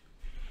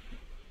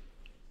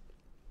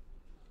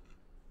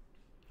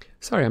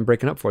 Sorry, I'm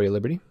breaking up for you,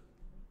 Liberty.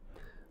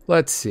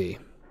 Let's see.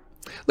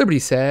 Liberty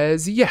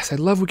says, yes, I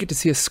love we get to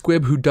see a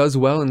squib who does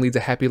well and leads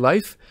a happy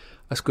life,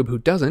 a squib who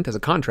doesn't as a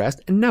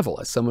contrast, and Neville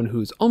as someone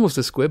who's almost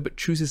a squib but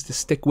chooses to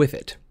stick with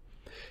it.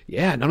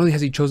 Yeah, not only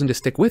has he chosen to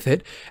stick with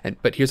it,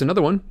 but here's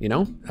another one,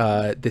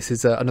 this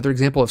is another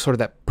example of sort of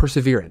that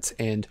perseverance.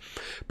 And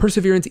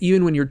perseverance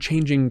even when you're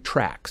changing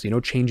tracks,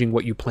 changing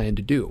what you plan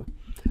to do.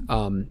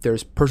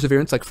 There's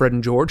perseverance like Fred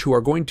and George, who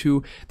are they're going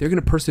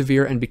to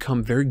persevere and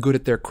become very good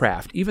at their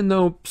craft, even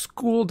though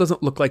school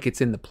doesn't look like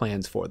it's in the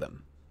plans for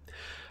them.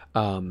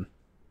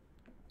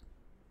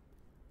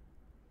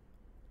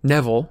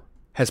 Neville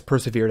has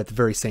persevered at the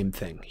very same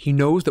thing. He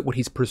knows that what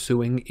he's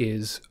pursuing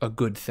is a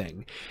good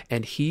thing,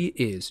 and he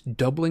is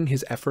doubling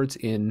his efforts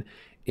in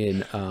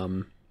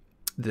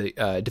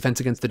the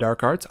Defense Against the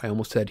Dark Arts. I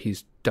almost said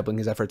he's doubling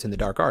his efforts in the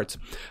Dark Arts.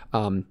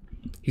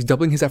 He's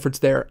doubling his efforts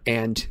there,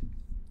 and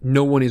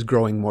no one is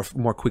growing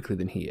more quickly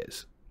than he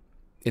is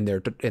in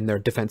their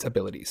defense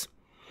abilities.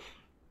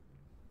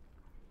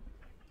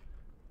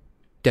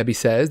 Debbie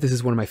says, this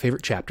is one of my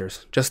favorite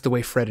chapters, just the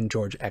way Fred and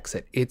George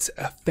exit. It's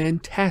a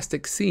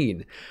fantastic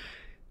scene.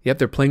 Yep,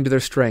 they're playing to their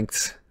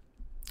strengths.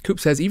 Coop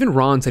says, even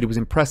Ron said he was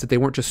impressed that they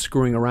weren't just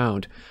screwing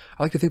around.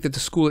 I like to think that the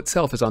school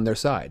itself is on their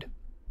side.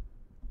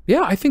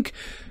 Yeah, I think,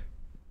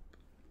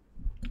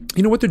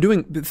 what they're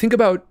doing, think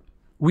about,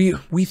 we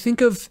think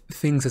of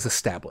things as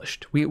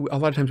established. A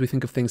lot of times we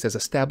think of things as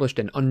established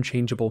and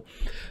unchangeable.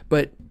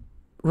 But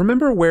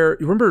remember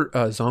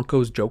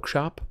Zonko's joke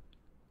shop?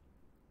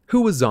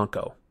 Who was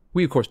Zonko?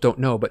 We, of course, don't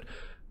know, but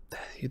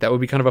that would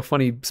be kind of a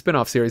funny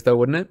spin-off series, though,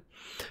 wouldn't it?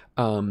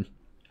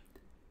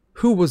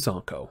 Who was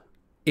Zonko?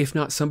 If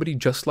not somebody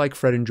just like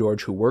Fred and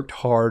George, who worked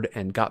hard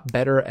and got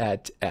better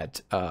at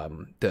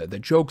the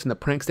jokes and the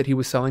pranks that he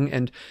was selling,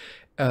 and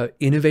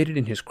innovated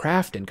in his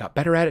craft and got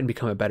better at it and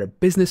become a better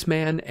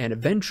businessman, and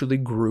eventually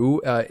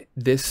grew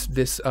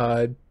this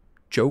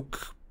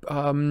joke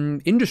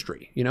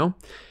industry. He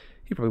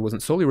probably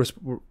wasn't solely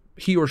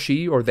he or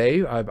she or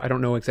they. I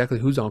don't know exactly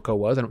who Zonko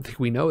was. I don't think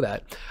we know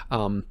that.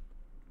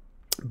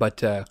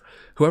 But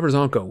whoever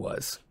Zonko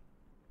was,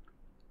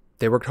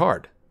 they worked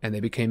hard and they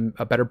became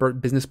a better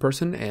business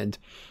person. And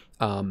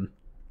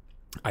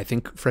I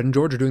think Fred and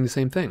George are doing the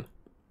same thing.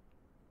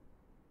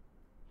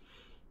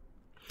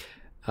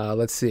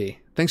 Let's see.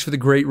 Thanks for the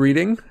great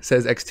reading,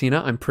 says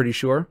Xtina. I'm pretty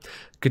sure.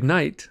 Good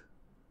night.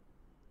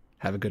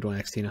 Have a good one,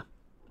 Xtina.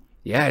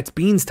 Yeah, it's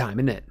Beans time,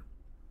 isn't it?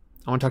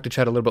 I want to talk to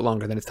Chad a little bit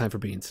longer, then it's time for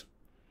Beans.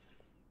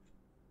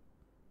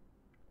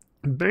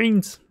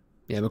 Beans.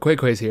 Yeah,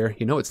 McQuay's here.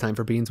 You know it's time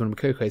for Beans when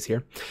McQuay's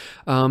here.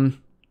 A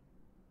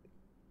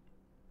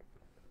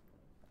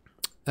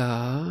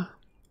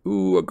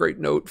great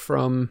note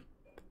from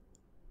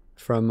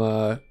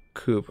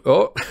Coop.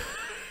 Oh.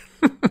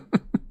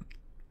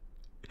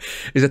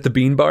 Is that the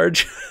bean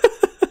barge?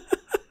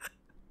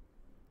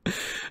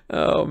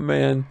 Oh,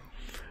 man.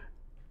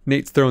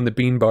 Nate's throwing the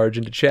bean barge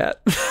into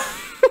chat.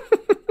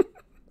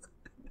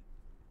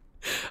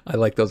 I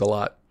like those a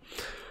lot.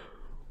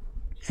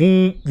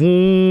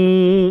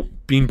 Bean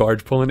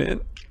barge pulling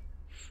in.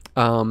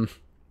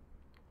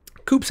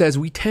 Coop says,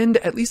 we tend,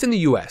 at least in the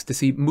US, to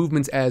see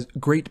movements as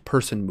great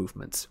person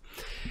movements.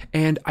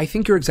 And I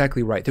think you're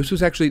exactly right.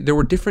 There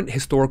were different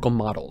historical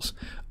models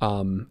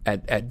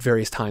at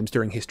various times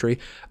during history.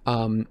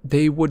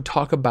 They would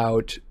talk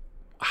about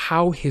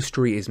how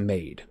history is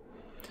made.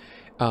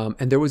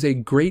 And there was a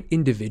great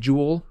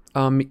individual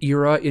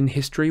era in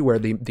history where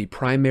the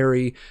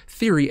primary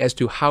theory as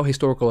to how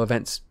historical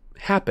events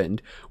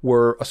happened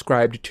were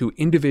ascribed to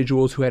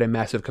individuals who had a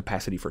massive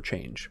capacity for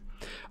change.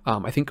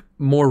 I think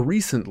more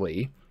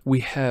recently we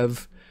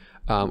have,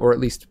 or at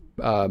least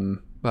a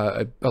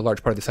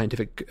large part of the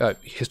scientific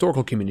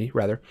historical community,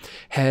 rather,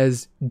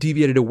 has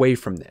deviated away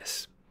from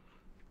this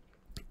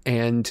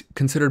and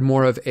considered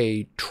more of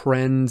a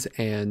trends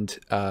and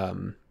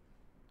oh,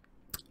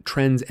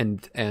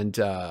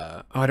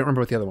 I don't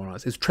remember what the other one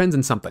was. It's trends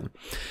and something,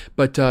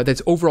 but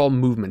that's overall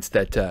movements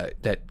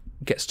that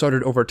get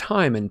started over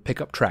time and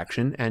pick up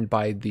traction, and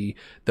by the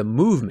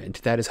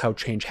movement, that is how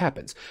change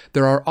happens.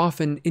 There are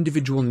often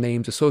individual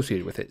names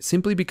associated with it,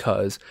 simply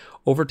because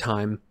over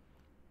time,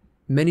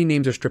 many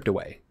names are stripped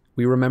away.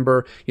 We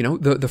remember,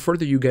 the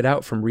further you get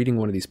out from reading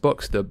one of these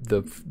books,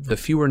 the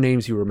fewer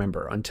names you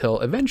remember,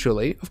 until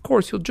eventually, of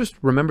course, you'll just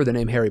remember the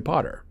name Harry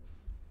Potter.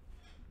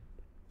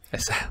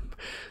 That's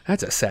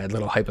a sad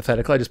little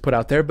hypothetical I just put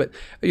out there, but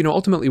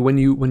ultimately, when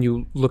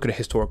you look at a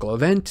historical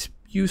event,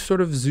 you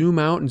sort of zoom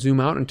out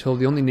until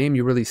the only name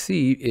you really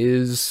see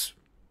is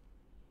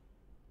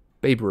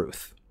Babe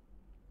Ruth.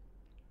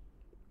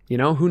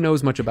 Who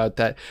knows much about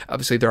that?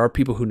 Obviously, there are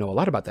people who know a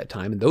lot about that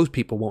time, and those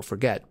people won't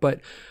forget. But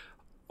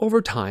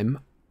over time,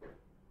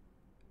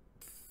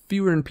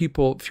 fewer and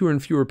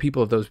fewer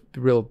people of those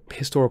real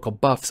historical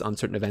buffs on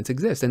certain events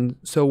exist. And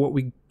so what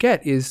we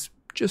get is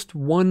just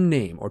one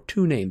name or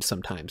two names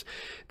sometimes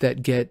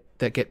that get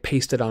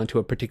pasted onto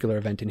a particular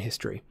event in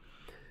history.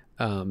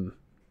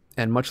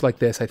 And much like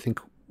this, I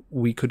think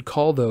we could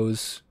call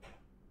those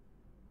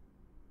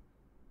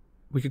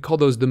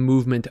the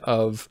movement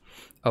of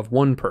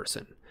one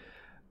person.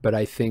 But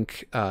I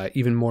think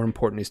even more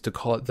important is to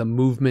call it the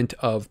movement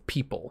of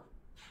people,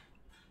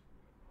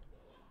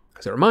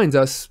 because it reminds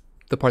us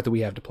the part that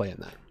we have to play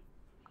in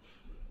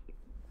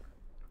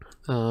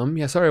that.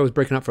 Yeah, sorry I was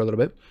breaking up for a little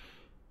bit.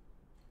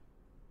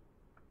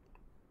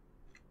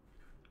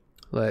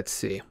 Let's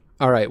see.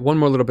 All right, one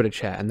more little bit of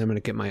chat, and then I'm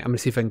gonna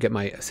see if I can get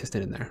my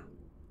assistant in there.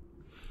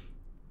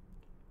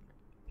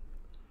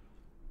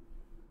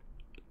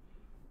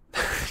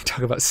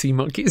 Talk about sea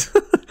monkeys.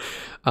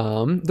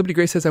 Liberty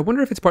Grace says, I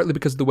wonder if it's partly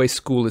because of the way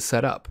school is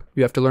set up.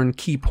 You have to learn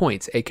key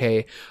points,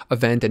 aka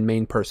event and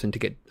main person, to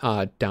get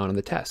down on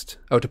the test.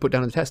 Oh, to put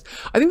down on the test.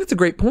 I think that's a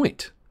great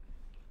point.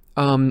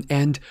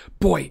 And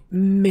boy,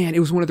 man, it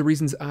was one of the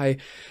reasons I,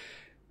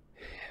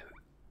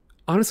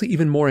 honestly,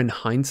 even more in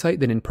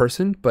hindsight than in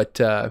person, but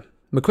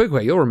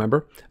McQuigway, you'll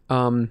remember,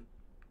 I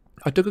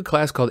took a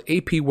class called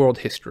AP World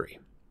History.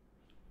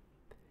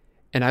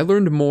 And I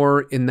learned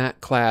more in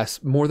that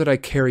class, more that I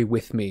carry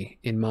with me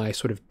in my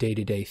sort of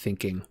day-to-day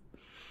thinking.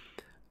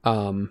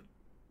 I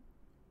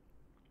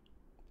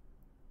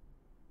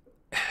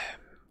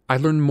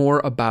learned more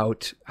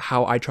about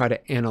how I try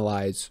to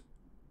analyze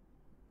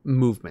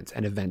movements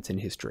and events in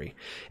history,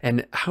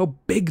 and how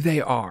big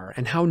they are,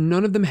 and how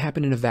none of them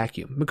happen in a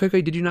vacuum.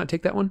 McCoy, did you not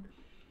take that one?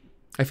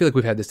 I feel like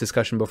we've had this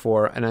discussion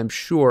before, and I'm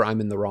sure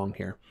I'm in the wrong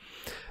here.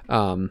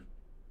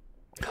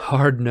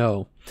 Hard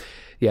no.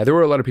 Yeah, there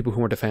were a lot of people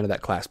who weren't a fan of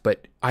that class,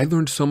 but I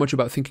learned so much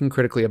about thinking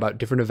critically about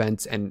different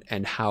events and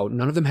how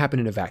none of them happen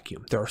in a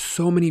vacuum. There are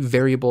so many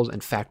variables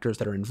and factors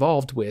that are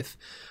involved with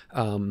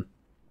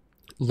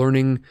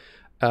learning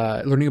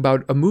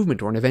about a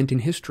movement or an event in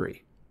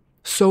history.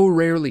 So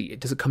rarely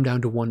does it come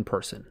down to one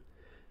person.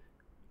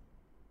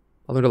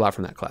 I learned a lot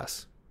from that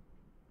class.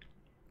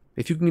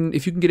 If you can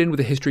get in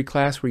with a history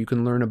class where you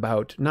can learn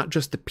about not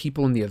just the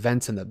people and the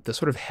events and the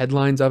sort of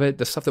headlines of it,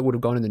 the stuff that would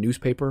have gone in the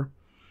newspaper,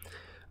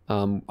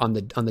 on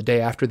the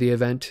day after the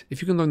event,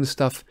 if you can learn the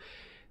stuff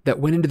that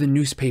went into the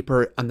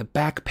newspaper on the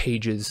back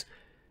pages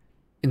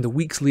in the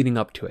weeks leading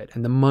up to it,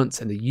 and the months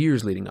and the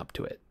years leading up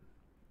to it,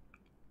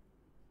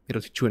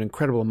 it'll teach you an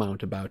incredible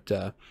amount about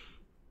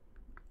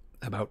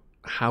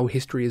how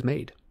history is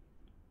made.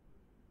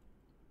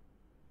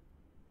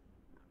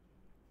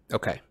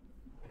 Okay.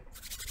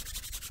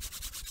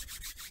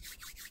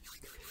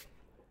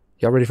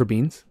 Y'all ready for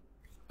beans?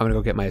 I'm gonna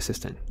go get my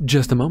assistant.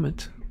 Just a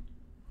moment.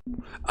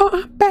 Oh,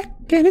 I'm back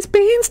and it's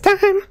beans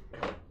time.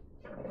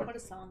 What a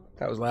song.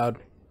 That was loud.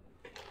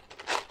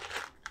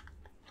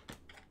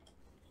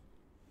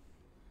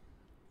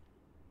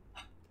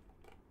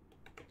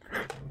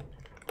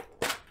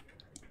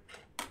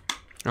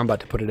 I'm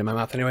about to put it in my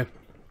mouth anyway.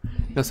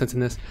 No sense in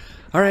this.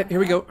 All right, here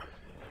we go.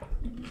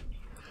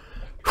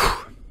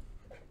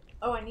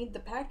 Oh, I need the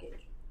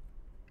package.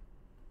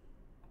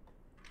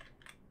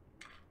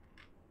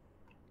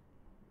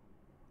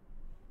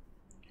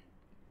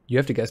 You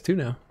have to guess too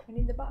now. I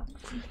need the box.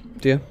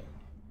 Do you?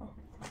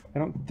 I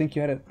don't think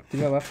you had it. Did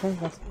you have last time?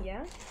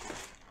 Yeah?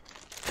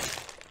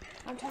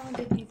 How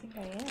talented do you think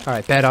I am? All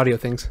right, bad audio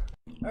things.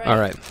 All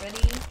right. Ready?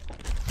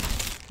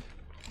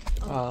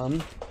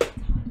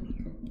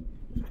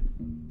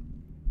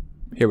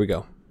 Here we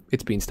go.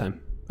 It's beans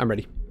time. I'm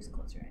ready. Just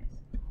close your eyes.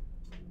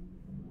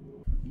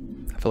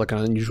 I feel like an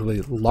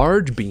unusually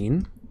large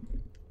bean,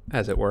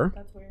 as it were.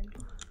 That's weird.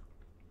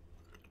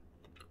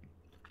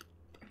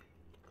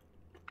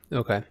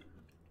 Okay.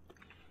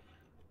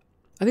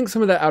 I think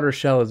some of that outer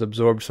shell has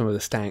absorbed some of the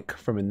stank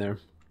from in there.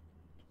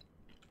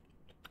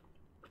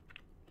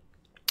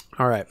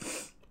 All right.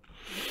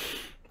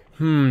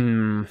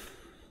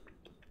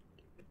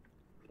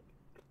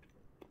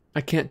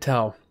 I can't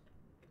tell.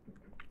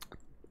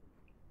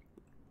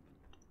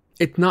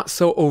 It's not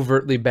so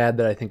overtly bad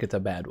that I think it's a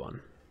bad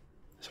one.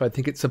 So I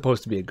think it's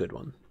supposed to be a good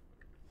one.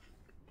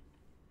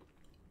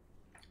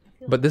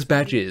 But this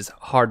batch is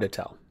hard to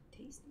tell.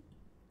 Tasty.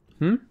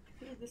 Hmm? I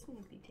feel like this one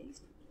would be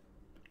tasty.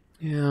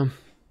 Yeah.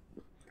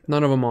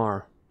 None of them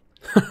are.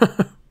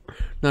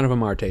 None of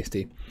them are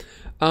tasty.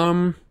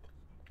 I'm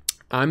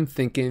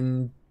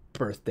thinking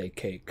birthday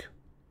cake.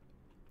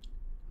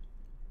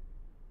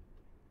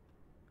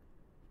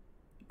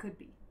 It could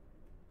be.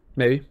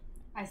 Maybe.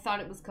 I thought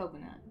it was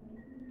coconut,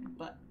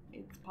 but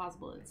it's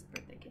possible it's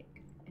birthday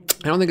cake.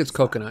 I don't think it's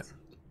coconut,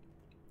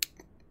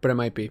 but it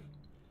might be.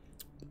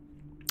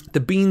 The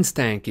bean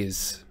stank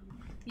is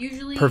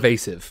Usually,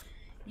 pervasive.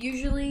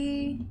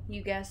 Usually,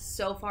 you guess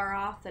so far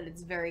off that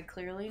it's very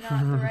clearly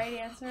not the right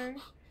answer.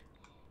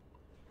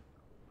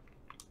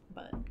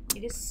 But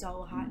it is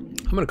so hot in here.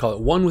 I'm going to call it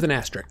 1 with an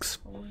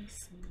asterisk. Holy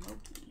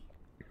smoky.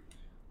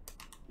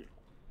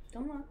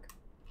 Don't look.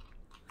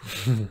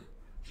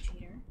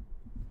 Cheater.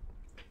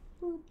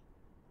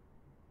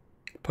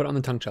 Put it on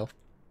the tongue shelf.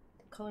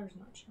 The color's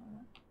not showing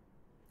up.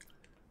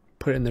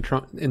 Put it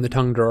in the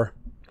tongue drawer.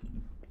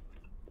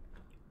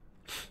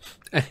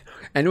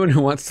 Anyone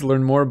who wants to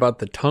learn more about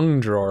the tongue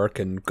drawer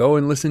can go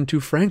and listen to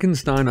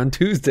Frankenstein on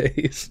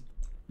Tuesdays.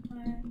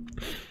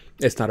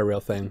 It's not a real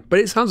thing, but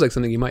it sounds like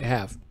something you might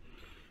have.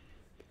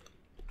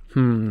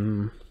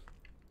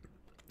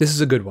 This is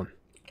a good one.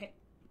 Okay.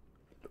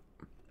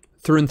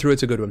 Through and through,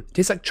 it's a good one.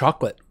 Tastes like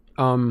chocolate.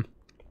 I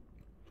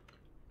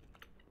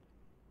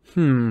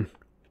mean,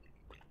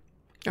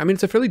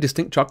 it's a fairly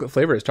distinct chocolate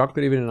flavor. Is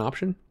chocolate even an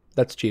option?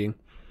 That's cheating.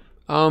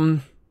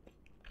 I'm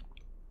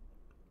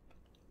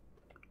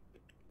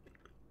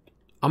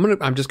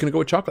just gonna go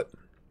with chocolate.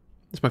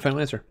 That's my final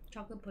answer.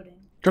 Chocolate pudding.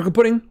 Chocolate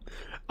pudding.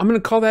 I'm gonna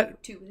call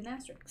that 2 with an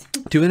asterisk.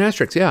 2 with an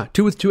asterisk. Yeah,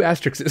 2 with 2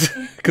 asterisks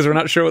because we're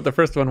not sure what the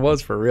first one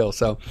was for real.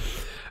 So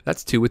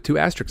that's 2 with 2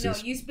 asterisks. No,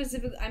 you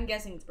specifically. I'm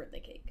guessing it's birthday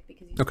cake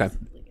because you Okay.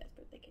 specifically guessed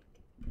birthday cake.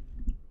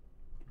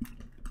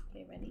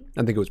 Okay, ready?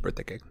 I think it was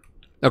birthday cake.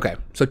 Okay,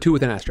 so 2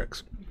 with an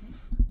asterisk.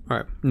 All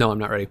right. No, I'm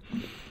not ready.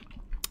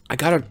 I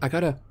gotta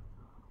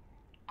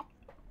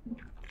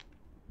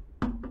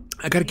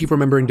keep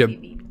remembering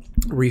to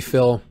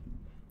refill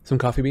some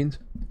coffee beans.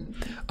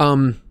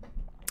 I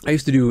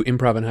used to do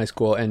improv in high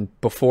school, and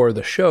before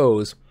the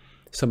shows,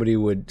 somebody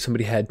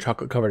had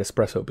chocolate covered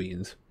espresso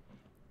beans.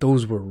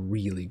 Those were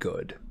really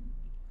good.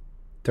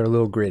 They're a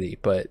little gritty,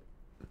 but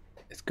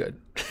it's good.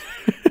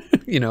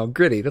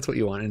 Gritty. That's what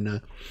you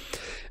want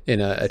in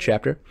a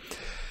chapter.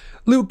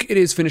 Luke, it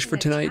is finished for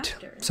tonight.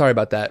 chapter. Sorry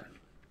about that.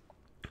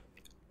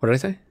 What did I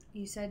say?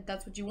 You said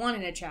that's what you want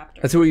in a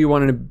chapter. That's what you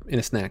wanted in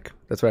a snack.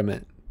 That's what I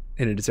meant.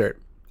 In a dessert.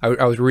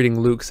 I was reading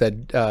Luke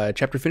said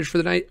chapter finished for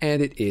the night,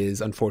 and it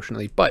is,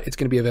 unfortunately. But it's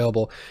going to be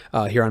available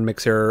here on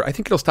Mixer. I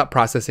think it'll stop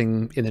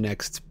processing in the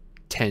next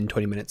 10,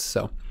 20 minutes.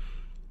 So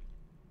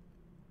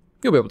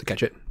you'll be able to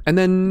catch it. And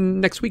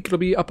then next week it'll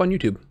be up on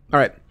YouTube. All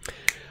right.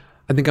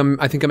 I think I'm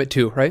at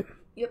 2, right?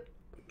 Yep.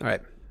 All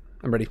right.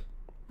 I'm ready.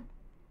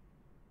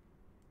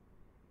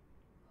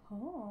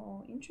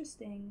 Oh,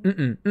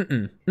 interesting.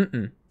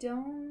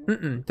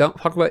 Don't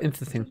talk about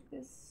anything.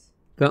 This.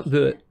 Don't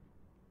do it.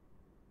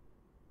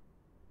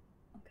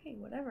 Okay,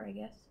 whatever, I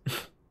guess.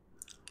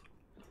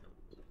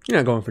 You're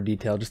not going for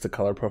detail, just the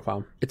color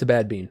profile. It's a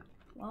bad bean.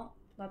 Well,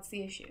 that's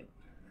the issue.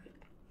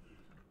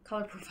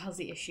 Color profile's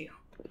the issue.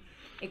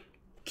 It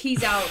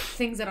keys out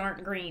things that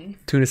aren't green.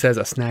 Tuna says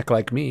a snack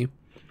like me.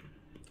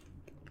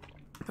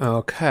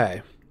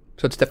 Okay.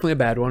 So it's definitely a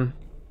bad one.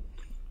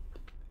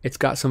 It's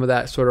got some of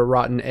that sort of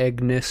rotten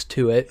eggness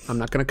to it. I'm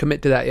not going to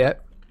commit to that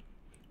yet.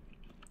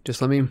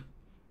 Just let me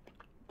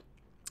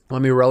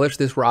relish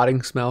this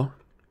rotting smell.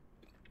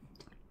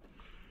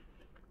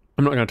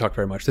 I'm not going to talk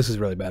very much. This is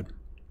really bad.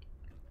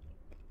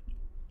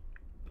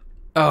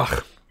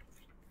 Ugh.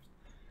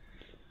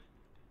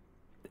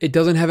 It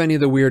doesn't have any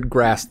of the weird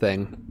grass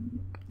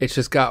thing. It's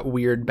just got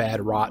weird,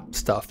 bad, rot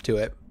stuff to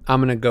it. I'm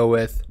going to go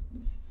with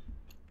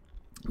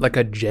like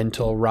a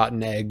gentle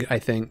rotten egg, I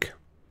think.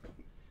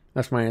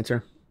 That's my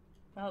answer.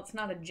 Well, it's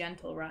not a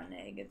gentle rotten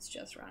egg. It's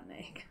just rotten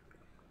egg.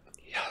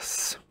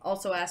 Yes.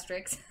 Also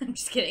asterisks. I'm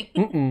just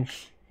kidding.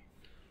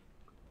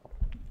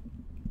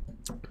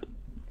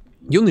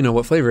 You only know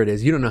what flavor it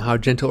is. You don't know how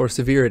gentle or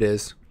severe it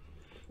is.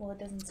 Well, it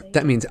doesn't say.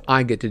 That means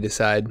I get to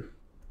decide.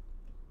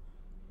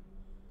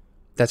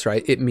 That's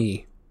right,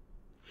 me.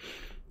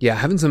 Yeah,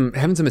 having some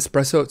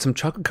espresso, some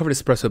chocolate covered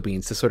espresso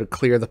beans to sort of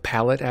clear the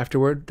palate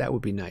afterward. That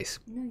would be nice.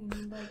 No, you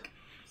need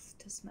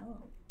to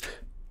smell it.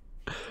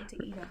 Not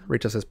to eat them.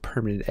 Rachel says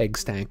permanent egg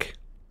stank.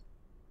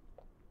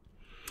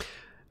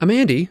 I'm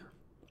Andy.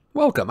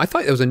 Welcome. I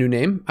thought it was a new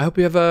name. I hope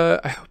you have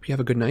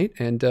a good night,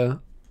 and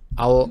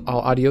I'll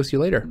adios you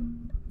later.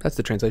 That's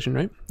the translation,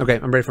 right? Okay,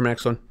 I'm ready for my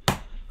next one.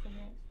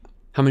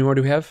 How many more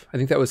do we have? I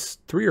think that was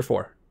 3 or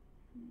 4.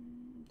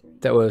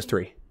 That was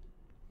 3.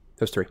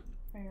 That was 3.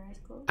 Are your eyes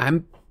closed?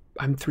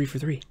 I'm 3 for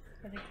 3.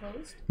 Are they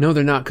closed? No,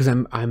 they're not, because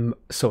I'm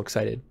so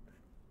excited.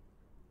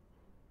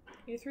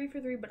 You're 3 for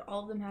 3, but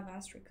all of them have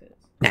asterisks.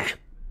 Nah.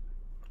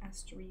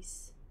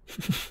 Asterisk.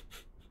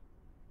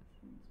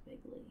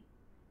 Bigly.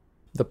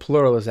 The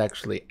plural is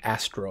actually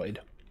asteroid.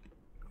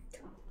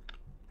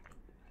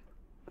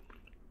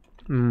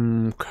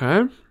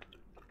 Okay.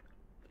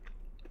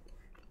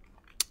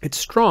 It's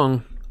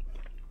strong.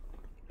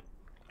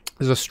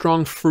 There's a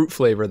strong fruit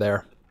flavor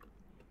there.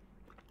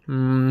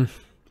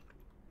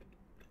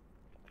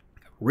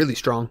 Really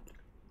strong.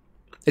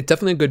 It's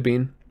definitely a good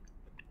bean.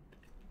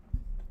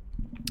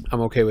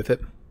 I'm okay with it.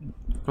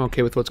 I'm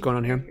okay with what's going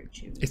on here.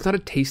 It's not a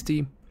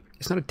tasty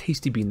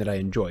bean that I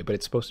enjoy, but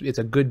it's supposed to be, it's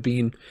a good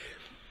bean.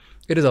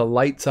 It is a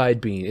light side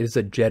bean. It is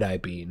a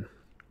Jedi bean.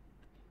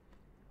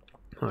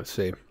 Let's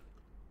see.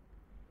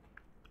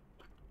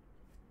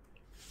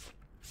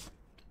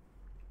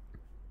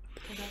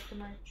 The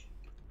merch.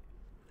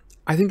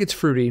 I think it's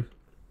fruity.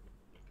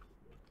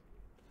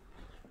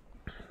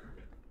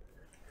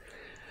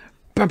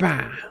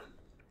 Ba-ba.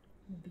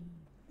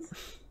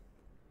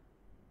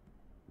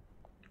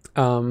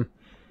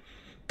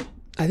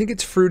 I think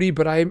it's fruity,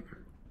 but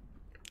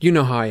you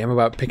know how I am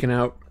about picking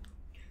out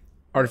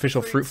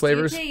artificial fruit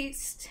flavors.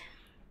 Taste.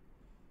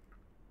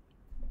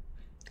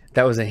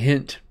 That was a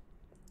hint.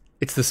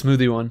 It's the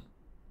smoothie one.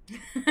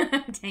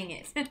 Dang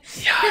it.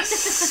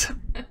 Yes.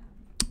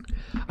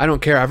 I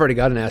don't care. I've already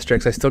got an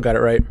asterisk. I still got it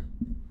right.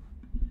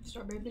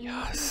 Strawberry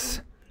banana.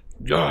 Yes.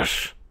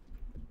 Yes.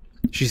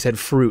 She said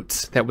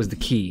fruits. That was the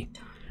key.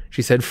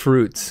 She said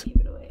fruits. Give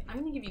it away. I'm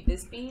gonna give you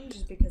this bean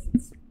just because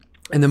it's.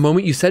 And the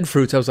moment you said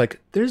fruits, I was like,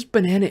 there's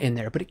banana in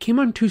there, but it came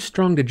on too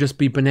strong to just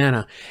be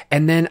banana.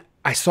 And then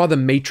I saw the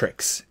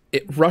Matrix.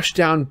 It rushed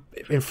down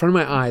in front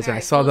of my eyes, and I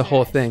saw the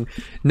whole thing.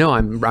 No,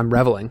 I'm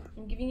reveling.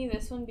 I'm giving you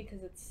this one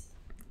because it's.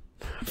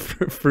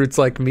 Fruits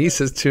like me,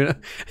 says Tuna.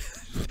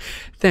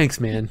 Thanks,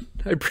 man.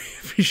 I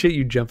appreciate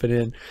you jumping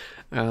in.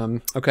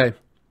 Okay.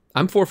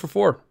 I'm 4 for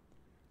 4.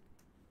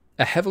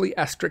 A heavily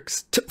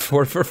asterisked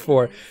 4 for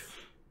 4.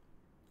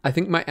 I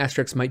think my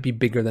asterisk might be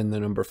bigger than the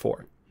number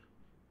 4.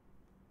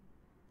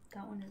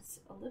 That one is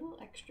a little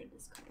extra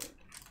discolored.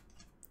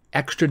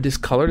 Extra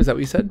discolored? Is that what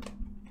you said?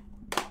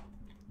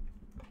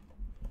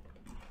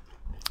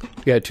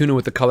 Yeah, Tuna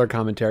with the color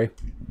commentary.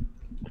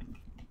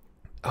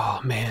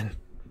 Oh, man.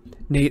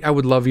 Nate, I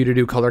would love you to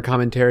do color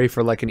commentary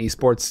for like an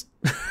esports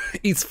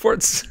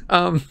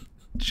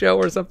show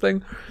or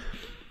something.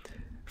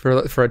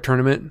 For a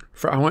tournament.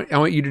 I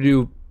want you to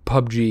do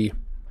PUBG.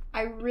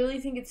 I really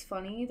think it's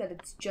funny that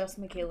it's just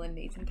Michaela and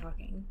Nathan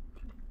talking.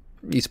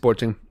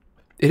 Esporting.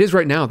 It is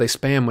right now. They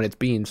spam when it's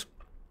beans.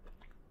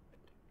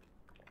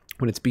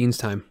 When it's beans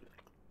time.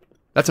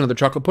 That's another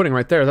chocolate pudding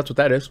right there. That's what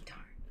that is.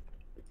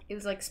 It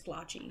was like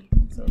splotchy.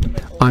 So it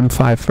was like I'm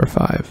 5 for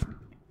 5.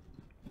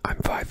 I'm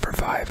 5 for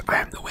 5. I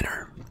am the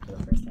winner.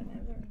 for the first time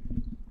ever.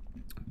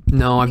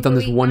 No, I've done go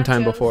this eat one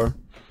time nachos. before.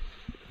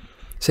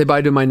 Say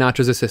bye to my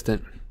nachos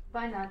assistant.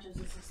 Bye, Nachos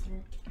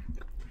assistant.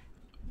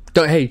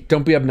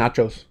 Don't be up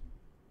nachos.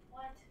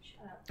 What?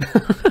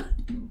 Shut up.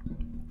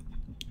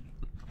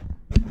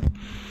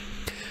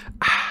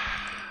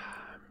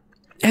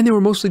 And they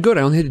were mostly good.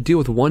 I only had to deal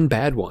with one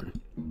bad one.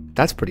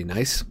 That's pretty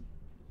nice.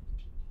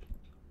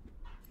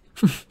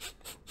 I think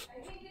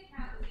the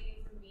cat was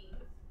eating some beans.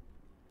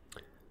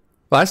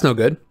 Well, that's no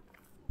good.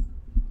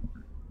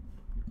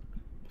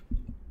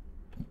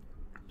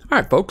 All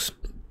right, folks.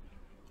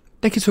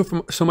 Thank you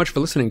so much for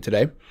listening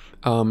today.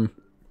 I'm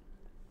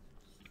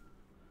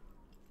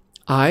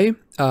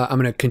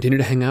going to continue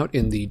to hang out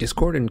in the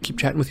Discord and keep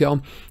chatting with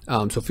y'all.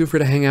 So feel free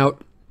to hang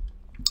out.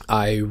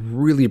 I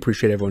really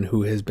appreciate everyone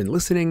who has been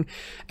listening,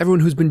 everyone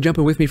who's been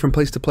jumping with me from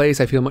place to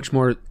place. I feel much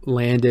more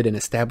landed and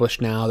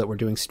established now that we're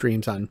doing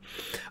streams on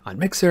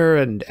Mixer,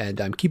 and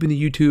I'm keeping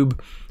the YouTube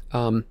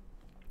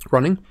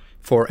running.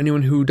 For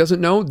anyone who doesn't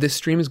know, this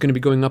stream is going to be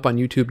going up on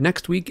YouTube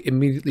next week,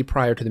 immediately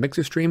prior to the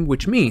Mixer stream,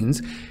 which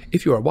means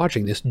if you are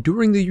watching this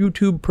during the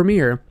YouTube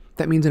premiere,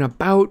 that means in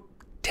about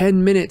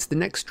 10 minutes, the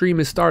next stream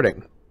is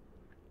starting.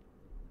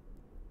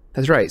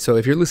 That's right. So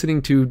if you're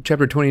listening to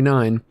Chapter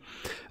 29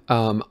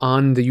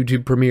 on the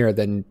YouTube premiere,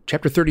 then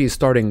Chapter 30 is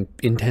starting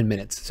in 10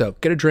 minutes. So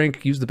get a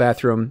drink, use the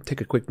bathroom,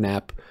 take a quick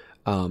nap,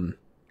 drop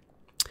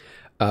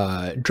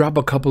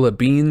a couple of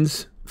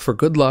beans for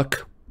good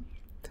luck,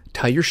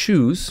 tie your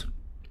shoes,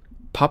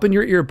 pop in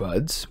your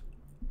earbuds,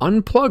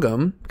 unplug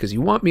them, because you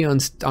want me on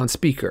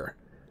speaker,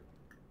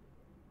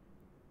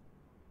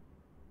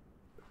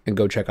 and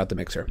go check out the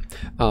Mixer.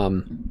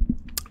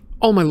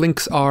 All my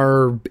links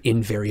are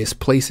in various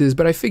places,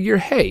 but I figure,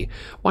 hey,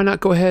 why not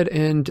go ahead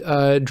and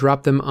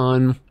drop them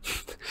on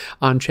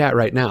chat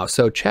right now?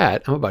 So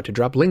chat, I'm about to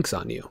drop links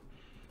on you.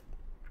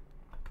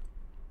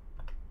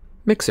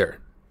 Mixer,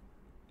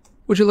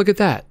 would you look at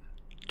that?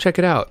 Check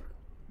it out.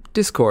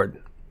 Discord,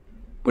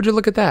 would you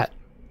look at that?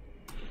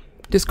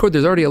 Discord,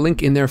 there's already a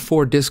link in there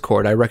for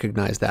Discord. I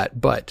recognize that,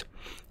 but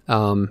as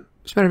a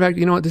matter of fact,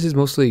 you know what? This is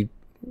mostly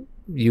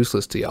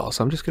useless to y'all,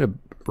 so I'm just gonna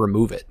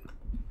remove it.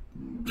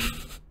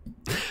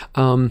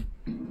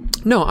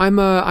 No,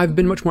 I've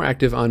been much more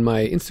active on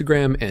my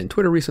Instagram and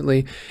Twitter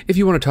recently. If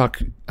you want to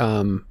talk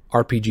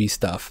RPG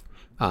stuff,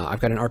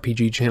 I've got an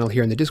RPG channel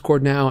here in the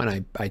Discord now,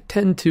 and I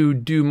tend to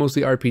do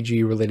mostly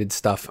RPG related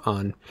stuff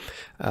on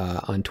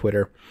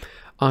Twitter.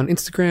 On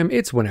Instagram,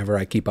 it's whenever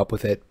I keep up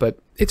with it, but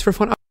it's for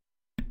fun.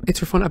 It's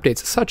for fun updates,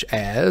 such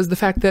as the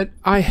fact that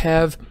I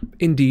have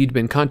indeed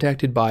been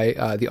contacted by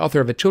the author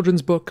of a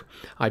children's book.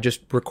 I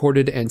just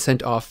recorded and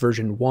sent off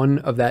version 1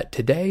 of that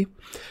today.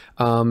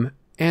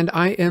 And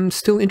I am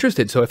still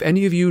interested. So if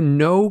any of you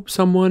know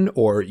someone,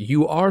 or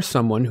you are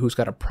someone who's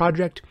got a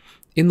project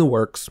in the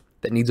works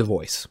that needs a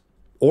voice,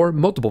 or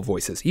multiple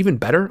voices, even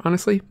better,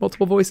 honestly,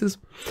 multiple voices,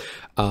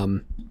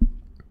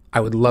 I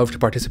would love to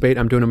participate.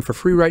 I'm doing them for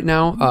free right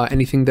now.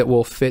 Anything that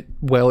will fit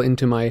well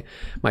into my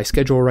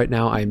schedule right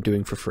now, I am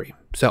doing for free.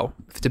 So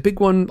if it's a big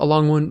one, a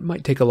long one,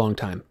 might take a long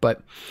time.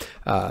 But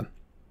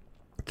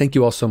thank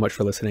you all so much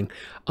for listening.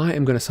 I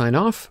am going to sign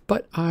off,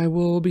 but I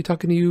will be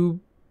talking to you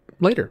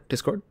later,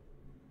 Discord.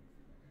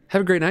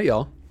 Have a great night,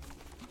 y'all.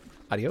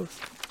 Adios.